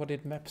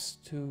it maps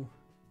to.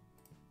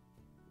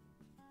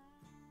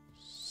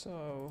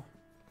 So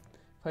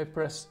if I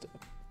press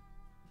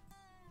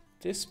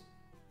this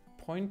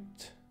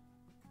point,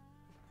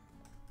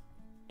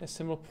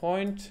 decimal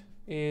point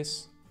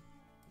is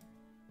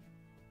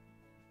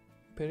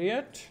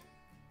period,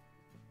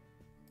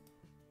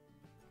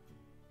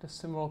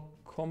 decimal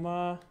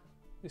comma,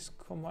 this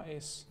comma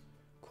is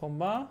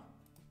comma,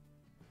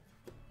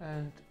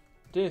 and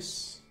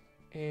this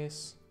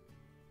is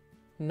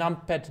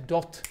numpad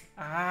dot.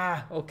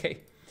 Ah, okay.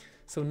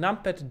 So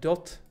numpad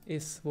dot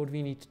is what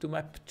we need to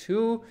map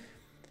to.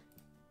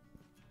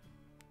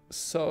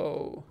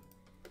 So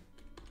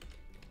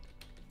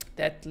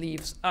that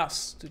leaves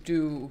us to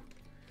do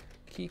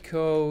key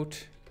code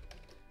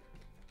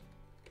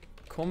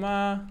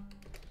comma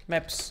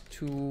maps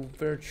to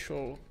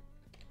virtual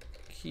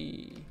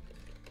key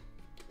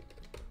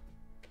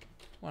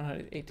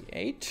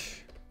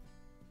 188,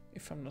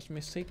 if I'm not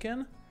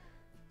mistaken.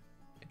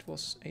 It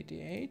was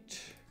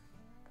 88.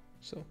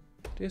 So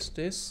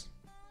this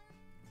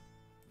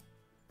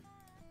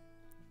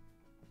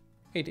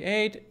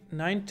 88,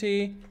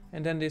 90,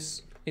 and then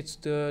this, it's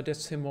the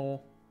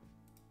decimal.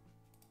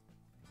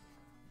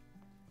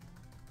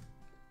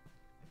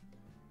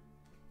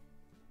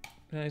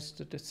 Then it's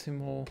the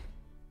decimal,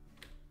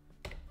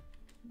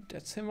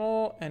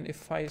 and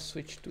if I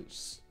switch to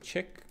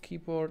check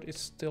keyboard, it's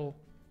still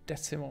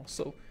decimal.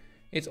 So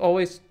it's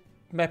always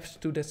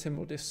mapped to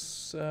decimal,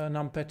 this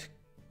numpad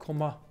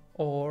comma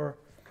or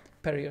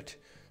period.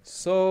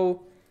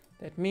 So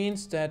that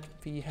means that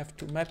we have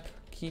to map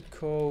key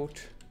code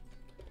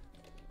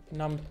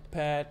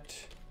numpad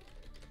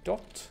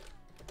dot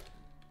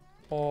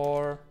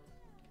or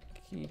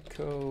key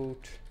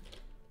code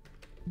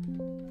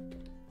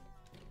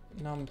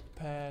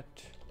numpad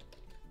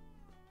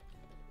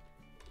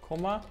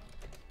comma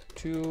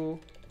to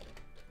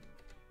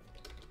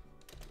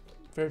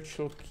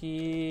virtual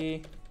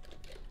key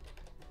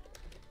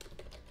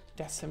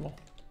decimal.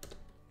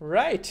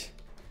 Right,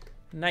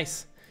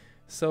 nice.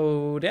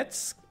 So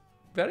that's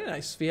very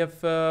nice. We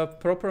have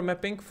proper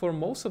mapping for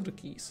most of the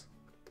keys.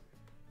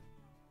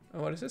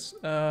 What is this?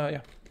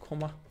 Yeah,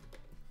 comma.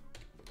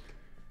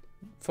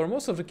 For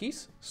most of the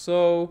keys.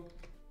 So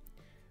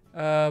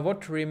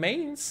what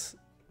remains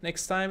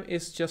next time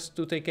is just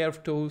to take care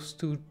of those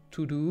two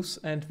to-dos,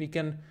 and we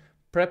can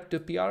prep the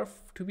PR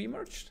to be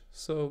merged.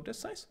 So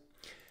that's nice.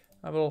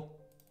 I will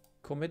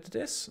commit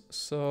this.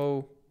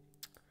 So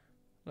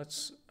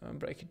let's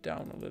break it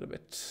down a little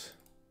bit.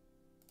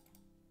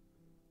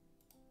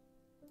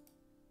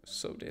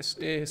 So this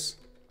is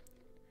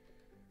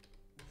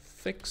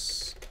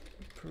fix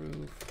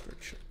improve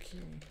virtual key.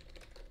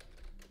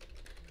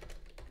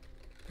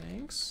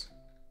 Thanks.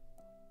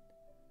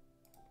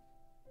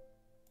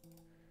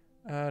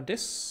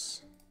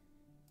 This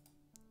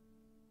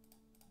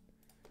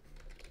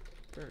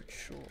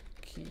virtual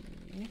key.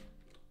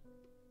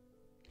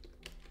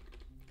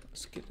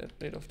 Let's get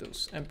rid of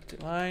those empty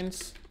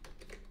lines.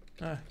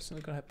 It's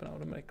not gonna happen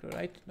automatically,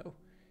 right? No.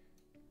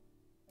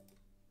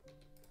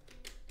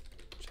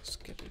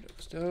 Just get rid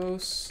of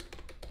those.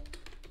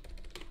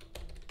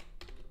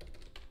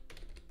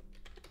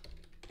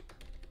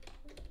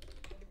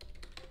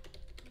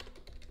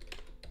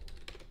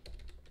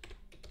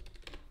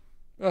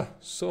 Oh,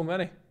 so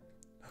many.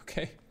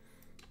 Okay.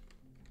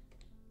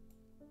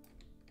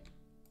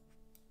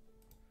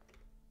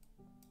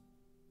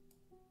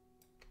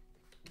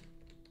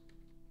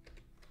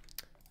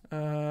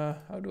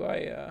 How do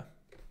I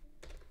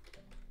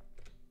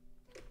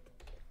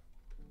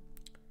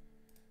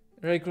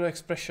regular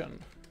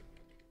expression,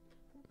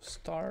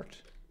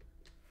 start,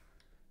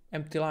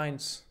 empty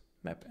lines,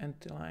 map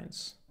empty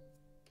lines,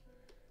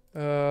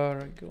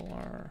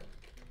 regular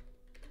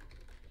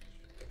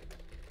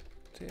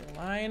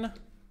line.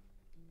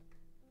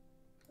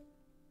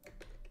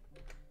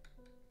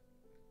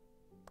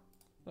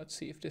 Let's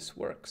see if this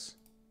works.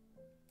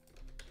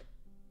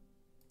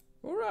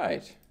 All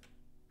right.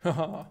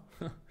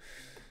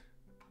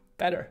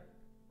 Better.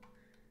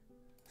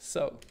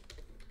 So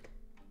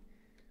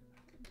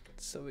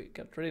we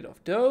got rid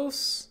of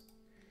those.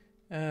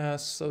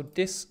 So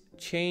this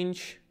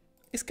change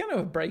is kind of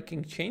a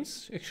breaking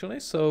change actually.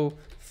 So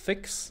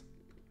fix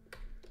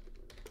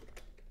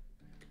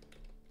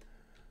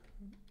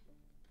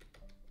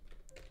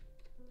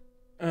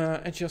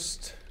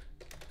adjust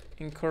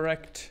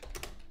incorrect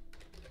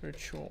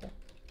virtual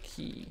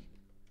key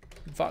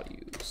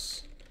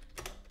values.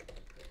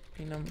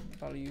 Enum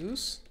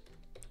values.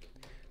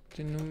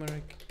 The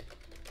numeric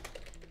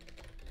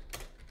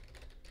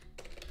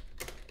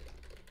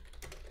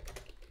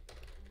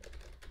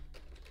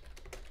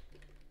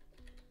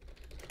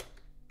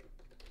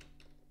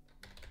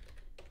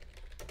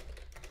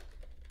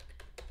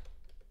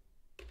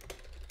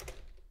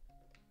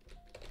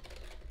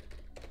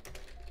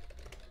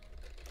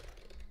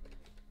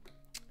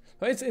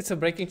it's a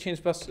breaking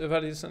change, but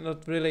it's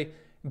not really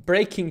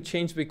breaking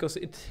change because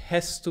it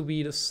has to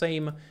be the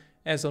same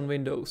as on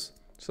Windows.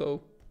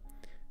 So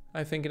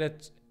I think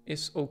that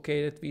is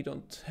okay that we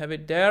don't have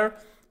it there.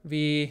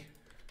 We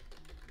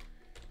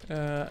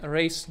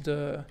erase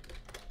the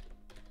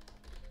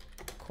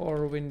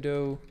core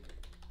window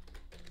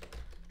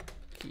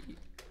key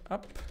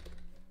up.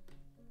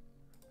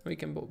 We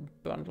can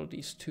bundle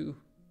these two.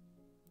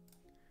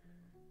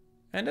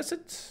 And that's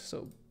it.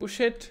 So push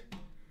it.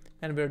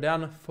 And we're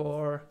done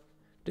for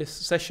this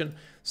session.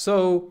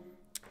 So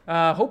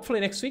hopefully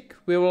next week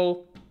we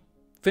will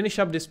finish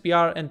up this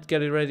PR and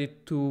get it ready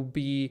to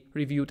be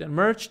reviewed and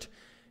merged.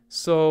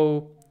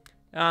 So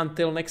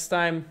until next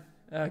time,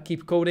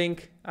 keep coding,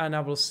 and I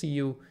will see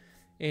you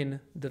in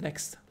the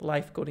next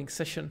live coding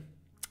session.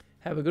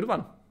 Have a good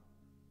one.